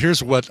difference is, and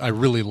here's what I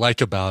really like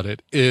about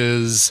it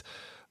is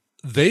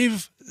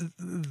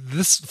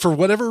for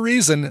whatever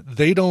reason,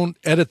 they don't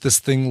edit this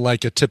thing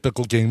like a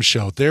typical game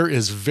show. There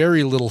is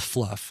very little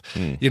fluff.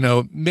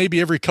 Maybe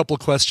every couple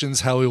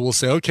questions, Howie will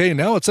say, okay,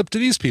 now it's up to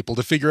these people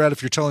to figure out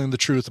if you're telling the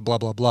truth, blah,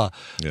 blah, blah.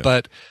 Yeah.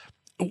 But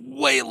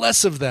way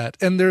less of that.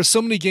 And there's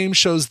so many game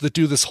shows that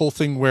do this whole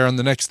thing where on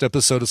the next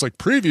episode, it's like,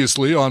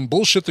 previously on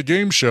Bullshit the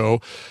Game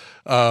Show,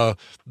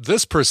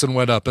 this person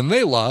went up and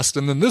they lost,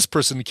 and then this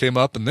person came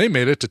up and they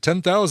made it to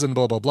 10,000,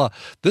 blah, blah, blah.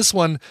 This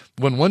one,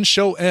 when one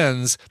show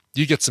ends,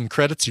 you get some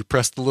credits, you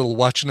press the little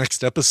watch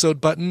next episode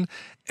button,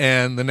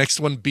 and the next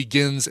one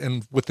begins,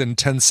 and within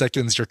 10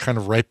 seconds, you're kind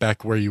of right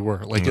back where you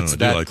were. Like, it's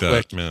that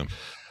quick. That, man.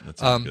 That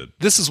sounds good.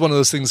 This is one of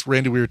those things,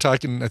 Randy, we were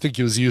talking, I think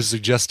it was you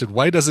suggested,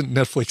 why doesn't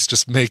Netflix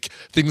just make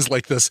things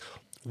like this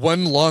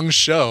one long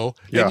show,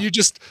 and you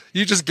just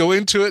go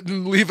into it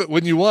and leave it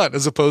when you want,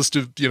 as opposed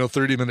to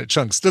 30-minute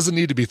chunks. Doesn't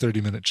need to be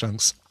 30-minute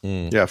chunks.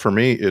 Yeah, for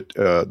me, it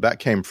that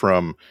came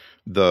from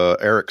the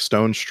Eric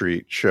Stone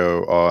Street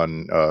show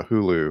on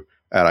Hulu,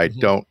 and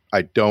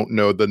I don't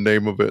know the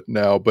name of it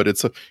now, but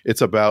it's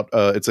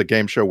a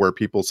game show where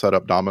people set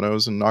up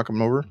dominoes and knock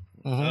them over.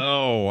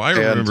 Oh, I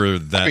remember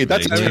that. I mean, I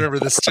remember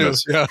this too.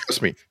 Yeah.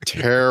 Trust me,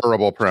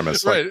 terrible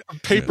premise. Right,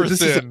 like, paper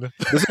thin.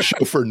 This is a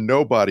show for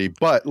nobody.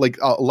 But like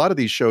a lot of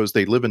these shows,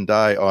 they live and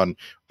die on,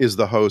 is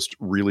the host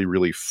really,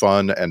 really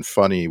fun and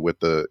funny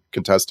with the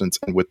contestants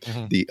and with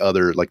the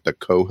other, like the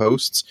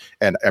co-hosts.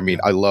 And I mean,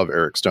 I love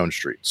Eric Stone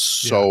Street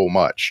so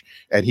much,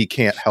 and he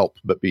can't help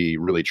but be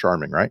really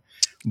charming, right?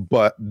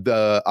 But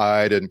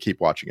I didn't keep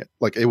watching it.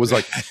 Like, it was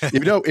like,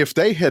 if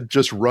they had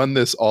just run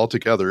this all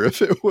together, if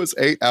it was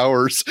 8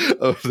 hours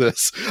of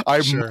this,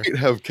 I might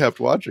have kept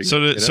watching. So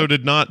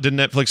did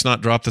Netflix not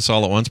drop this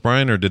all at once,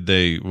 Brian, or did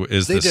they?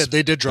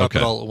 They did drop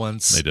it all at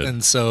once. They did.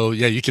 And so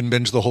you can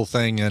binge the whole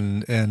thing,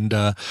 and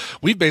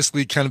we've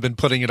basically kind of been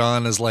putting it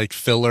on as like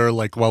filler,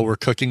 like while we're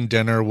cooking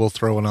dinner, we'll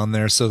throw it on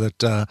there so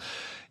that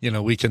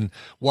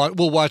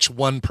we'll watch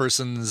one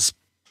person's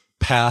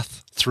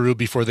path through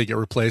before they get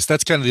replaced.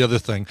 That's kind of the other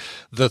thing.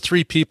 The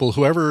three people,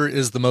 whoever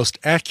is the most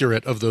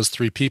accurate of those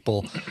three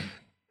people,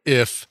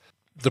 if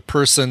the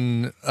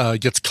person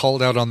gets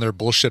called out on their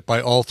bullshit by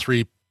all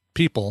three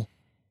people,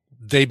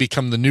 they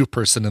become the new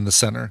person in the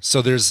center.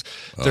 So there's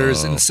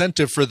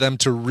incentive for them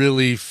to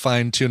really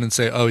fine tune and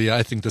say, oh yeah,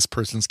 I think this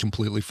person's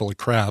completely full of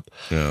crap.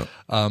 Yeah.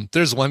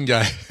 There's one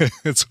guy,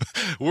 it's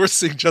worth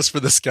seeing just for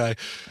this guy,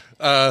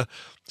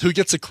 who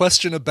gets a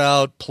question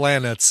about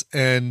planets,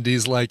 and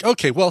he's like,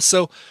 okay, well,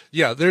 so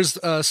yeah, there's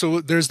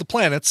the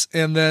planets,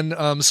 and then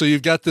so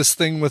you've got this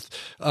thing with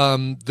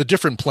the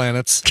different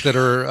planets that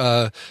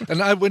are,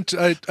 and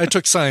I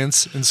took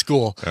science in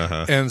school,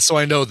 and so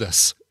I know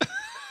this.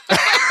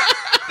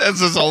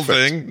 That's his whole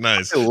thing.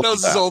 Nice. That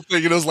was his whole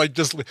thing. It was like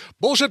just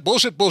bullshit.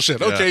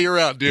 Yeah. Okay, you're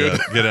out, dude.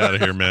 Yeah, get out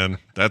of here, man.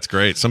 That's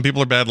great. Some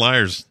people are bad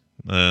liars.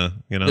 They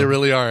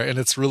really are, and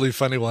it's really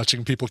funny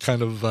watching people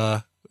kind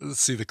of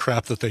see the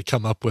crap that they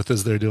come up with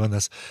as they're doing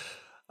this.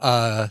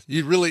 The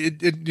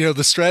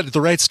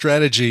right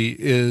strategy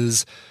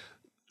is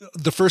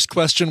the first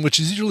question, which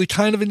is usually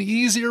kind of an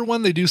easier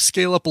one. They do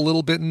scale up a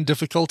little bit in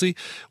difficulty.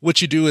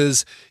 What you do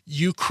is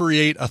you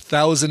create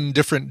 1,000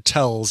 different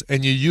tells,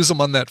 and you use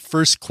them on that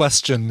first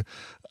question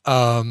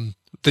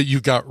that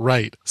you got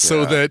right,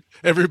 so that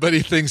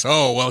everybody thinks,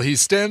 oh, well, he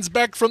stands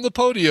back from the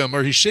podium,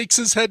 or he shakes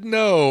his head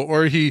no,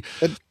 or he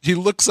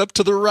looks up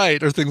to the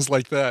right, or things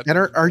like that. And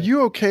are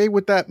you okay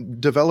with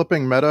that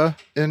developing meta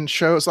in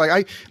shows?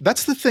 Like,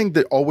 that's the thing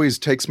that always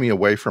takes me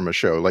away from a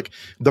show. Like,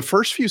 the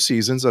first few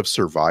seasons of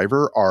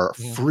Survivor are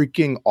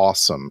freaking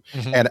awesome,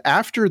 and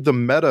after the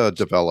meta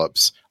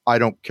develops, I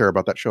don't care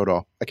about that show at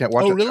all. I can't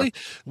watch it. Oh, really?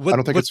 I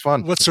don't think it's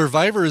fun. What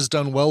Survivor has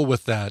done well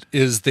with that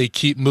is they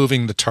keep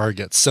moving the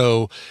target.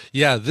 So,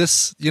 yeah,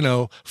 this,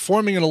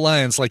 forming an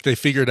alliance, like they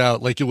figured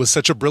out, like it was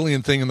such a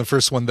brilliant thing in the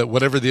first one that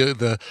whatever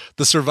the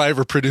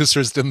Survivor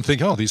producers didn't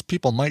think, oh, these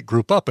people might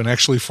group up and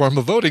actually form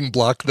a voting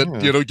block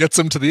that, gets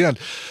them to the end.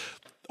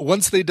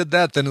 Once they did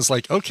that, then it's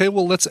like, okay,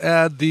 well, let's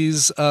add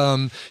these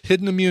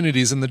hidden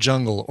immunities in the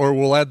jungle, or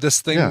we'll add this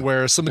thing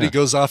where somebody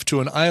goes off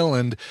to an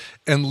island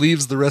and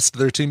leaves the rest of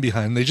their team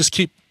behind. They just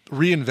keep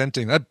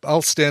reinventing.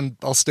 I'll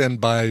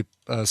stand by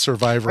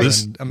Survivor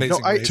and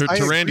Amazing Race.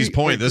 To Randy's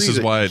point, this is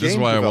why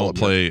I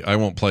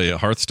won't play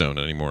Hearthstone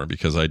anymore,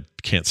 because I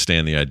can't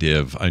stand the idea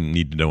of I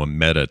need to know a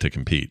meta to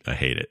compete. I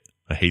hate it.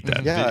 I hate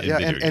that.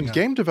 And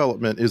game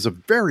development is a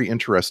very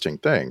interesting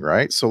thing,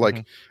 right? So,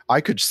 like, I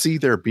could see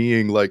there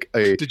being like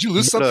a. Did you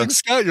lose something,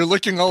 Scott? You're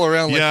looking all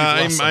around.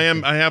 Yeah,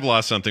 I have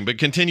lost something, but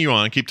continue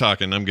on. Keep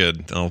talking. I'm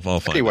good. I'll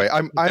find. Anyway,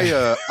 I'm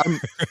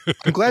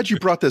glad you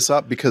brought this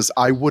up, because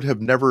I would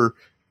have never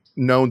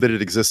known that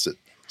it existed.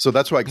 So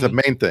that's why the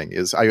main thing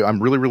is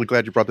I'm really, really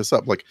glad you brought this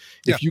up. Like,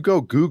 if you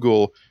go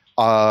Google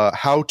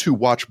how to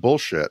watch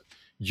bullshit,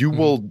 you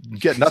will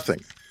get nothing.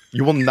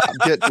 You will not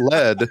get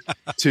led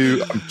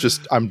to.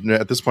 I'm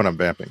at this point. I'm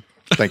vamping.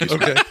 Thank you.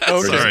 Okay.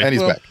 Sorry. And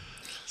he's back.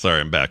 Sorry,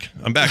 I'm back.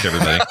 I'm back,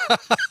 everybody.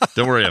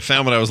 Don't worry, I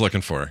found what I was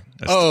looking for.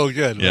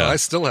 Good. Yeah. Well, I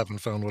still haven't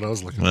found what I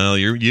was looking for. Well,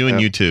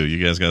 you too.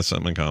 You guys got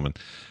something in common.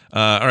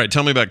 All right,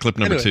 tell me about clip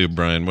number 2,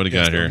 Brian. What do you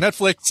got here?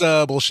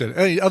 Netflix bullshit.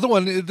 Hey, other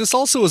one. This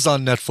also is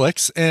on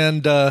Netflix,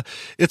 and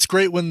it's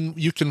great when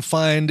you can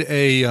find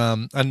a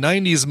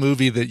 '90s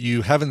movie that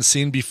you haven't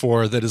seen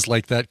before that is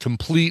like that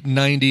complete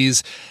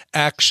 '90s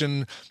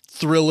action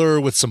thriller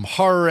with some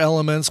horror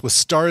elements, with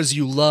stars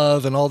you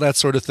love, and all that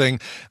sort of thing.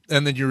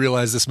 And then you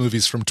realize this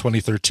movie's from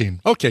 2013.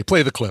 Okay,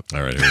 play the clip.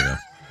 All right, here we go.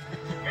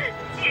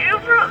 You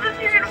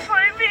promise you're gonna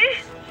find me?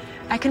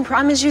 I can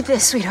promise you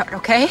this, sweetheart,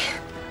 okay?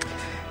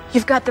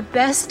 You've got the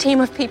best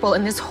team of people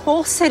in this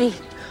whole city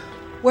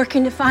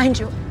working to find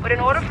you. But in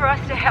order for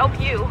us to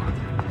help you,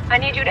 I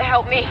need you to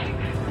help me.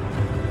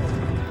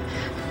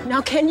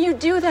 Now, can you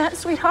do that,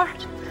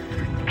 sweetheart?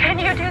 Can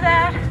you do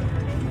that?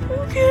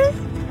 Okay.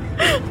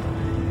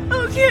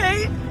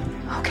 Okay.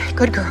 Okay,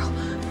 good girl.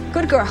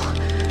 Good girl.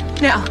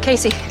 Now,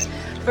 Casey,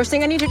 first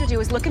thing I need you to do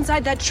is look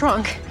inside that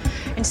trunk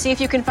and see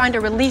if you can find a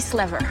release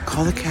lever.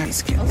 Call the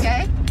casket.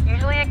 Okay?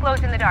 Usually it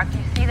glows in the dark. Do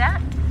you see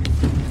that?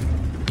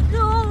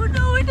 No,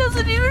 it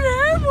doesn't even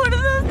have one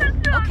of those.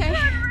 Okay.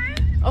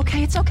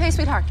 Okay, it's okay,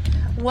 sweetheart.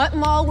 What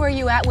mall were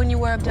you at when you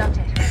were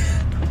abducted?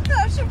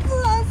 Fashion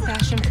Plaza.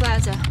 Fashion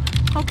Plaza.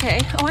 Okay.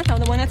 Oh, I know,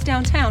 the one that's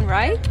downtown,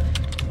 right?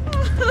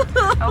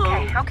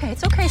 Okay,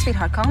 it's okay,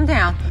 sweetheart. Calm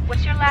down.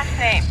 What's your last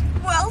name?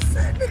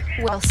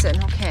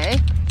 Wilson, okay.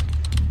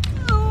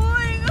 Oh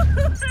my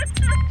God.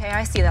 Okay,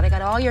 I see that. I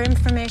got all your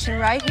information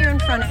right here in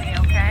front of me,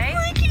 okay?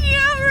 I'm freaking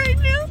out right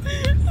now.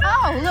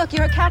 Oh, look,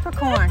 you're a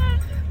Capricorn.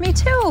 Me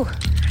too.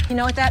 You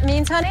know what that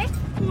means, honey?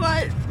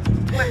 What?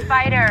 We're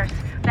fighters.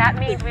 That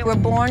means we were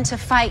born to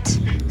fight.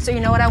 So you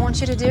know what I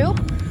want you to do?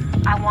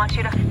 I want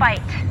you to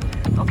fight,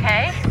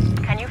 okay?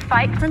 Can you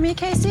fight for me,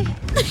 Casey?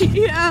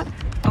 Yeah.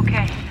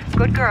 Okay,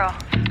 good girl.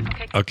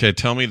 Okay,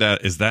 tell me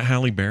that. Is that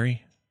Halle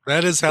Berry?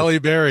 That is Halle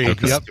Berry.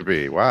 Yep. To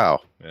be.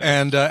 Wow.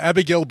 And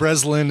Abigail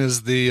Breslin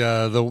is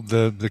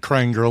the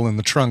crying girl in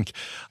the trunk.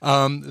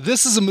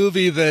 This is a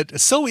movie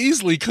that so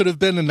easily could have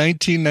been a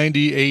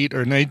 1998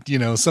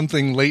 or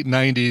something late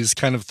 90s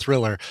kind of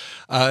thriller.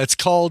 It's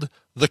called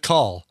The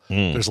Call.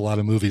 There's a lot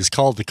of movies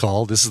called The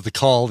Call. This is The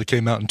Call that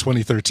came out in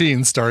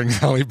 2013 starring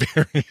Halle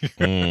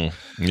Berry.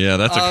 Yeah,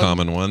 that's a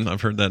common one.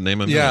 I've heard that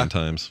name a million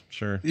times.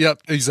 Sure.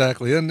 Yep,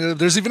 exactly. And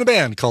there's even a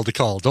band called The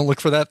Call. Don't look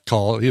for that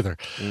call either.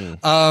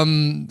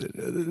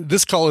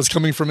 This call is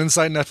coming from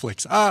inside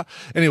Netflix.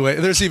 Anyway,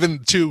 there's even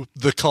 2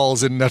 The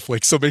Calls in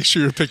Netflix, so make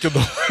sure you're picking the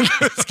one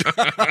that's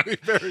got Halle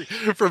Berry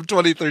from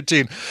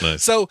 2013.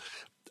 Nice. So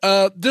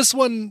this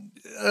one,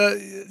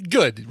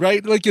 good,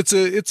 right? Like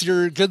it's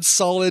your good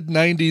solid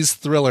 90s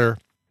thriller.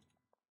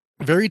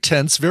 Very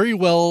tense, very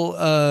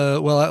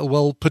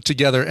well put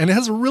together, and it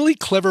has a really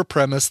clever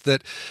premise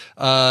that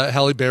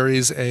Halle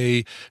Berry's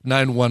a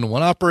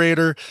 911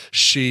 operator.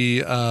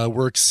 She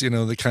works,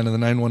 the kind of the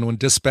 911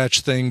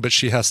 dispatch thing, but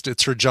she has to.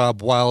 It's her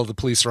job while the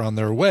police are on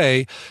their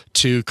way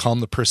to calm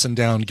the person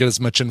down, get as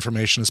much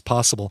information as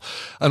possible.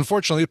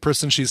 Unfortunately, the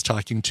person she's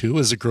talking to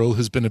is a girl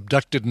who's been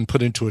abducted and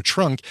put into a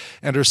trunk,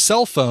 and her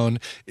cell phone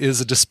is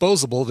a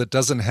disposable that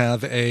doesn't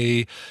have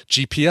a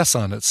GPS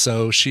on it,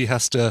 so she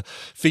has to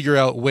figure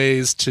out ways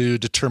to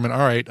determine, all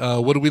right,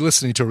 what are we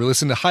listening to? Are we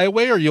listening to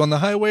highway? Are you on the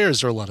highway? Or is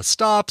there a lot of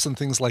stops and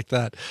things like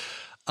that?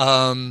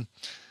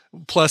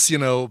 Plus,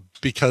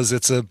 because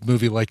it's a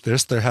movie like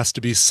this, there has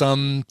to be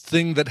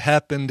something that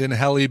happened in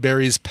Halle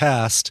Berry's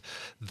past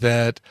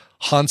that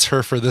haunts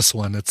her for this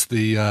one. It's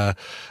the,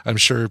 I'm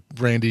sure,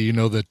 Randy, you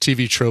know the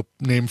TV trope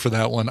name for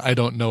that one. I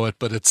don't know it,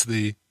 but it's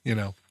the,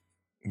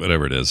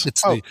 whatever it is.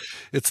 It's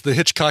the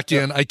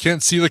Hitchcockian, I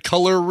can't see the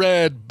color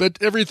red, but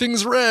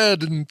everything's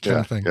red and kind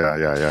of thing.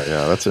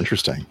 Yeah. That's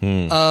interesting.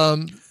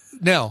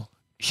 Now,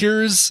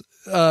 here's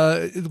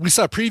we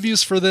saw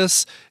previews for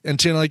this and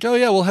Tina like, oh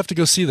yeah, we'll have to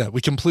go see that.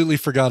 We completely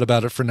forgot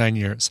about it for 9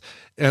 years.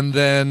 And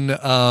then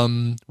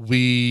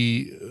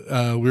we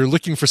were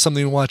looking for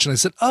something to watch and I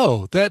said,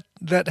 oh,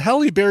 that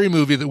Halle Berry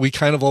movie that we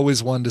kind of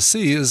always wanted to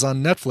see is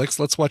on Netflix.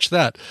 Let's watch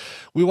that.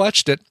 We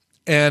watched it,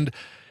 and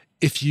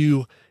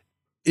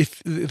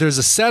if there's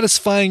a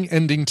satisfying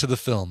ending to the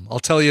film, I'll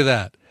tell you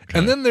that. Okay.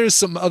 And then there's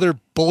some other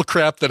bull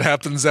crap that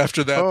happens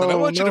after that that I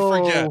want you to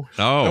forget.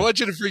 I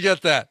want you to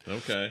forget that.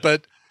 Okay.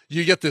 But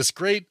you get this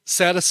great,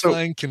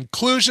 satisfying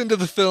conclusion to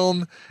the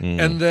film,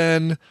 and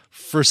then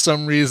for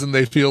some reason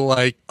they feel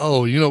like,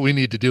 oh, what we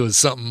need to do is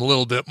something a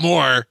little bit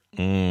more.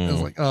 I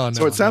was like, oh no.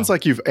 So it sounds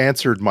like you've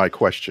answered my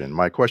question.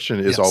 My question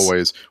is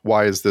always,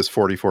 why is this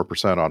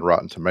 44% on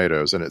Rotten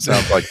Tomatoes? And it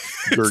sounds like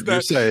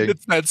you're saying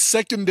it's that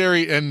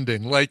secondary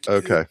ending. Like,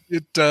 okay,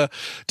 it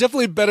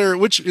definitely better.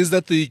 Which is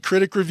that the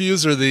critic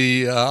reviews or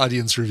the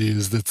audience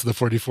reviews? That's the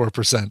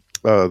 44%.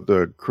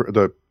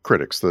 The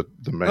critics. The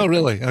main. Oh,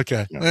 really?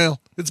 Okay. Yeah.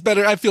 Well, it's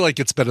better. I feel like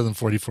it's better than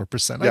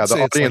 44%. Yeah, I'd say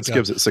the it's audience like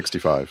gives it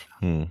 65.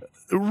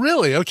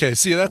 Really? Okay.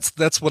 See,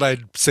 that's what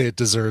I'd say it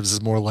deserves,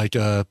 is more like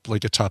a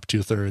top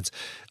 2/3.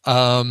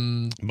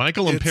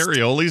 Michael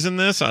Imperioli's in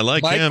this. I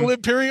like him. Michael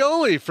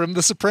Imperioli from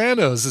The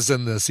Sopranos is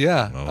in this.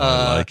 Yeah. Oh,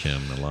 I like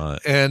him a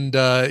lot. And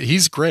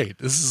he's great.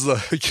 This is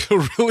like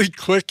a really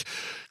quick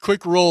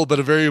role, but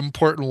a very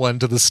important one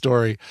to the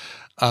story.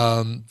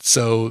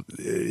 So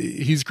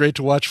he's great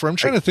to watch for. I'm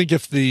trying to think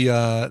if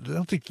I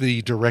don't think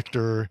the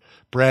director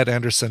Brad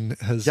Anderson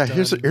has. Yeah,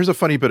 here's a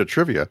funny bit of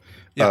trivia.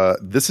 Yeah.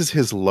 This is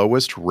his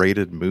lowest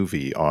rated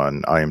movie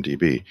on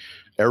IMDb.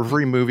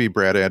 Every movie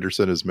Brad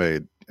Anderson has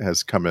made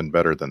has come in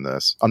better than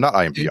this. Not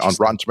IMDb, on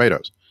Rotten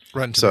Tomatoes.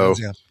 Rotten Tomatoes,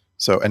 yeah.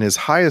 So, and his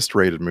highest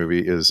rated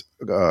movie is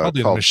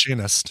probably called The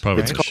Machinist.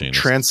 Probably it's The called Machinist.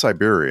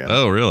 Trans-Siberian.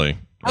 Oh, really?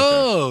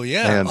 Oh,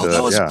 yeah. And,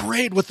 that was yeah.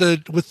 great with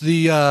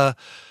the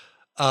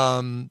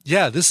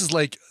this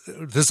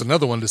is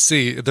another one to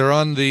see. They're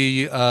on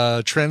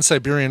the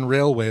Trans-Siberian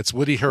Railway. It's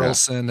Woody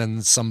Harrelson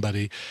and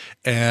somebody,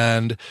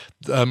 and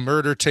a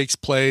murder takes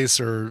place,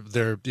 or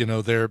they're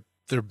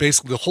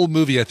basically, the whole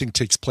movie I think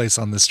takes place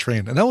on this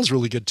train, and that was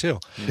really good too.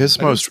 I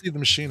didn't see The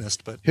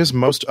Machinist, but his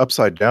most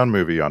upside down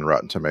movie on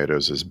Rotten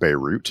Tomatoes is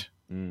Beirut,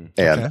 and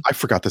I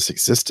forgot this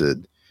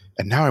existed,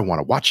 and now I want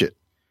to watch it.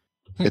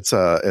 It's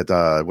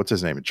what's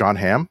his name? John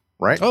Hamm,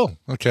 right? Oh,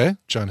 okay,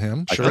 John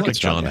Hamm. Sure, I think it's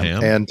John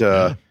Hamm. And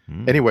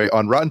anyway,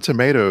 on Rotten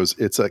Tomatoes,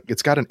 it's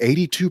got an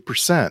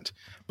 82%,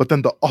 but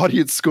then the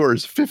audience score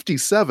is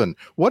 57.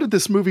 What did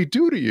this movie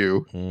do to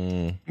you?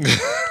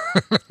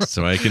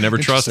 So I can never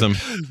trust him.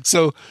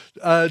 So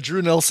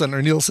Drew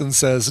Nielsen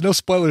says, no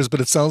spoilers,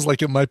 but it sounds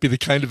like it might be the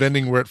kind of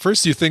ending where at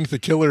first you think the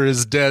killer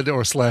is dead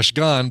or /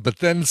 gone, but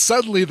then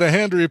suddenly the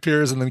hand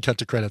reappears and then cut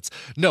to credits.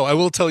 No, I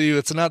will tell you,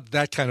 it's not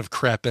that kind of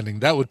crap ending.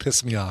 That would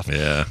piss me off.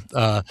 Yeah.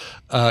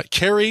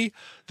 Carrie,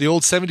 the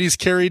old 70s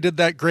Carrie did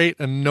that great,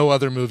 and no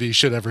other movie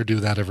should ever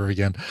do that ever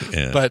again.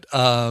 Yeah. But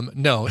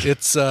no,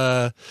 it's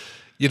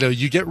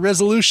you get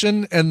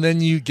resolution, and then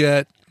you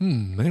get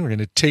we're going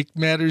to take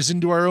matters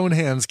into our own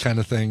hands kind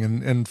of thing,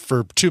 and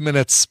for 2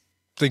 minutes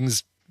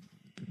things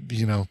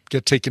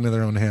get taken in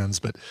their own hands,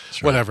 but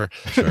whatever.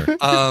 Sure.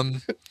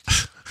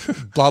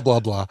 Blah blah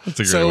blah. That's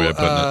a great way of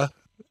putting it.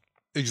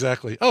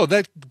 Exactly. Oh,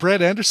 that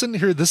Brad Anderson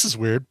here, this is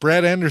weird.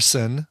 Brad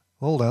Anderson,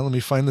 hold on, let me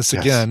find this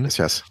again.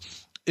 Yes.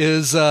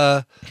 Is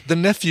the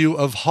nephew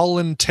of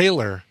Holland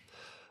Taylor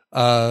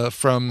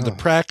from The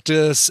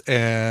Practice,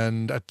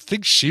 and I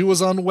think she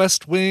was on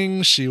West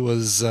Wing. She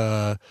was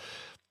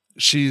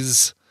she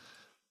is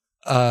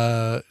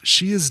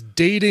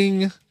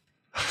dating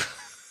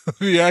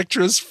the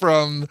actress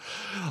from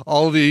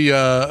all the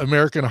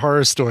American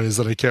Horror Stories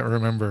that I can't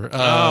remember.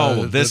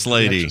 This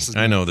lady.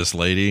 I know this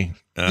lady.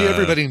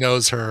 Everybody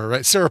knows her,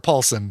 right? Sarah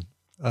Paulson.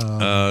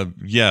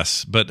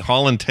 Yes, but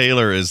Holland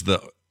Taylor is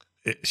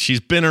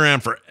she's been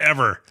around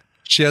forever.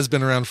 She has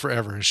been around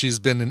forever. She's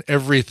been in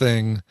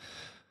everything.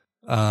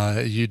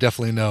 You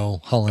definitely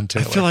know Holland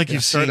Taylor. I feel like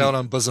you've started seen out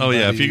on Bosom. Oh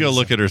yeah, if you go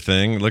look at her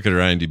thing, look at her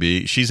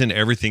IMDb, she's in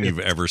everything you've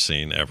ever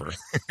seen ever.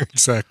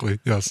 Exactly.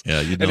 Yes. Yeah,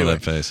 you know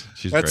that face.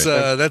 She's great.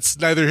 That's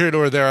neither here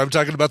nor there. I'm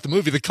talking about the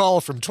movie The Call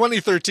from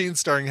 2013,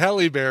 starring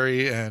Halle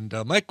Berry and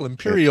Michael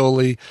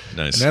Imperioli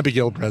and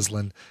Abigail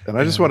Breslin. And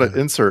I just want to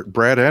insert: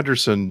 Brad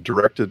Anderson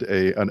directed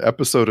an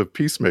episode of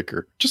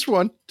Peacemaker. Just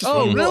one.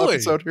 Oh, really?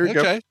 Episode. Here you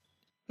go.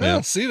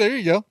 Yeah. See, there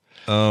you go.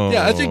 Oh,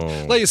 yeah. I think,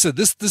 like I said,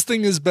 this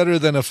thing is better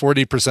than a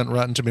 40%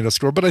 Rotten Tomato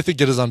score, but I think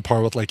it is on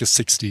par with like a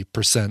 60%,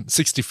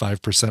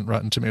 65%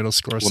 Rotten Tomato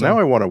score. Well, now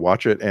I want to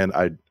watch it, and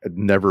it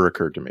never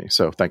occurred to me.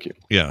 So thank you.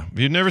 Yeah,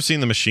 you've never seen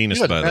The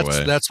Machinist, by the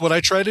way. That's what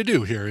I try to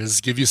do here: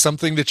 is give you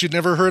something that you'd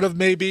never heard of,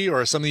 maybe,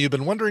 or something you've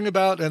been wondering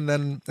about, and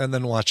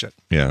then watch it.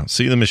 Yeah,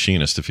 see The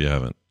Machinist if you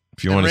haven't.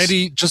 If you want,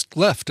 Randy just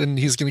left, and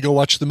he's going to go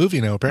watch the movie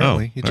now.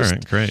 Apparently, all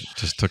right, great.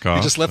 Just took off.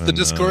 He just left the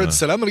Discord and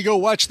said, "I'm going to go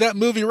watch that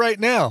movie right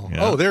now."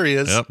 Yeah. Oh, there he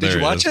is. Yep, Did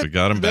you watch it? We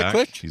got him back.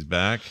 Quick? He's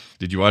back.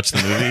 Did you watch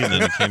the movie and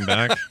then he came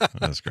back?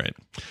 That's great.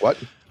 What?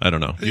 I don't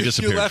know. You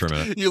disappeared for a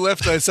minute. You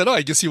left, and I said, "Oh,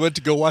 I guess you went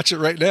to go watch it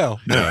right now."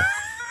 Yeah.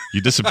 You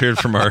disappeared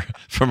from our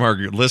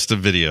list of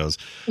videos.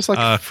 It was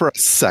like for a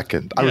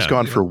second. I was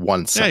gone for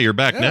 1 second. Yeah, you're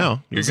back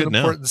now. You're good now.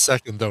 An important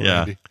second, though,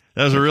 Randy.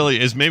 That was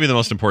is maybe the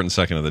most important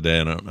second of the day,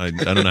 and I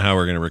don't know how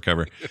we're going to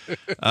recover.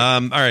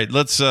 All right,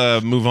 let's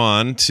move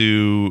on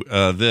to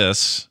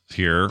this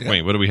here. Yeah.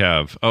 Wait, what do we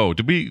have? Oh,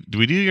 did we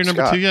do your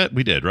number Scott. 2 yet?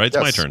 We did, right? It's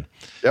my turn.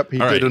 Yep, he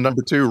did a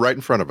number 2 right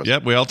in front of us.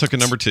 Yep, we all took a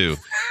number 2.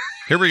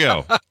 Here we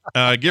go.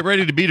 Get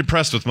ready to be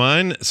depressed with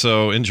mine,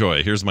 so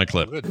enjoy. Here's my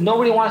clip.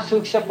 Nobody wants to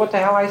accept what the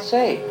hell I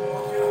say.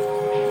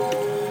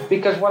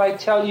 Because what I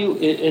tell you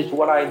is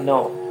what I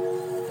know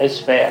is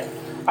fact.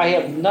 I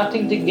have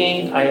nothing to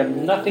gain, I have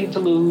nothing to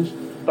lose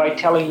by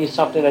telling you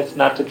something that's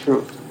not the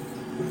truth.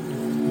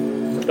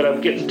 But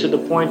I'm getting to the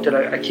point that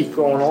I keep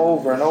going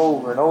over and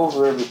over and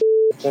over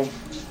everything,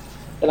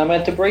 and I'm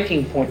at the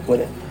breaking point with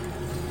it.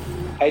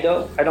 I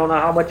don't know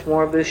how much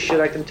more of this shit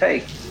I can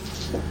take.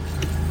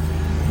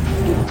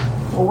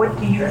 Well, what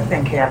do you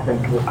think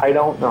happened to it? I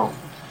don't know.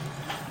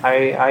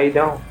 I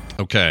don't.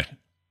 Okay.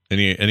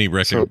 Any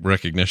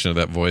recognition of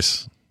that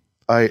voice?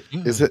 I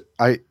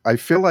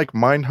feel like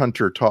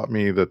Mindhunter taught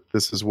me that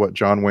this is what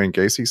John Wayne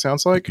Gacy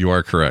sounds like. You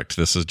are correct.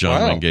 This is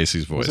John Wayne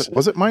Gacy's voice.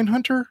 Was it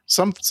Mindhunter?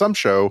 Some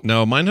show.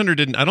 No, Mindhunter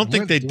didn't. I don't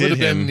think they did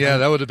him.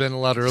 That would have been a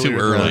lot earlier. Too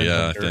early,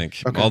 I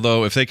think. Okay.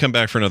 Although if they come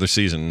back for another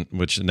season,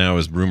 which now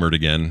is rumored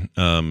again,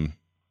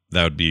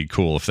 that would be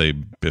cool if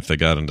they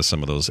got into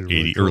some of those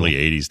early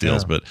 80s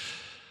deals. Yeah. But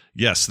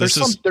yes,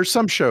 there's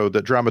some show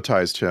that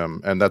dramatized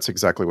him, and that's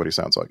exactly what he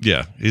sounds like.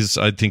 Yeah,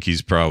 I think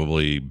he's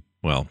probably,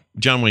 well,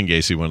 John Wayne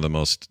Gacy, one of the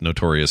most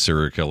notorious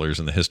serial killers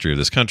in the history of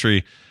this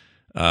country.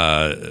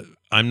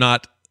 I'm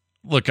not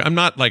like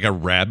a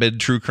rabid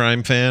true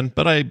crime fan,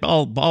 but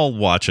I'll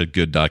watch a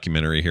good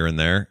documentary here and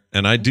there,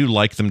 and I do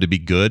like them to be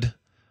good,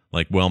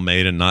 like well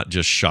made, and not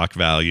just shock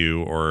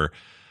value or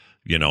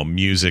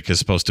music is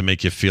supposed to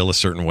make you feel a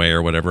certain way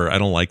or whatever. I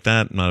don't like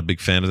that. I'm not a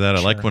big fan of that.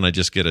 I like when I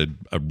just get a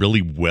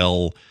really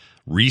well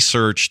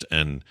researched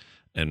and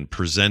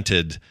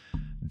presented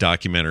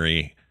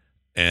documentary.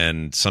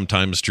 And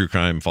sometimes true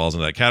crime falls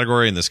into that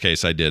category. In this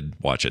case, I did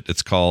watch it.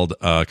 It's called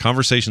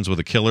Conversations with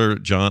a Killer,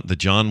 the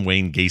John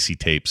Wayne Gacy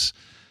tapes.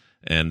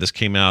 And this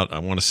came out, I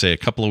want to say, a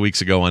couple of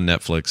weeks ago on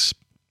Netflix.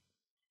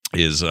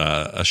 Is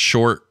a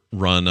short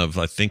run of,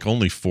 I think,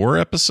 only 4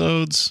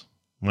 episodes.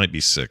 Might be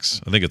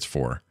 6. I think it's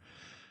 4.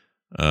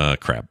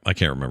 Crap, I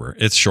can't remember.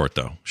 It's short,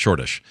 though.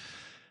 Shortish.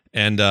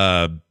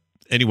 And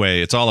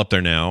anyway, it's all up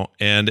there now,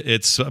 and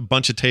it's a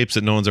bunch of tapes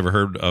that no one's ever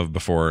heard of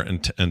before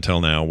until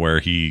now, where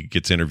he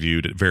gets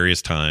interviewed at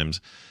various times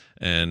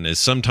and is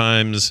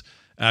sometimes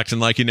acting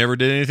like he never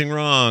did anything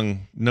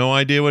wrong. No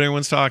idea what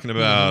anyone's talking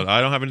about.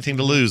 I don't have anything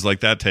to lose, like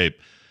that tape.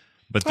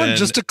 But then, I'm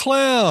just a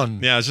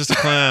clown. Yeah, it's just a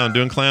clown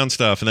doing clown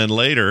stuff. And then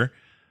later,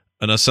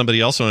 somebody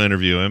else will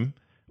interview him,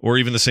 or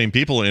even the same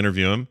people will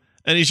interview him,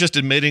 and he's just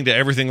admitting to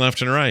everything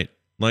left and right.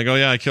 Like, oh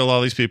yeah, I killed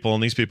all these people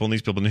and these people and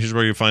these people, and here's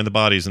where you find the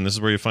bodies, and this is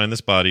where you find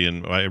this body,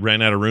 and I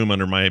ran out of room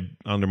under my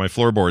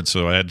floorboard,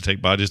 so I had to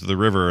take bodies to the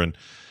river,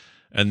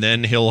 and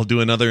then he'll do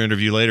another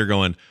interview later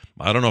going,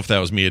 I don't know if that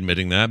was me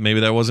admitting that, maybe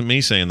that wasn't me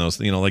saying those,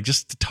 like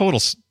just total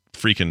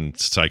freaking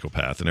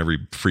psychopath in every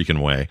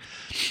freaking way.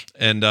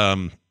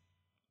 And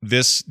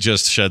this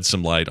just sheds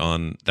some light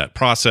on that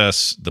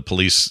process. The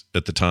police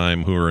at the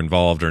time who were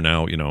involved are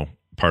now,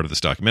 part of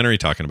this documentary,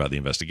 talking about the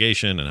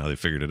investigation and how they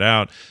figured it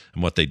out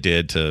and what they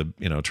did to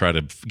try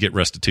to get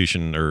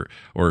restitution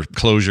or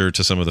closure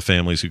to some of the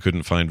families who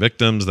couldn't find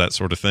victims, that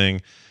sort of thing.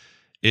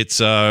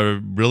 It's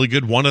a really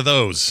good one of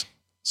those.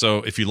 So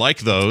if you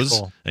like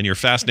those and you're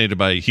fascinated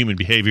by human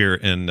behavior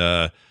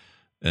and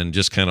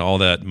just kind of all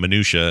that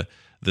minutia,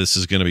 this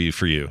is going to be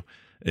for you.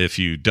 If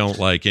you don't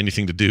like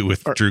anything to do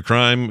with true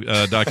crime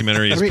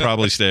documentaries,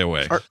 probably stay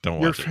away. Don't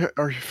watch it.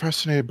 Are you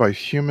fascinated by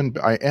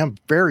I am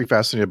very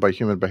fascinated by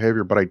human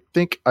behavior, but I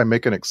think I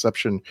make an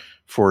exception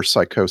for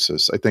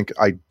psychosis. I think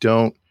I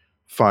don't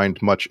find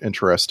much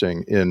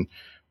interesting in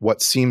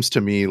what seems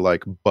to me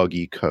like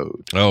buggy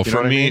code. Oh,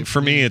 for me,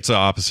 it's the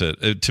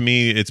opposite. To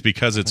me, it's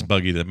because it's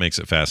buggy that makes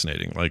it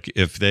fascinating. Like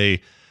if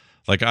they,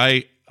 like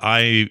I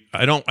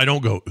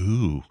don't go,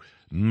 ooh,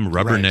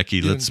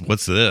 rubbernecky. Right.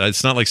 What's this?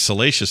 It's not like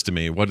salacious to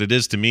me. What it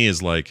is to me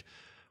is like,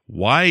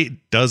 why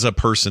does a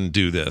person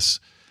do this?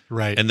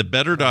 Right. And the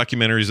better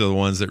documentaries are the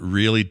ones that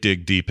really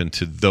dig deep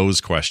into those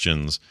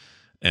questions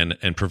and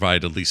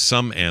provide at least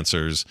some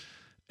answers.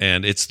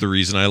 And it's the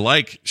reason I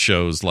like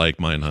shows like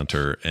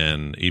Mindhunter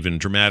and even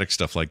dramatic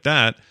stuff like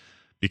that,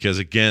 because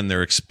again,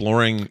 they're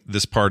exploring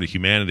this part of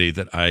humanity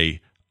that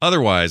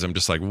otherwise I'm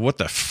just like, what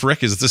the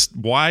frick is this?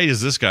 Why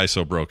is this guy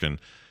so broken?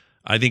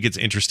 I think it's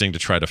interesting to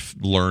try to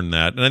learn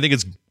that. And I think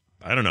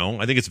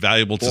it's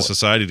valuable to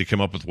society to come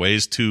up with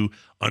ways to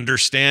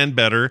understand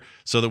better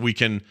so that we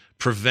can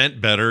prevent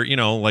better.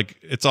 Like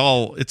it's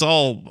all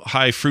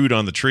high fruit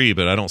on the tree,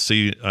 but I don't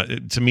see,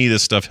 to me,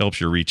 this stuff helps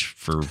you reach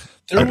for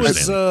There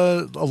was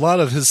a lot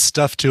of his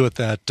stuff to it,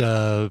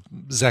 that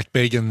Zach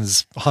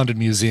Bagans' Haunted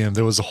Museum.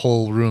 There was a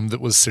whole room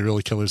that was serial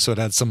killers. So it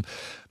had some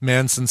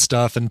Manson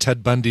stuff and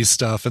Ted Bundy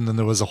stuff. And then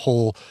there was a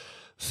whole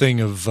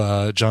thing of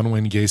John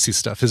Wayne Gacy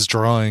stuff, his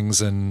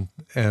drawings, and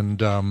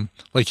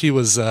like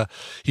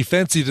he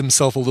fancied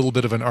himself a little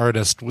bit of an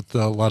artist with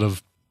a lot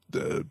of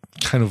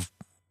kind of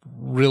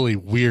really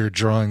weird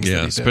drawings.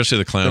 Yeah, especially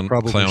the clown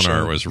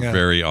art was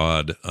very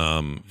odd.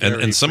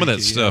 And some of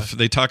that stuff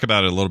they talk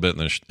about it a little bit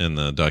in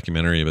the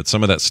documentary, but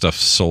some of that stuff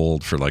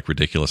sold for like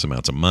ridiculous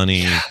amounts of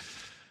money.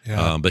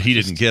 Yeah. But he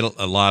didn't get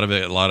a lot of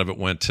it. A lot of it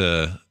went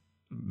to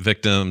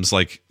victims.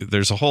 Like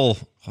there's a whole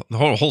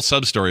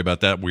sub story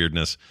about that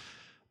weirdness.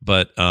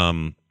 But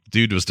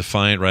dude was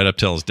defiant right up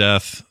till his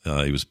death.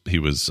 He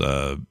was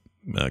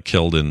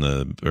killed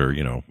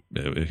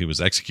he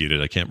was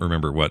executed. I can't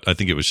remember what. I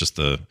think it was just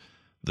the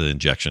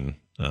injection,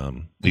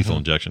 lethal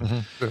injection.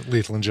 Mm-hmm.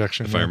 Lethal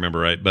injection, if I remember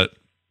right. But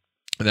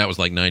that was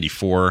like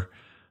 94.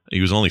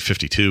 He was only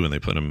 52 when they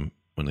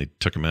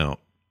took him out.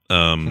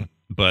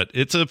 But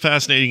it's a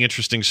fascinating,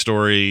 interesting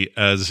story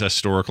as a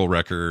historical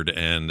record.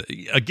 And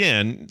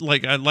again,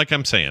 like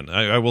I'm saying,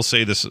 I will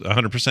say this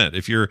 100%.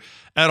 If you're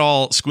at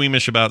all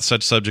squeamish about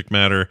such subject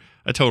matter,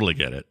 I totally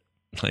get it.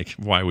 Like,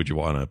 why would you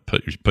want to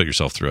put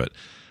yourself through it?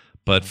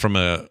 But from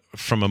a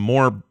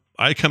more,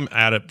 I come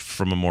at it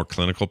from a more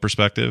clinical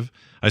perspective.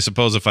 I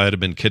suppose if I had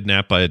been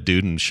kidnapped by a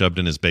dude and shoved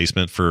in his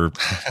basement for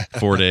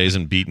 4 days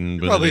and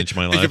beaten within an inch of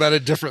my life, about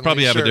it differently.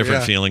 Probably have a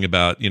different feeling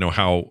about,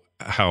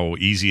 how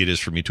easy it is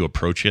for me to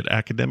approach it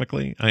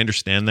academically. I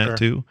understand that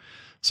too.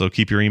 So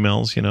keep your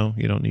emails,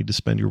 you don't need to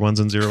spend your ones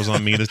and zeros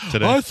on me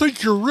today. I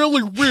think you're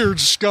really weird,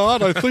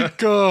 Scott. I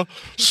think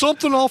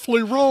something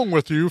awfully wrong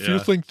with you if you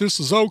think this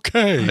is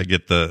okay. I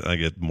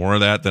get more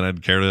of that than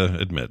I'd care to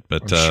admit,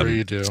 but I'm sure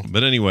you do.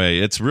 But anyway,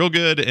 it's real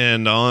good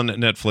and on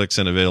Netflix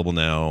and available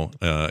now.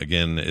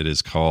 Again, it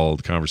is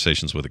called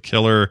Conversations with a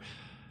Killer,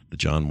 the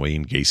John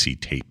Wayne Gacy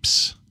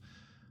tapes.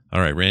 All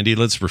right, Randy,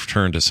 let's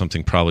return to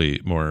something probably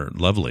more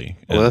lovely.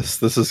 Well,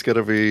 this is going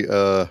to be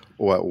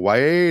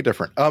way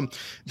different.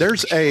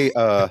 There's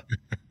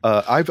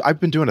I've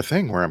been doing a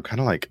thing where I'm kind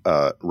of like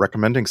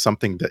recommending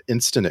something the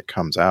instant it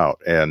comes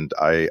out, and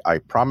I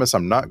promise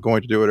I'm not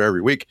going to do it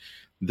every week.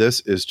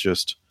 This is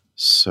just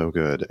so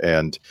good,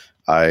 and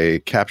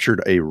I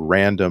captured a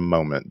random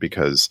moment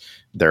because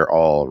they're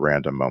all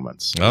random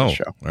moments in the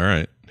show. All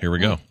right, here we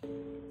go.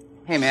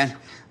 Hey, man.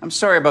 I'm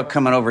sorry about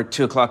coming over at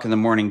 2 o'clock in the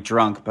morning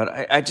drunk,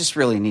 but I just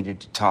really needed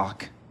to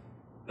talk.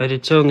 But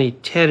it's only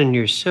 10 and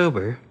you're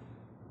sober.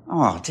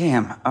 Oh,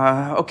 damn.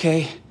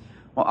 Okay.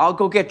 Well, I'll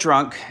go get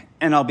drunk,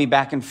 and I'll be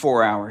back in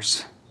 4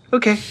 hours.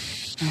 Okay.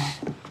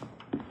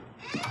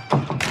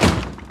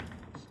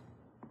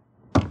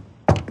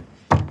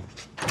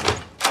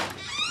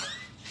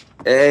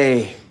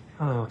 Hey.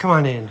 Oh, come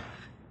on in.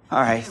 All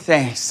right,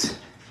 thanks.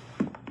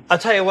 I'll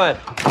tell you what.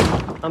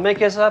 I'll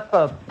make us up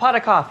a pot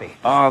of coffee.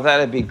 Oh,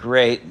 that'd be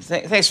great.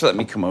 Thanks for letting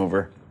me come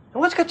over.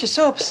 And what's got you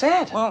so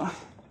upset? Well,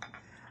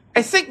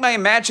 I think my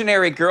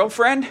imaginary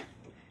girlfriend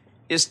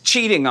is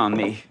cheating on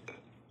me.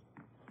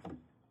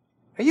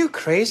 Are you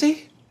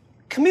crazy?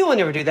 Camille will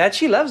never do that.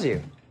 She loves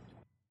you.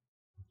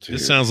 It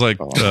sounds like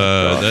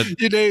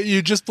that.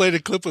 You just played a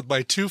clip with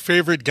my two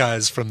favorite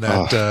guys from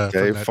that.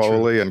 Dave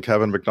Foley and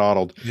Kevin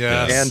McDonald.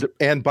 Yes.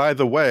 And by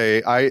the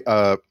way,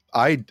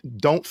 I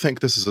don't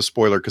think this is a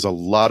spoiler because a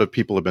lot of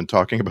people have been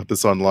talking about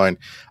this online.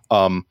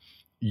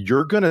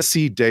 You're going to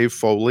see Dave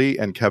Foley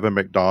and Kevin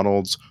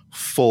McDonald's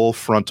full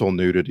frontal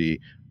nudity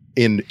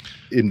in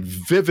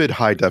vivid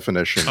high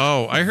definition.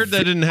 Oh, I heard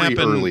that didn't happen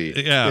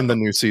early in the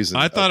new season.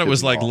 I thought it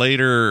was like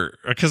later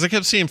because I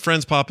kept seeing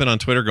friends pop in on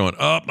Twitter going,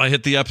 "Oh, I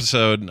hit the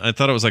episode." I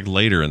thought it was like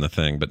later in the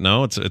thing, but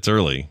no, it's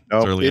early. No,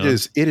 it's early it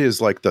is. It is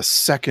like the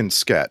second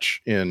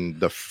sketch in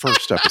the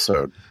first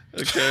episode.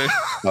 Okay.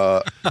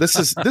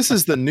 This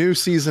is the new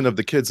season of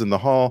The Kids in the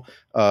Hall.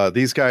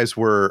 These guys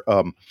were,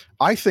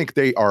 I think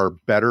they are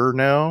better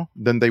now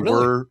than they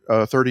were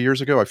 30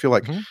 years ago. I feel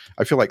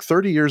like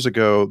 30 years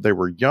ago they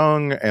were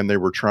young and they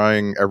were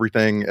trying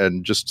everything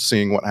and just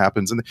seeing what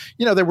happens. And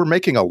they were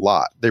making a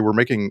lot. They were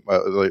making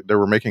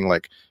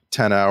like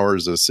 10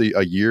 hours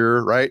a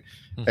year, right?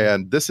 Mm-hmm.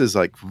 And this is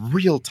like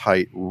real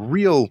tight,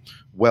 real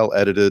well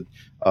edited.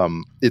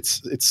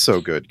 It's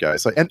so good,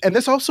 guys. And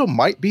this also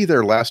might be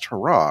their last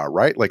hurrah,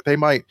 right? Like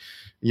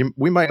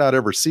we might not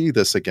ever see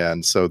this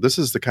again. So this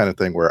is the kind of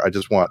thing where I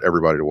just want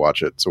everybody to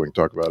watch it so we can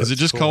talk about it. Is it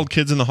just called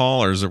Kids in the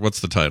Hall, or what's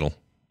the title?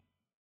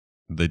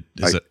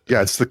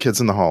 It's The Kids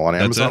in the Hall on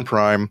Amazon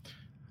Prime.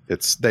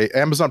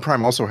 Amazon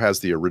Prime also has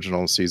the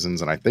original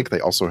seasons, and I think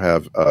they also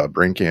have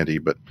Brain Candy,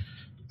 but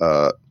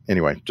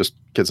anyway, just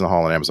Kids in the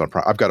Hall on Amazon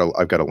Prime. I've got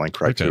a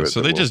link right to it.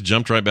 So they just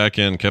jumped right back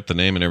in, kept the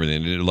name and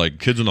everything. Like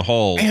Kids in the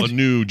Hall, a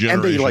new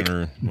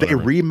generation. And they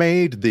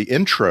remade the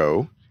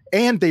intro,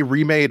 and they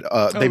remade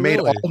made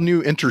all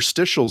new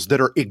interstitials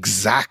that are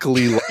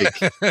exactly like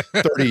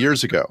 30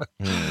 years ago.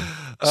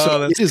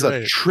 So it is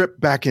a trip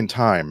back in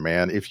time,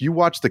 man. If you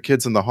watch the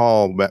Kids in the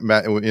Hall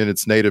in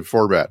its native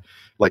format,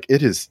 like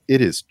it is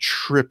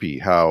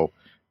trippy how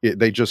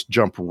they just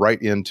jump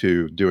right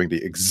into doing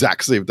the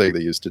exact same thing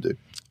they used to do.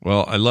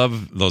 Well, I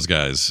love those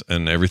guys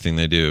and everything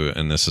they do,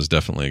 and this is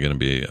definitely going to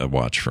be a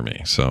watch for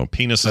me. So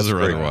penises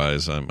or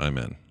otherwise, I'm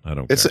in. I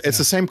don't care. It's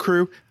the same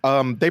crew.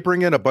 They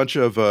bring in a bunch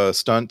of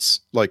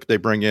stunts. Like they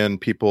bring in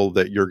people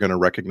that you're going to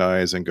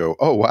recognize and go,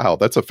 "Oh wow,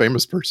 that's a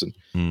famous person."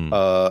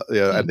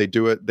 And they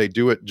do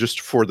it just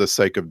for the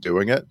sake of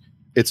doing it.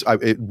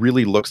 It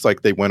really looks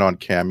like they went on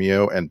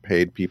Cameo and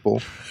paid people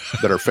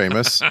that are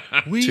famous.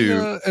 We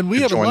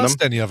haven't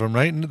lost any of them,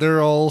 right? And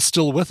they're all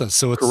still with us.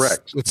 So it's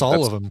correct. It's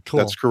all of them. Cool.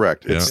 That's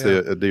correct. Yeah. It's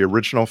the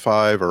original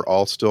 5 are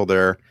all still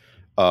there.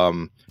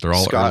 They're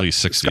all early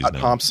 60s now.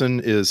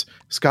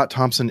 Scott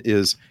Thompson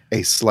is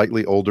a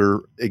slightly older,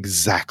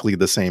 exactly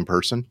the same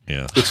person.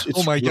 Yeah. It's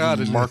oh my God,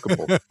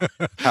 remarkable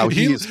how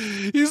he's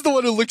the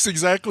one who looks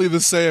exactly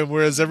the same,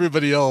 whereas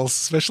everybody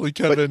else, especially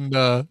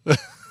Kevin.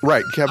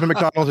 Right. Kevin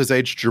McDonald has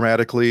aged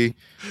dramatically.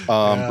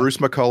 Bruce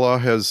McCullough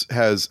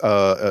has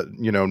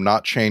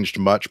not changed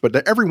much,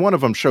 but every one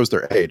of them shows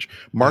their age.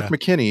 Mark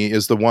McKinney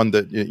is the one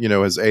that,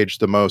 has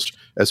aged the most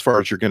as far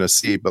as you're going to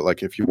see. But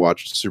like, if you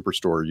watched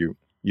Superstore,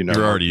 you're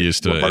already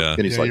used to it. Mark Yeah.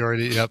 McKinney's you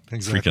already, exactly.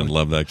 Freaking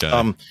love that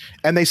guy.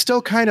 And they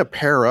still kind of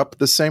pair up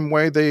the same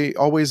way they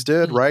always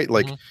did, right?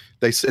 Like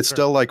it's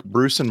still like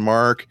Bruce and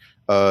Mark,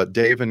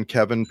 Dave and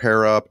Kevin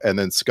pair up, and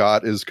then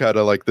Scott is kind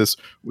of like this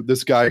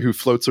guy who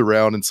floats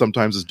around and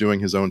sometimes is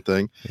doing his own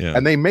thing. Yeah.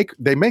 And they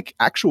make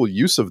actual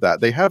use of that.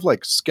 They have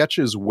like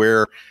sketches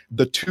where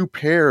the two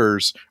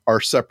pairs are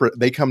separate.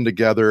 They come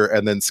together,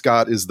 and then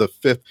Scott is the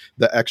fifth,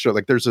 the extra.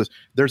 Like there's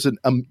an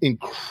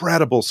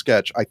incredible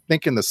sketch, I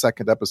think, in the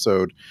second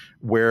episode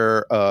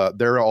where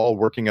they're all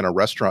working in a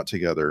restaurant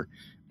together,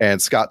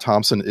 and Scott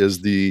Thompson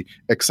is the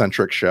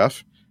eccentric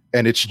chef,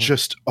 and it's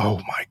just,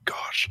 oh my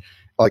gosh.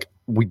 Like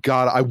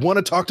I want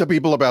to talk to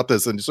people about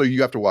this, and so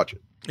you have to watch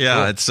it.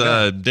 Yeah, it's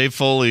Dave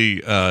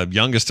Foley,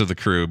 youngest of the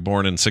crew,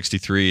 born in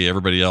 '63.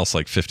 Everybody else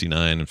like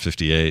 59 and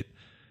 58.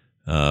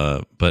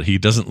 But he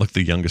doesn't look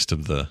the youngest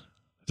of the.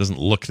 Doesn't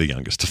look the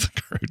youngest of the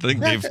crew. I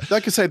think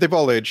like I say, they've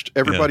all aged.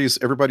 Everybody's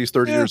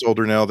 30 years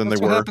older now than they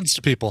were. What happens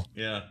to people?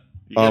 Yeah,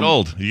 you get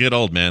old. You get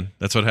old, man.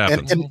 That's what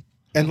happens.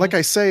 And like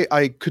I say,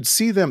 I could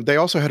see them. They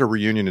also had a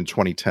reunion in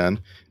 2010, and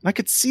I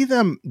could see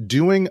them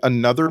doing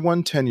another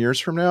one 10 years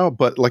from now.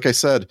 But like I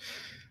said,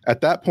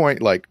 at that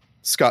point, like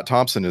Scott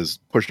Thompson is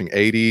pushing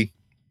 80.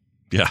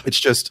 Yeah, it's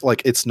just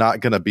like it's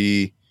not going to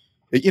be.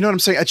 You know what I'm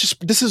saying? It's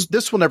just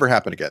this will never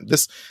happen again.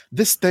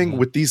 This thing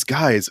with these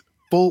guys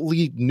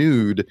fully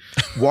nude,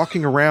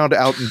 walking around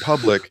out in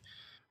public.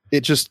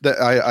 It just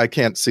I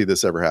can't see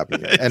this ever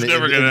happening again. It's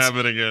never going to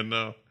happen again.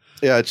 No.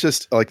 Yeah, it's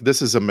just like this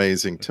is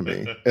amazing to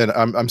me, and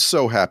I'm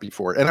so happy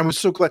for it, and I was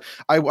so glad.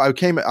 I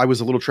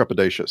was a little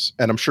trepidatious,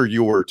 and I'm sure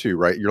you were too,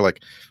 right? You're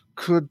like,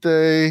 could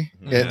they?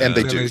 And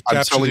they do. I'm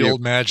capture telling the you,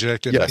 old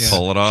magic. And, yes,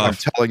 pull it off. I'm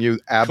telling you,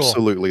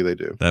 absolutely they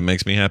do. That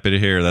makes me happy to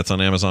hear. That's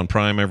on Amazon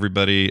Prime.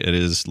 Everybody, it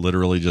is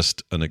literally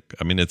just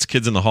it's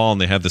Kids in the Hall,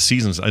 and they have the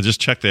seasons. I just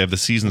checked; they have the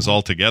seasons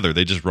all together.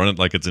 They just run it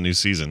like it's a new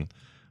season,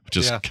 which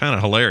is kind of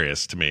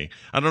hilarious to me.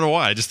 I don't know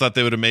why. I just thought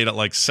they would have made it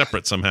like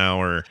separate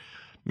somehow, or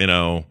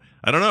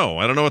I don't know.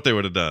 I don't know what they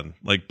would have done.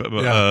 Like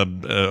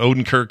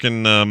Odenkirk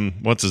and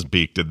what's his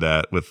beak did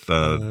that with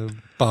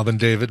Bob and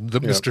David,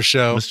 Mr.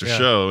 Show,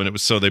 Show, and it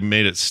was so they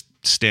made it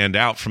stand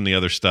out from the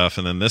other stuff.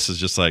 And then this is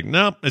just like,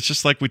 nope, it's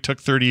just like we took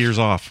 30 years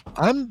off.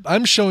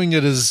 I'm showing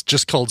it as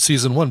just called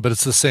season 1, but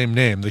it's the same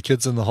name. The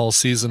Kids in the Hall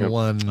season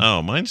 1.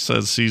 Oh, mine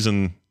says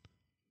season.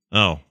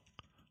 Oh,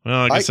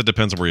 well, I guess it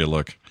depends on where you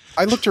look.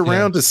 I looked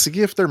around to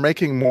see if they're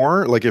making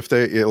more. Like if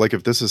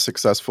this is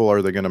successful,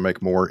 are they going to make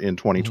more in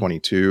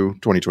 2022,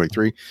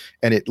 2023?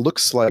 And it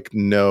looks like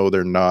no,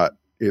 they're not.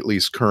 At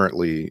least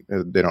currently,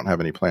 they don't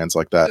have any plans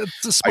like that.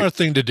 It's a smart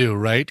thing to do,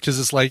 right? Because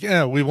it's like,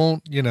 we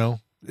won't.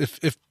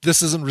 If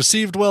this isn't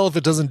received well, if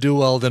it doesn't do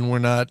well, then we're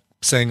not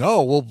saying,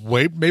 oh, well,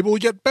 wait, maybe we'll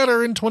get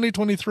better in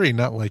 2023.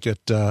 Not like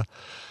it.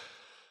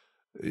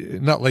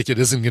 Not like it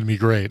isn't going to be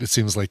great. It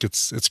seems like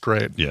it's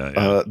great.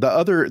 Yeah.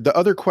 The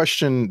other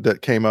question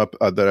that came up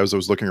that as I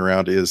was looking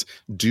around is,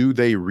 do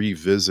they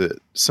revisit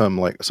some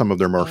of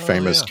their more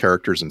famous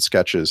characters and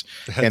sketches?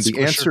 And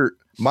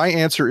my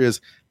answer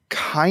is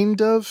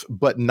kind of,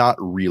 but not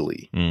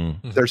really.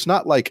 There's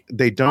not like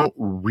they don't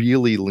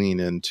really lean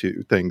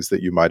into things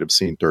that you might have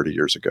seen 30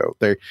 years ago.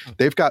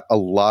 They've got a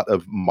lot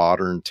of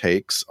modern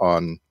takes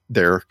on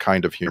their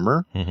kind of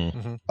humor.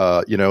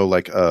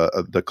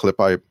 The clip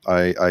I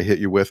hit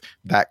you with,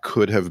 that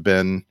could have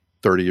been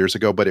 30 years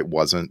ago, but it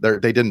wasn't.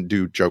 They didn't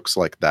do jokes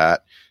like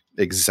that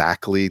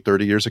exactly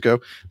 30 years ago.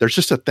 There's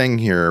just a thing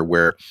here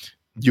where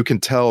you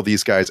can tell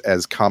these guys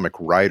as comic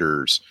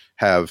writers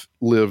have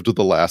lived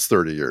the last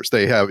 30 years.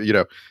 They have,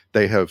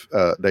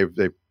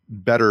 they've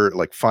better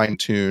like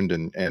fine-tuned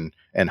and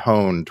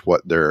honed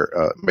what they're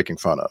making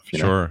fun of.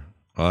 Sure.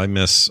 I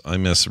miss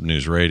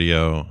news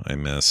radio. I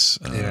miss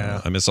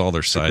all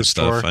their side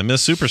stuff. I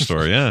miss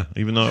Superstore. Yeah,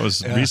 even though it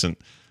was recent,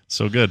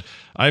 so good.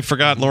 I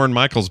forgot Lauren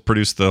Michaels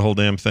produced the whole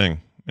damn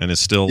thing and is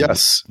still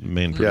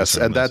main producer. Yes,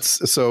 and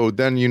that's so.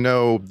 Then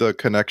the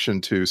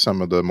connection to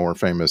some of the more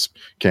famous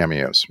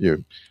cameos.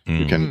 You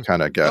can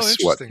kind of guess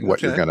what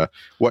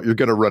you're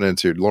gonna run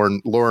into.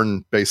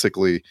 Lauren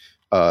basically.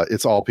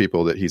 It's all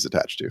people that he's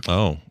attached to.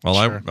 Oh well,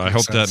 sure. I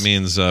hope that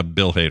means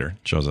Bill Hader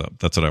shows up.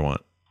 That's what I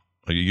want.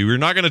 You're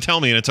not going to tell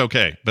me, and it's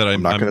okay. But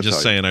I'm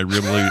just saying, I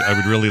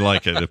would really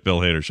like it if Bill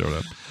Hader showed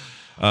up.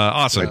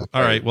 Awesome.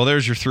 All right. Well,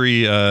 there's your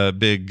 3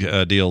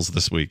 big deals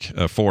this week.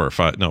 4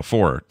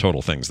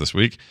 total things this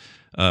week.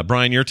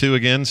 Brian, you're 2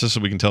 again, just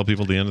so we can tell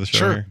people the end of the show.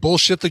 Sure. Here.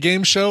 Bullshit the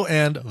Game Show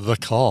and The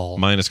Call.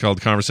 Mine is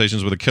called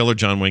Conversations with a Killer,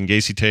 John Wayne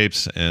Gacy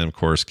tapes, and of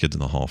course, Kids in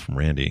the Hall from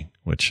Randy,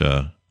 which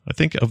I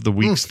think of the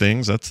week's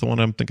things, that's the one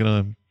I'm thinking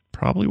of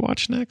probably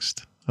watch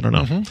next. I don't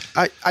know.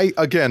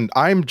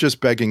 I'm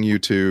just begging you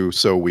to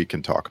so we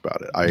can talk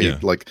about it.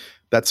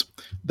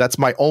 That's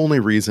my only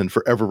reason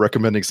for ever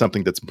recommending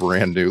something that's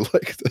brand new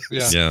like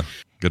this. Yeah.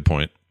 Good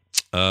point.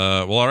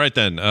 Well, all right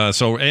then.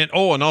 And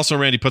also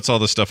Randy puts all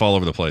this stuff all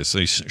over the place. So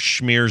he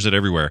smears it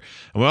everywhere.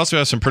 And we also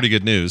have some pretty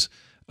good news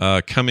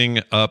coming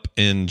up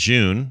in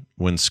June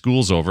when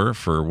school's over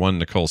for one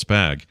Nicole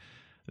Spag.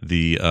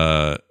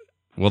 The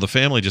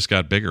family just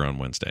got bigger on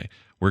Wednesday.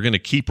 We're going to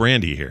keep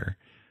Randy here,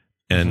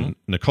 and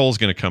Nicole's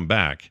going to come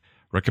back.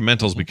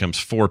 Recommendals becomes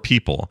 4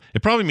 people.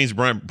 It probably means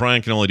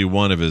Brian can only do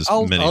one of his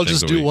many things. I'll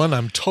just do one.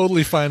 I'm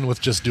totally fine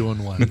with just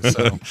doing one.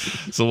 So,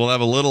 so we'll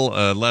have a little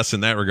less in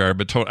that regard,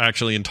 but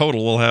actually in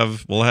total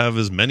we'll have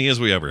as many as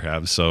we ever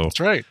have. So that's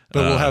right.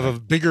 But we'll have a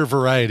bigger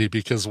variety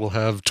because we'll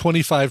have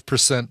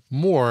 25%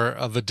 more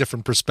of a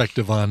different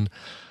perspective on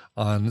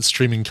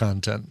streaming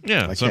content.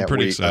 Yeah, so I'm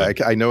pretty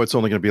excited. I know it's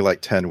only going to be like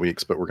 10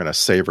 weeks, but we're going to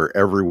savor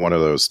every one of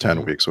those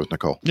 10 weeks with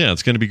Nicole. Yeah,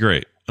 it's going to be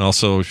great.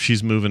 Also,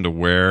 she's moving to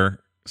Ware,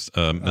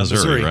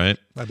 Missouri, right?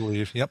 I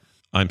believe. Yep.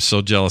 I'm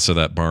so jealous of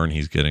that barn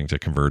he's getting to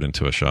convert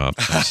into a shop.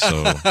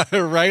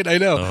 Right? I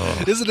know.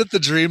 Oh. Isn't it the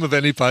dream of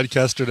any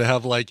podcaster to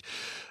have like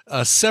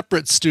a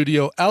separate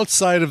studio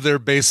outside of their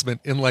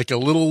basement in like a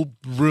little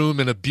room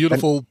in a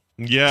beautiful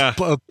and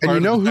you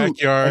know who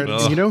backyard?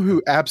 You know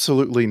who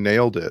absolutely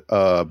nailed it?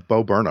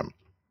 Bo Burnham.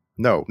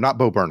 No, not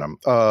Bo Burnham.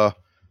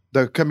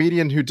 The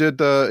comedian who did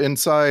the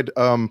Inside.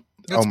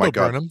 That's my Bo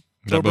God. Burnham.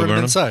 Bo Burnham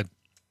Inside.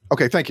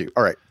 Okay, thank you.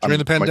 All right. During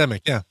the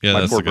pandemic, yeah, my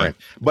that's poor the guy. brain.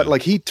 But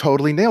like he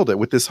totally nailed it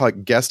with this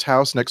like guest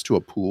house next to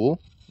a pool.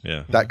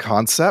 Yeah, that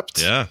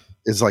concept. Yeah,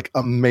 is like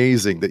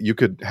amazing that you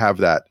could have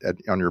that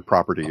on your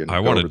property. And I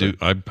want to do.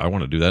 I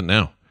want to do that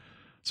now.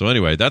 So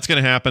anyway, that's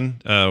going to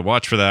happen.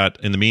 Watch for that.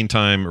 In the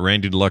meantime,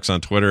 Randy Deluxe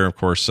on Twitter. Of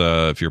course,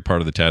 if you're part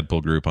of the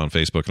Tadpole group on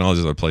Facebook and all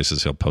these other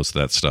places, he'll post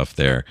that stuff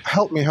there.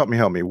 Help me.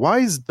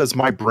 Why does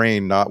my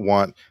brain not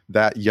want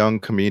that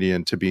young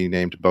comedian to be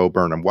named Bo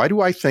Burnham? Why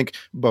do I think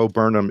Bo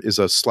Burnham is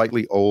a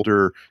slightly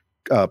older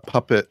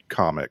puppet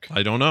comic?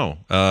 I don't know.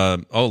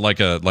 Like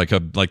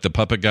the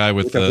puppet guy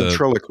with the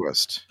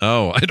ventriloquist.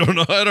 Oh, I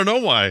don't know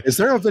why. Is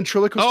there a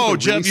ventriloquist? Oh,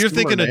 Jeff, you're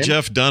thinking of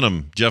Jeff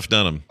Dunham.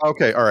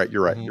 Okay, all right,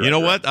 you're right. You know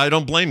what? I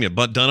don't blame you.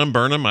 But Dunham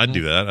Burnham, I'd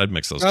do that. I'd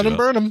mix those. Dunham two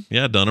Burnham.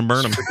 Yeah, Dunham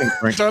Burnham.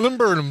 Dunham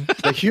Burnham.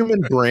 The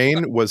human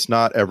brain was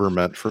not ever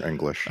meant for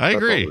English. I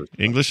agree.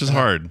 English is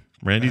hard.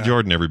 Randy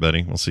Jordan,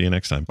 everybody. We'll see you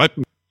next time. Bye.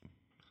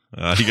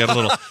 He got a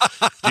little.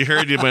 You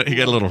heard he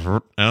got a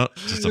little out.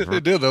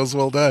 It did. That was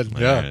well done.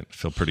 Yeah, right.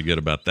 Feel pretty good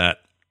about that.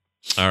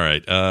 All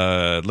right,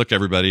 look,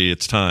 everybody,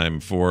 it's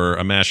time for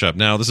a mashup.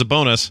 Now, this is a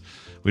bonus.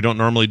 We don't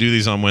normally do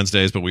these on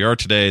Wednesdays, but we are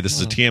today. This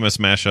is a TMS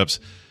mashups,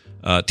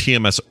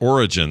 TMS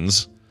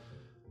Origins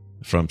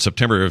from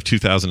September of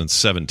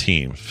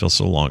 2017. Feels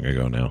so long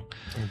ago now.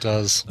 It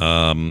does.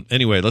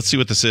 Anyway, let's see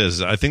what this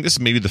is. I think this is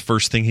maybe the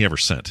first thing he ever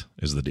sent.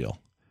 Is the deal,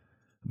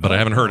 but I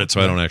haven't heard it,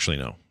 so I don't actually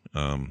know.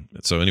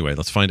 So anyway,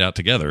 let's find out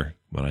together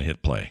when I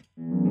hit play.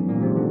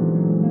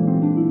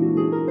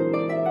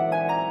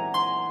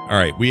 All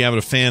right, we have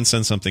a fan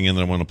send something in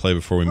that I want to play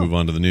before we move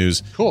on to the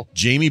news. Cool.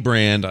 Jamie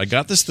Brand. I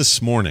got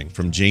this morning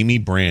from Jamie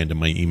Brand in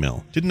my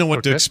email. Didn't know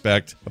what to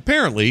expect.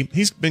 Apparently,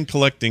 he's been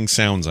collecting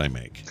sounds I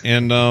make.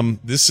 And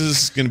this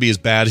is going to be as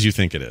bad as you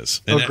think it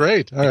is. And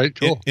great. All right,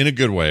 cool. In a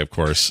good way, of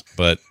course,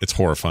 but it's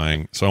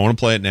horrifying. So I want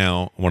to play it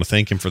now. I want to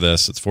thank him for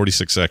this. It's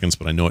 46 seconds,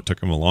 but I know it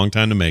took him a long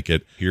time to make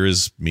it. Here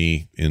is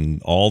me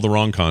in all the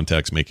wrong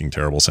context making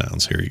terrible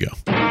sounds. Here you go.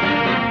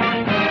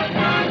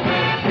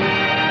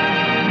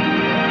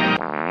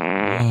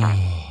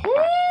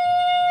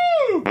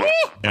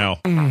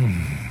 Now. Oh,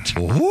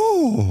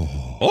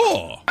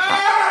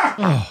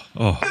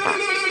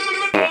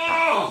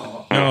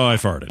 I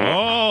farted.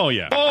 Oh,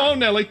 yeah. Oh,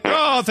 Nelly.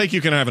 Oh, thank you.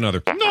 Can I have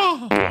another?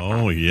 No.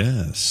 Oh,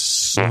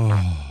 yes. Oh,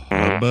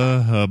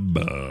 hubba,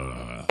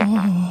 hubba.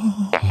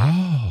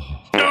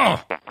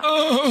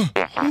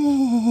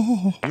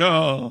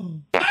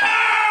 No.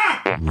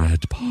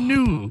 Red Paw.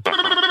 No.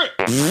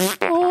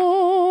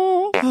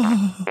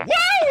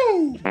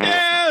 Woo!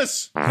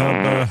 Yes!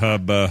 Hubba,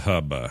 hubba,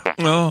 hubba.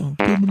 Oh.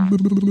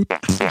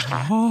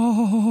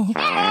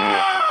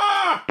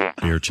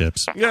 Ear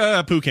chips.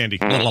 Yeah, poo candy.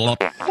 Don't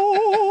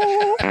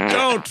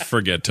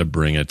forget to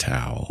bring a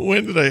towel.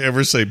 When did I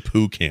ever say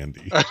poo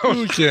candy?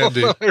 Poo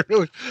candy.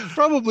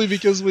 Probably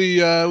because we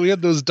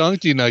had those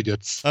donkey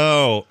nuggets.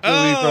 Oh. We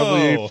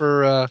probably ate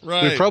for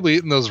right. We've probably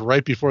eaten those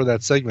right before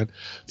that segment.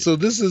 So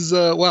this is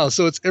wow.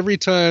 So it's every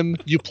time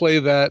you play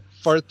that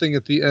fart thing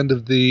at the end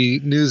of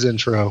the news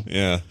intro.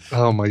 Yeah.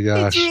 Oh my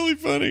gosh. That's really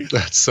funny.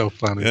 That's so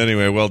funny.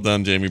 Anyway, well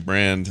done, Jamie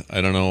Brand.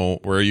 I don't know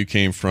where you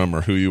came from or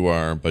who you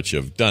are, but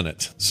you've done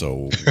it.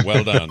 So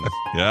well done.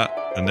 Yeah.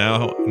 And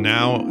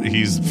now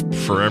he's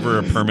forever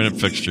a permanent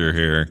fixture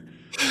here.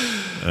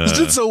 You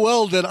did so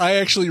well that I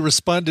actually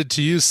responded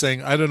to you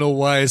saying, I don't know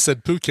why I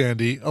said poo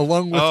candy,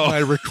 along with my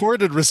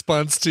recorded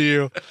response to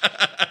you.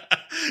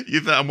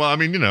 You thought, well, I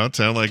mean, it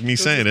sounded like me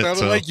saying it. It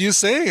sounded like you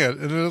saying it.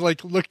 And then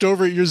looked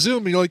over at your Zoom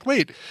and you're like,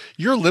 wait,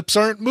 your lips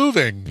aren't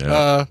moving.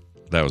 Yeah,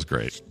 that was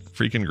great.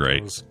 Freaking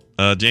great.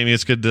 Jamie,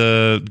 it's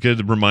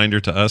good reminder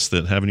to us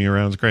that having you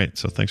around is great.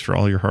 So thanks for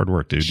all your hard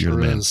work, dude. You're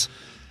the man. Is.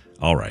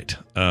 All right.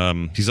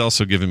 He's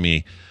also given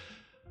me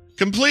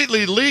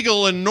completely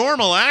legal and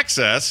normal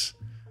access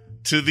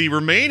to the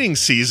remaining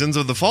seasons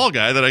of The Fall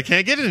Guy that I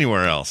can't get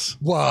anywhere else.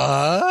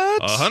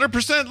 What?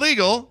 100%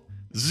 legal,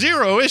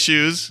 0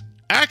 issues,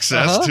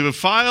 access to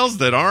files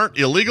that aren't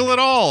illegal at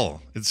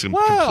all. It's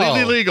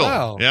completely legal.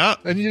 Wow. Yeah.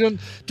 And you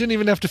didn't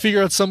even have to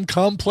figure out some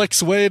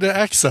complex way to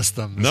access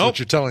them. That's what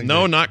you're telling me.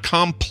 No, not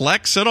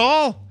complex at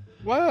all.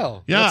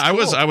 Wow. Yeah,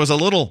 That's cool. I was a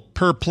little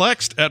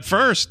perplexed at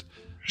first,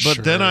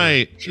 but then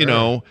I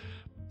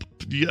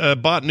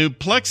bought new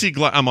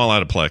plexiglass. I'm all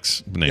out of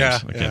Plex names. Yeah,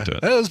 I can't do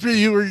it. That was pretty.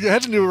 You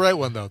had to do the right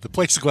one though. The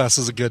plexiglass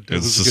was a good. It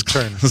was a good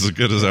turn. As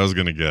good as I was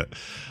going to get.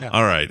 Yeah.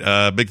 All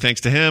right. Big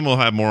thanks to him. We'll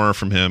have more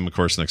from him, of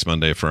course, next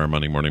Monday for our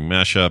Monday morning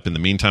mashup. In the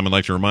meantime, I'd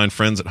like to remind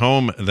friends at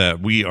home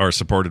that we are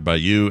supported by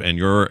you and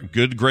your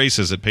good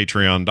graces at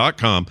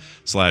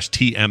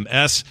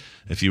patreon.com/TMS.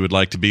 If you would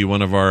like to be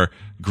one of our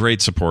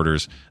great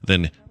supporters,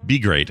 then be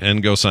great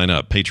and go sign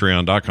up.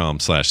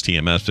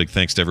 Patreon.com/TMS. Big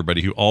thanks to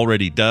everybody who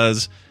already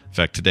does. In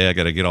fact, today I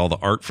got to get all the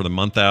art for the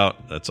month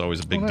out. That's always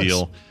a big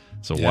deal.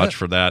 So watch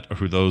for that.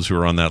 Those who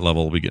are on that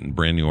level will be getting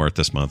brand new art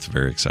this month.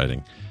 Very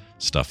exciting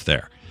stuff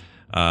there.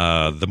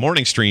 The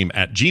morning stream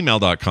at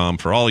gmail.com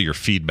for all your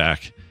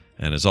feedback.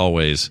 And as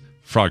always,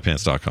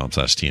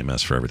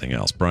 frogpants.com/TMS for everything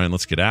else. Brian,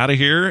 let's get out of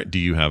here. Do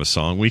you have a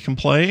song we can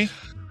play?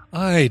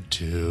 I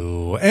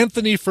do.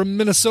 Anthony from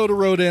Minnesota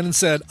wrote in and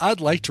said,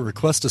 I'd like to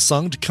request a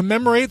song to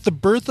commemorate the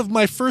birth of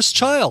my first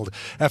child.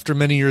 After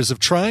many years of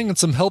trying and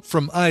some help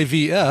from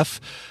IVF,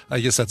 I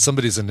guess that's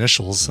somebody's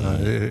initials,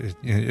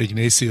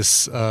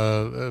 Ignatius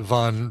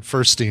von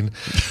Furstein,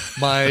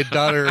 my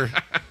daughter...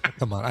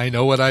 Come on, I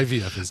know what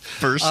IVF is.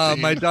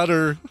 My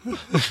daughter,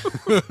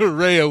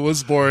 Rhea,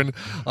 was born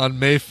on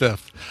May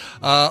 5th.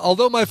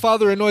 Although my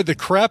father annoyed the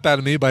crap out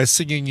of me by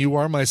singing You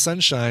Are My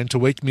Sunshine to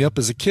wake me up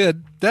as a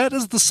kid, that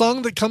is the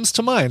song that comes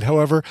to mind.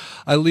 However,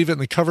 I leave it in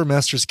the cover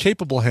master's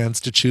capable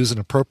hands to choose an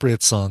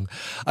appropriate song.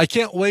 I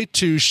can't wait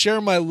to share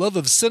my love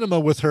of cinema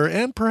with her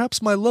and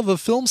perhaps my love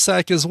of film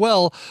sack as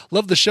well.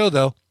 Love the show,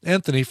 though.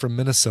 Anthony from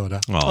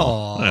Minnesota.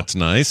 Oh, that's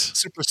nice.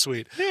 Super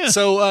sweet. Yeah.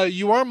 So,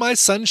 You Are My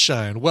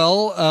Sunshine.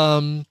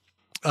 Well,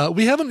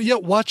 we haven't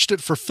yet watched it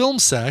for Film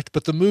Sack,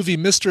 but the movie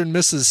Mr. and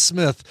Mrs.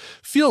 Smith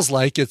feels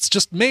like it's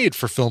just made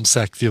for Film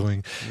Sack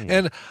viewing.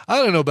 And I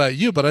don't know about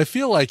you, but I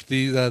feel like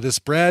this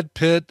Brad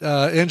Pitt,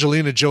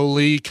 Angelina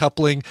Jolie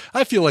coupling,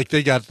 I feel like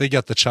they got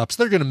the chops.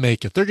 They're going to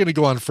make it. They're going to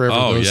go on forever.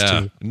 Those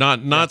two.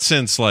 Not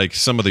since like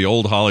some of the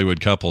old Hollywood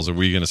couples are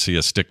we going to see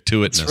a stick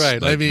to itness. That's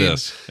right. Like I mean,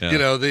 this. Yeah. you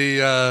know,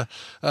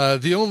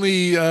 the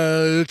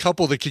only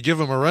couple that could give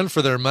them a run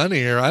for their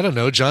money are, I don't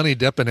know, Johnny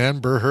Depp and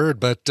Amber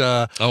Heard. But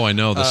I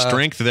know the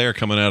strength there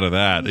coming out of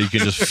that. You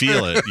can just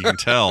feel it. You can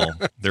tell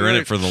they're in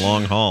it for the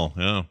long haul.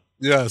 Yeah.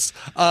 Yes.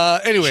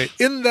 Anyway,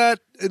 in that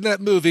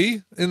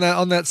movie,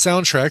 on that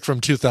soundtrack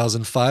from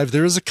 2005,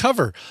 there is a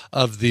cover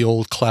of the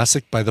old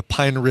classic by the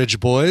Pine Ridge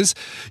Boys.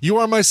 You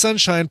Are My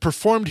Sunshine,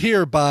 performed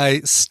here by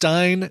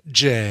Stein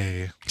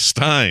J.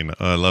 Stein.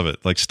 I love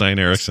it. Like Stein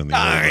Erickson.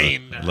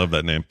 Stein. I love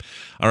that name.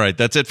 All right.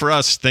 That's it for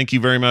us. Thank you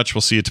very much.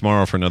 We'll see you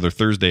tomorrow for another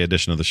Thursday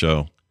edition of the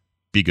show.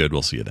 Be good.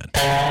 We'll see you then.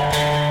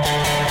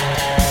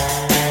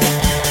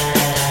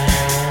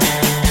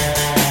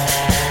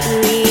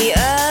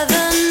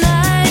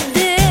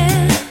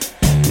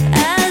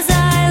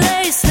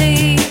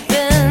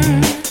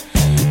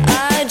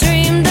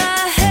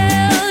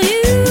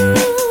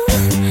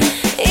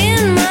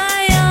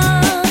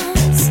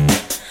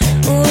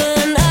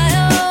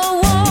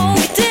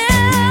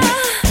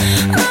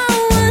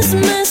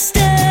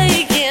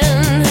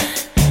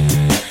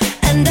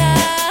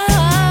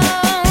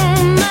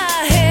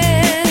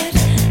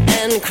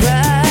 And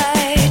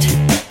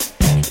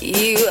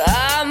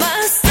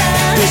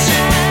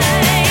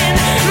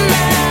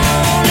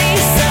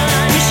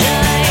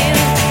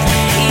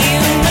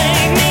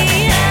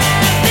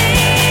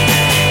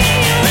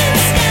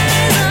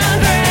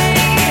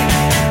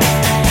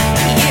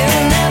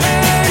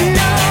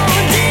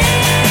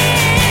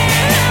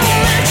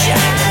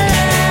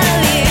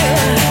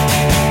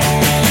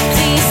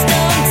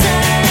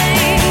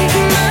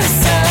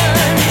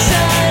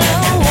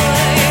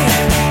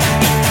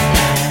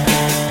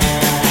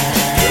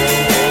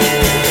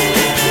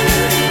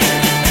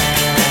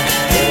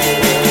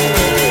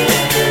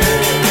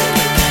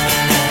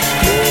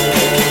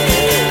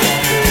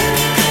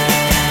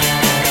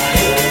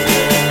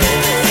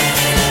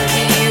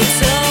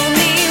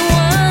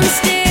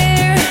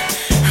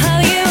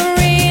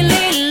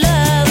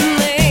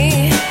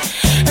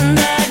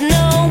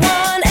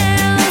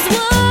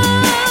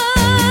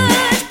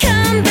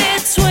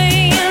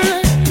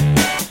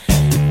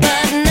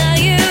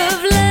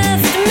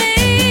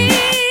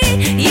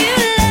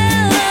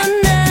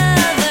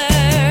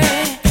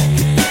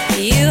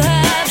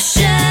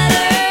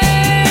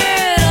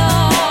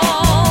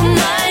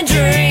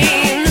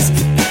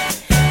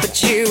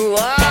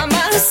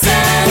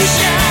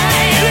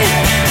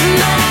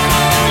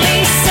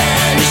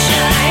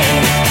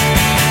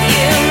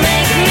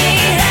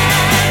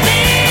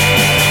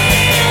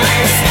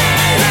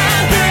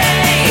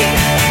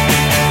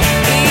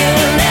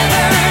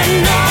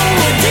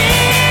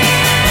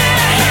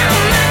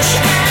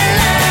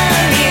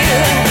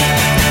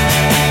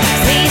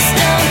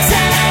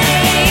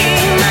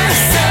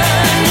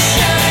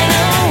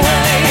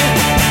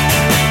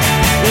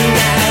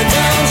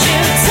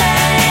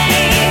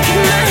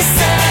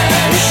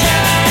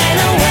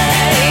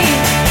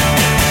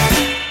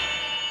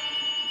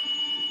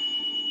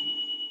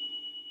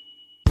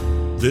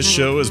This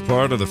show is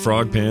part of the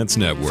Frog Pants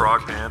Network.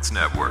 Frog Pants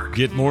Network.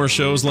 Get more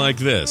shows like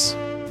this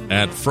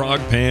at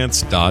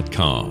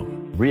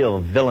frogpants.com. Real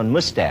villain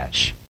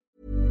mustache.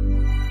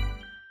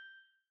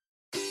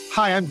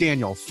 Hi, I'm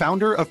Daniel,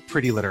 founder of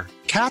Pretty Litter.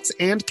 Cats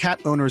and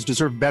cat owners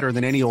deserve better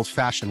than any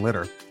old-fashioned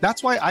litter.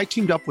 That's why I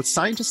teamed up with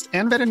scientists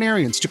and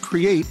veterinarians to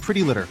create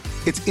Pretty Litter.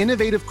 Its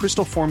innovative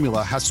crystal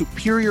formula has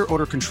superior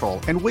odor control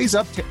and weighs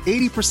up to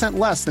 80%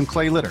 less than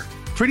clay litter.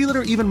 Pretty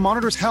Litter even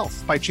monitors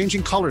health by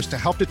changing colors to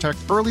help detect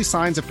early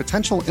signs of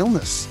potential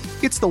illness.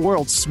 It's the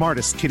world's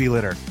smartest kitty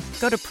litter.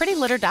 Go to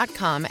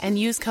prettylitter.com and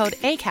use code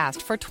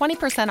ACAST for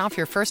 20% off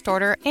your first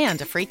order and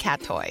a free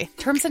cat toy.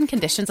 Terms and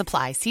conditions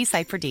apply. See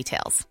site for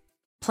details.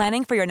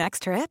 Planning for your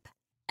next trip?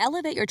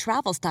 Elevate your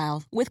travel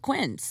style with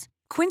Quince.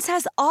 Quince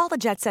has all the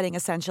jet-setting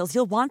essentials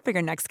you'll want for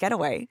your next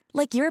getaway,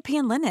 like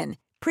European linen,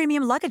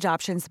 premium luggage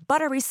options,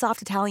 buttery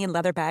soft Italian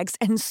leather bags,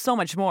 and so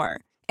much more.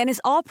 And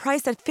is all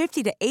priced at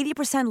 50 to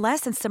 80%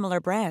 less than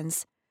similar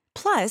brands.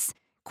 Plus,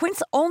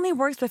 Quince only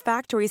works with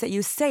factories that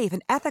use safe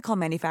and ethical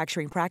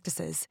manufacturing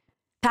practices.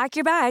 Pack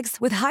your bags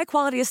with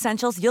high-quality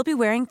essentials you'll be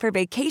wearing for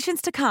vacations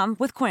to come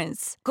with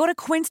Quince. Go to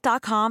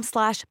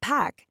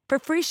quince.com/pack for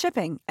free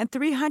shipping and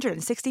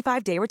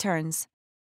 365-day returns.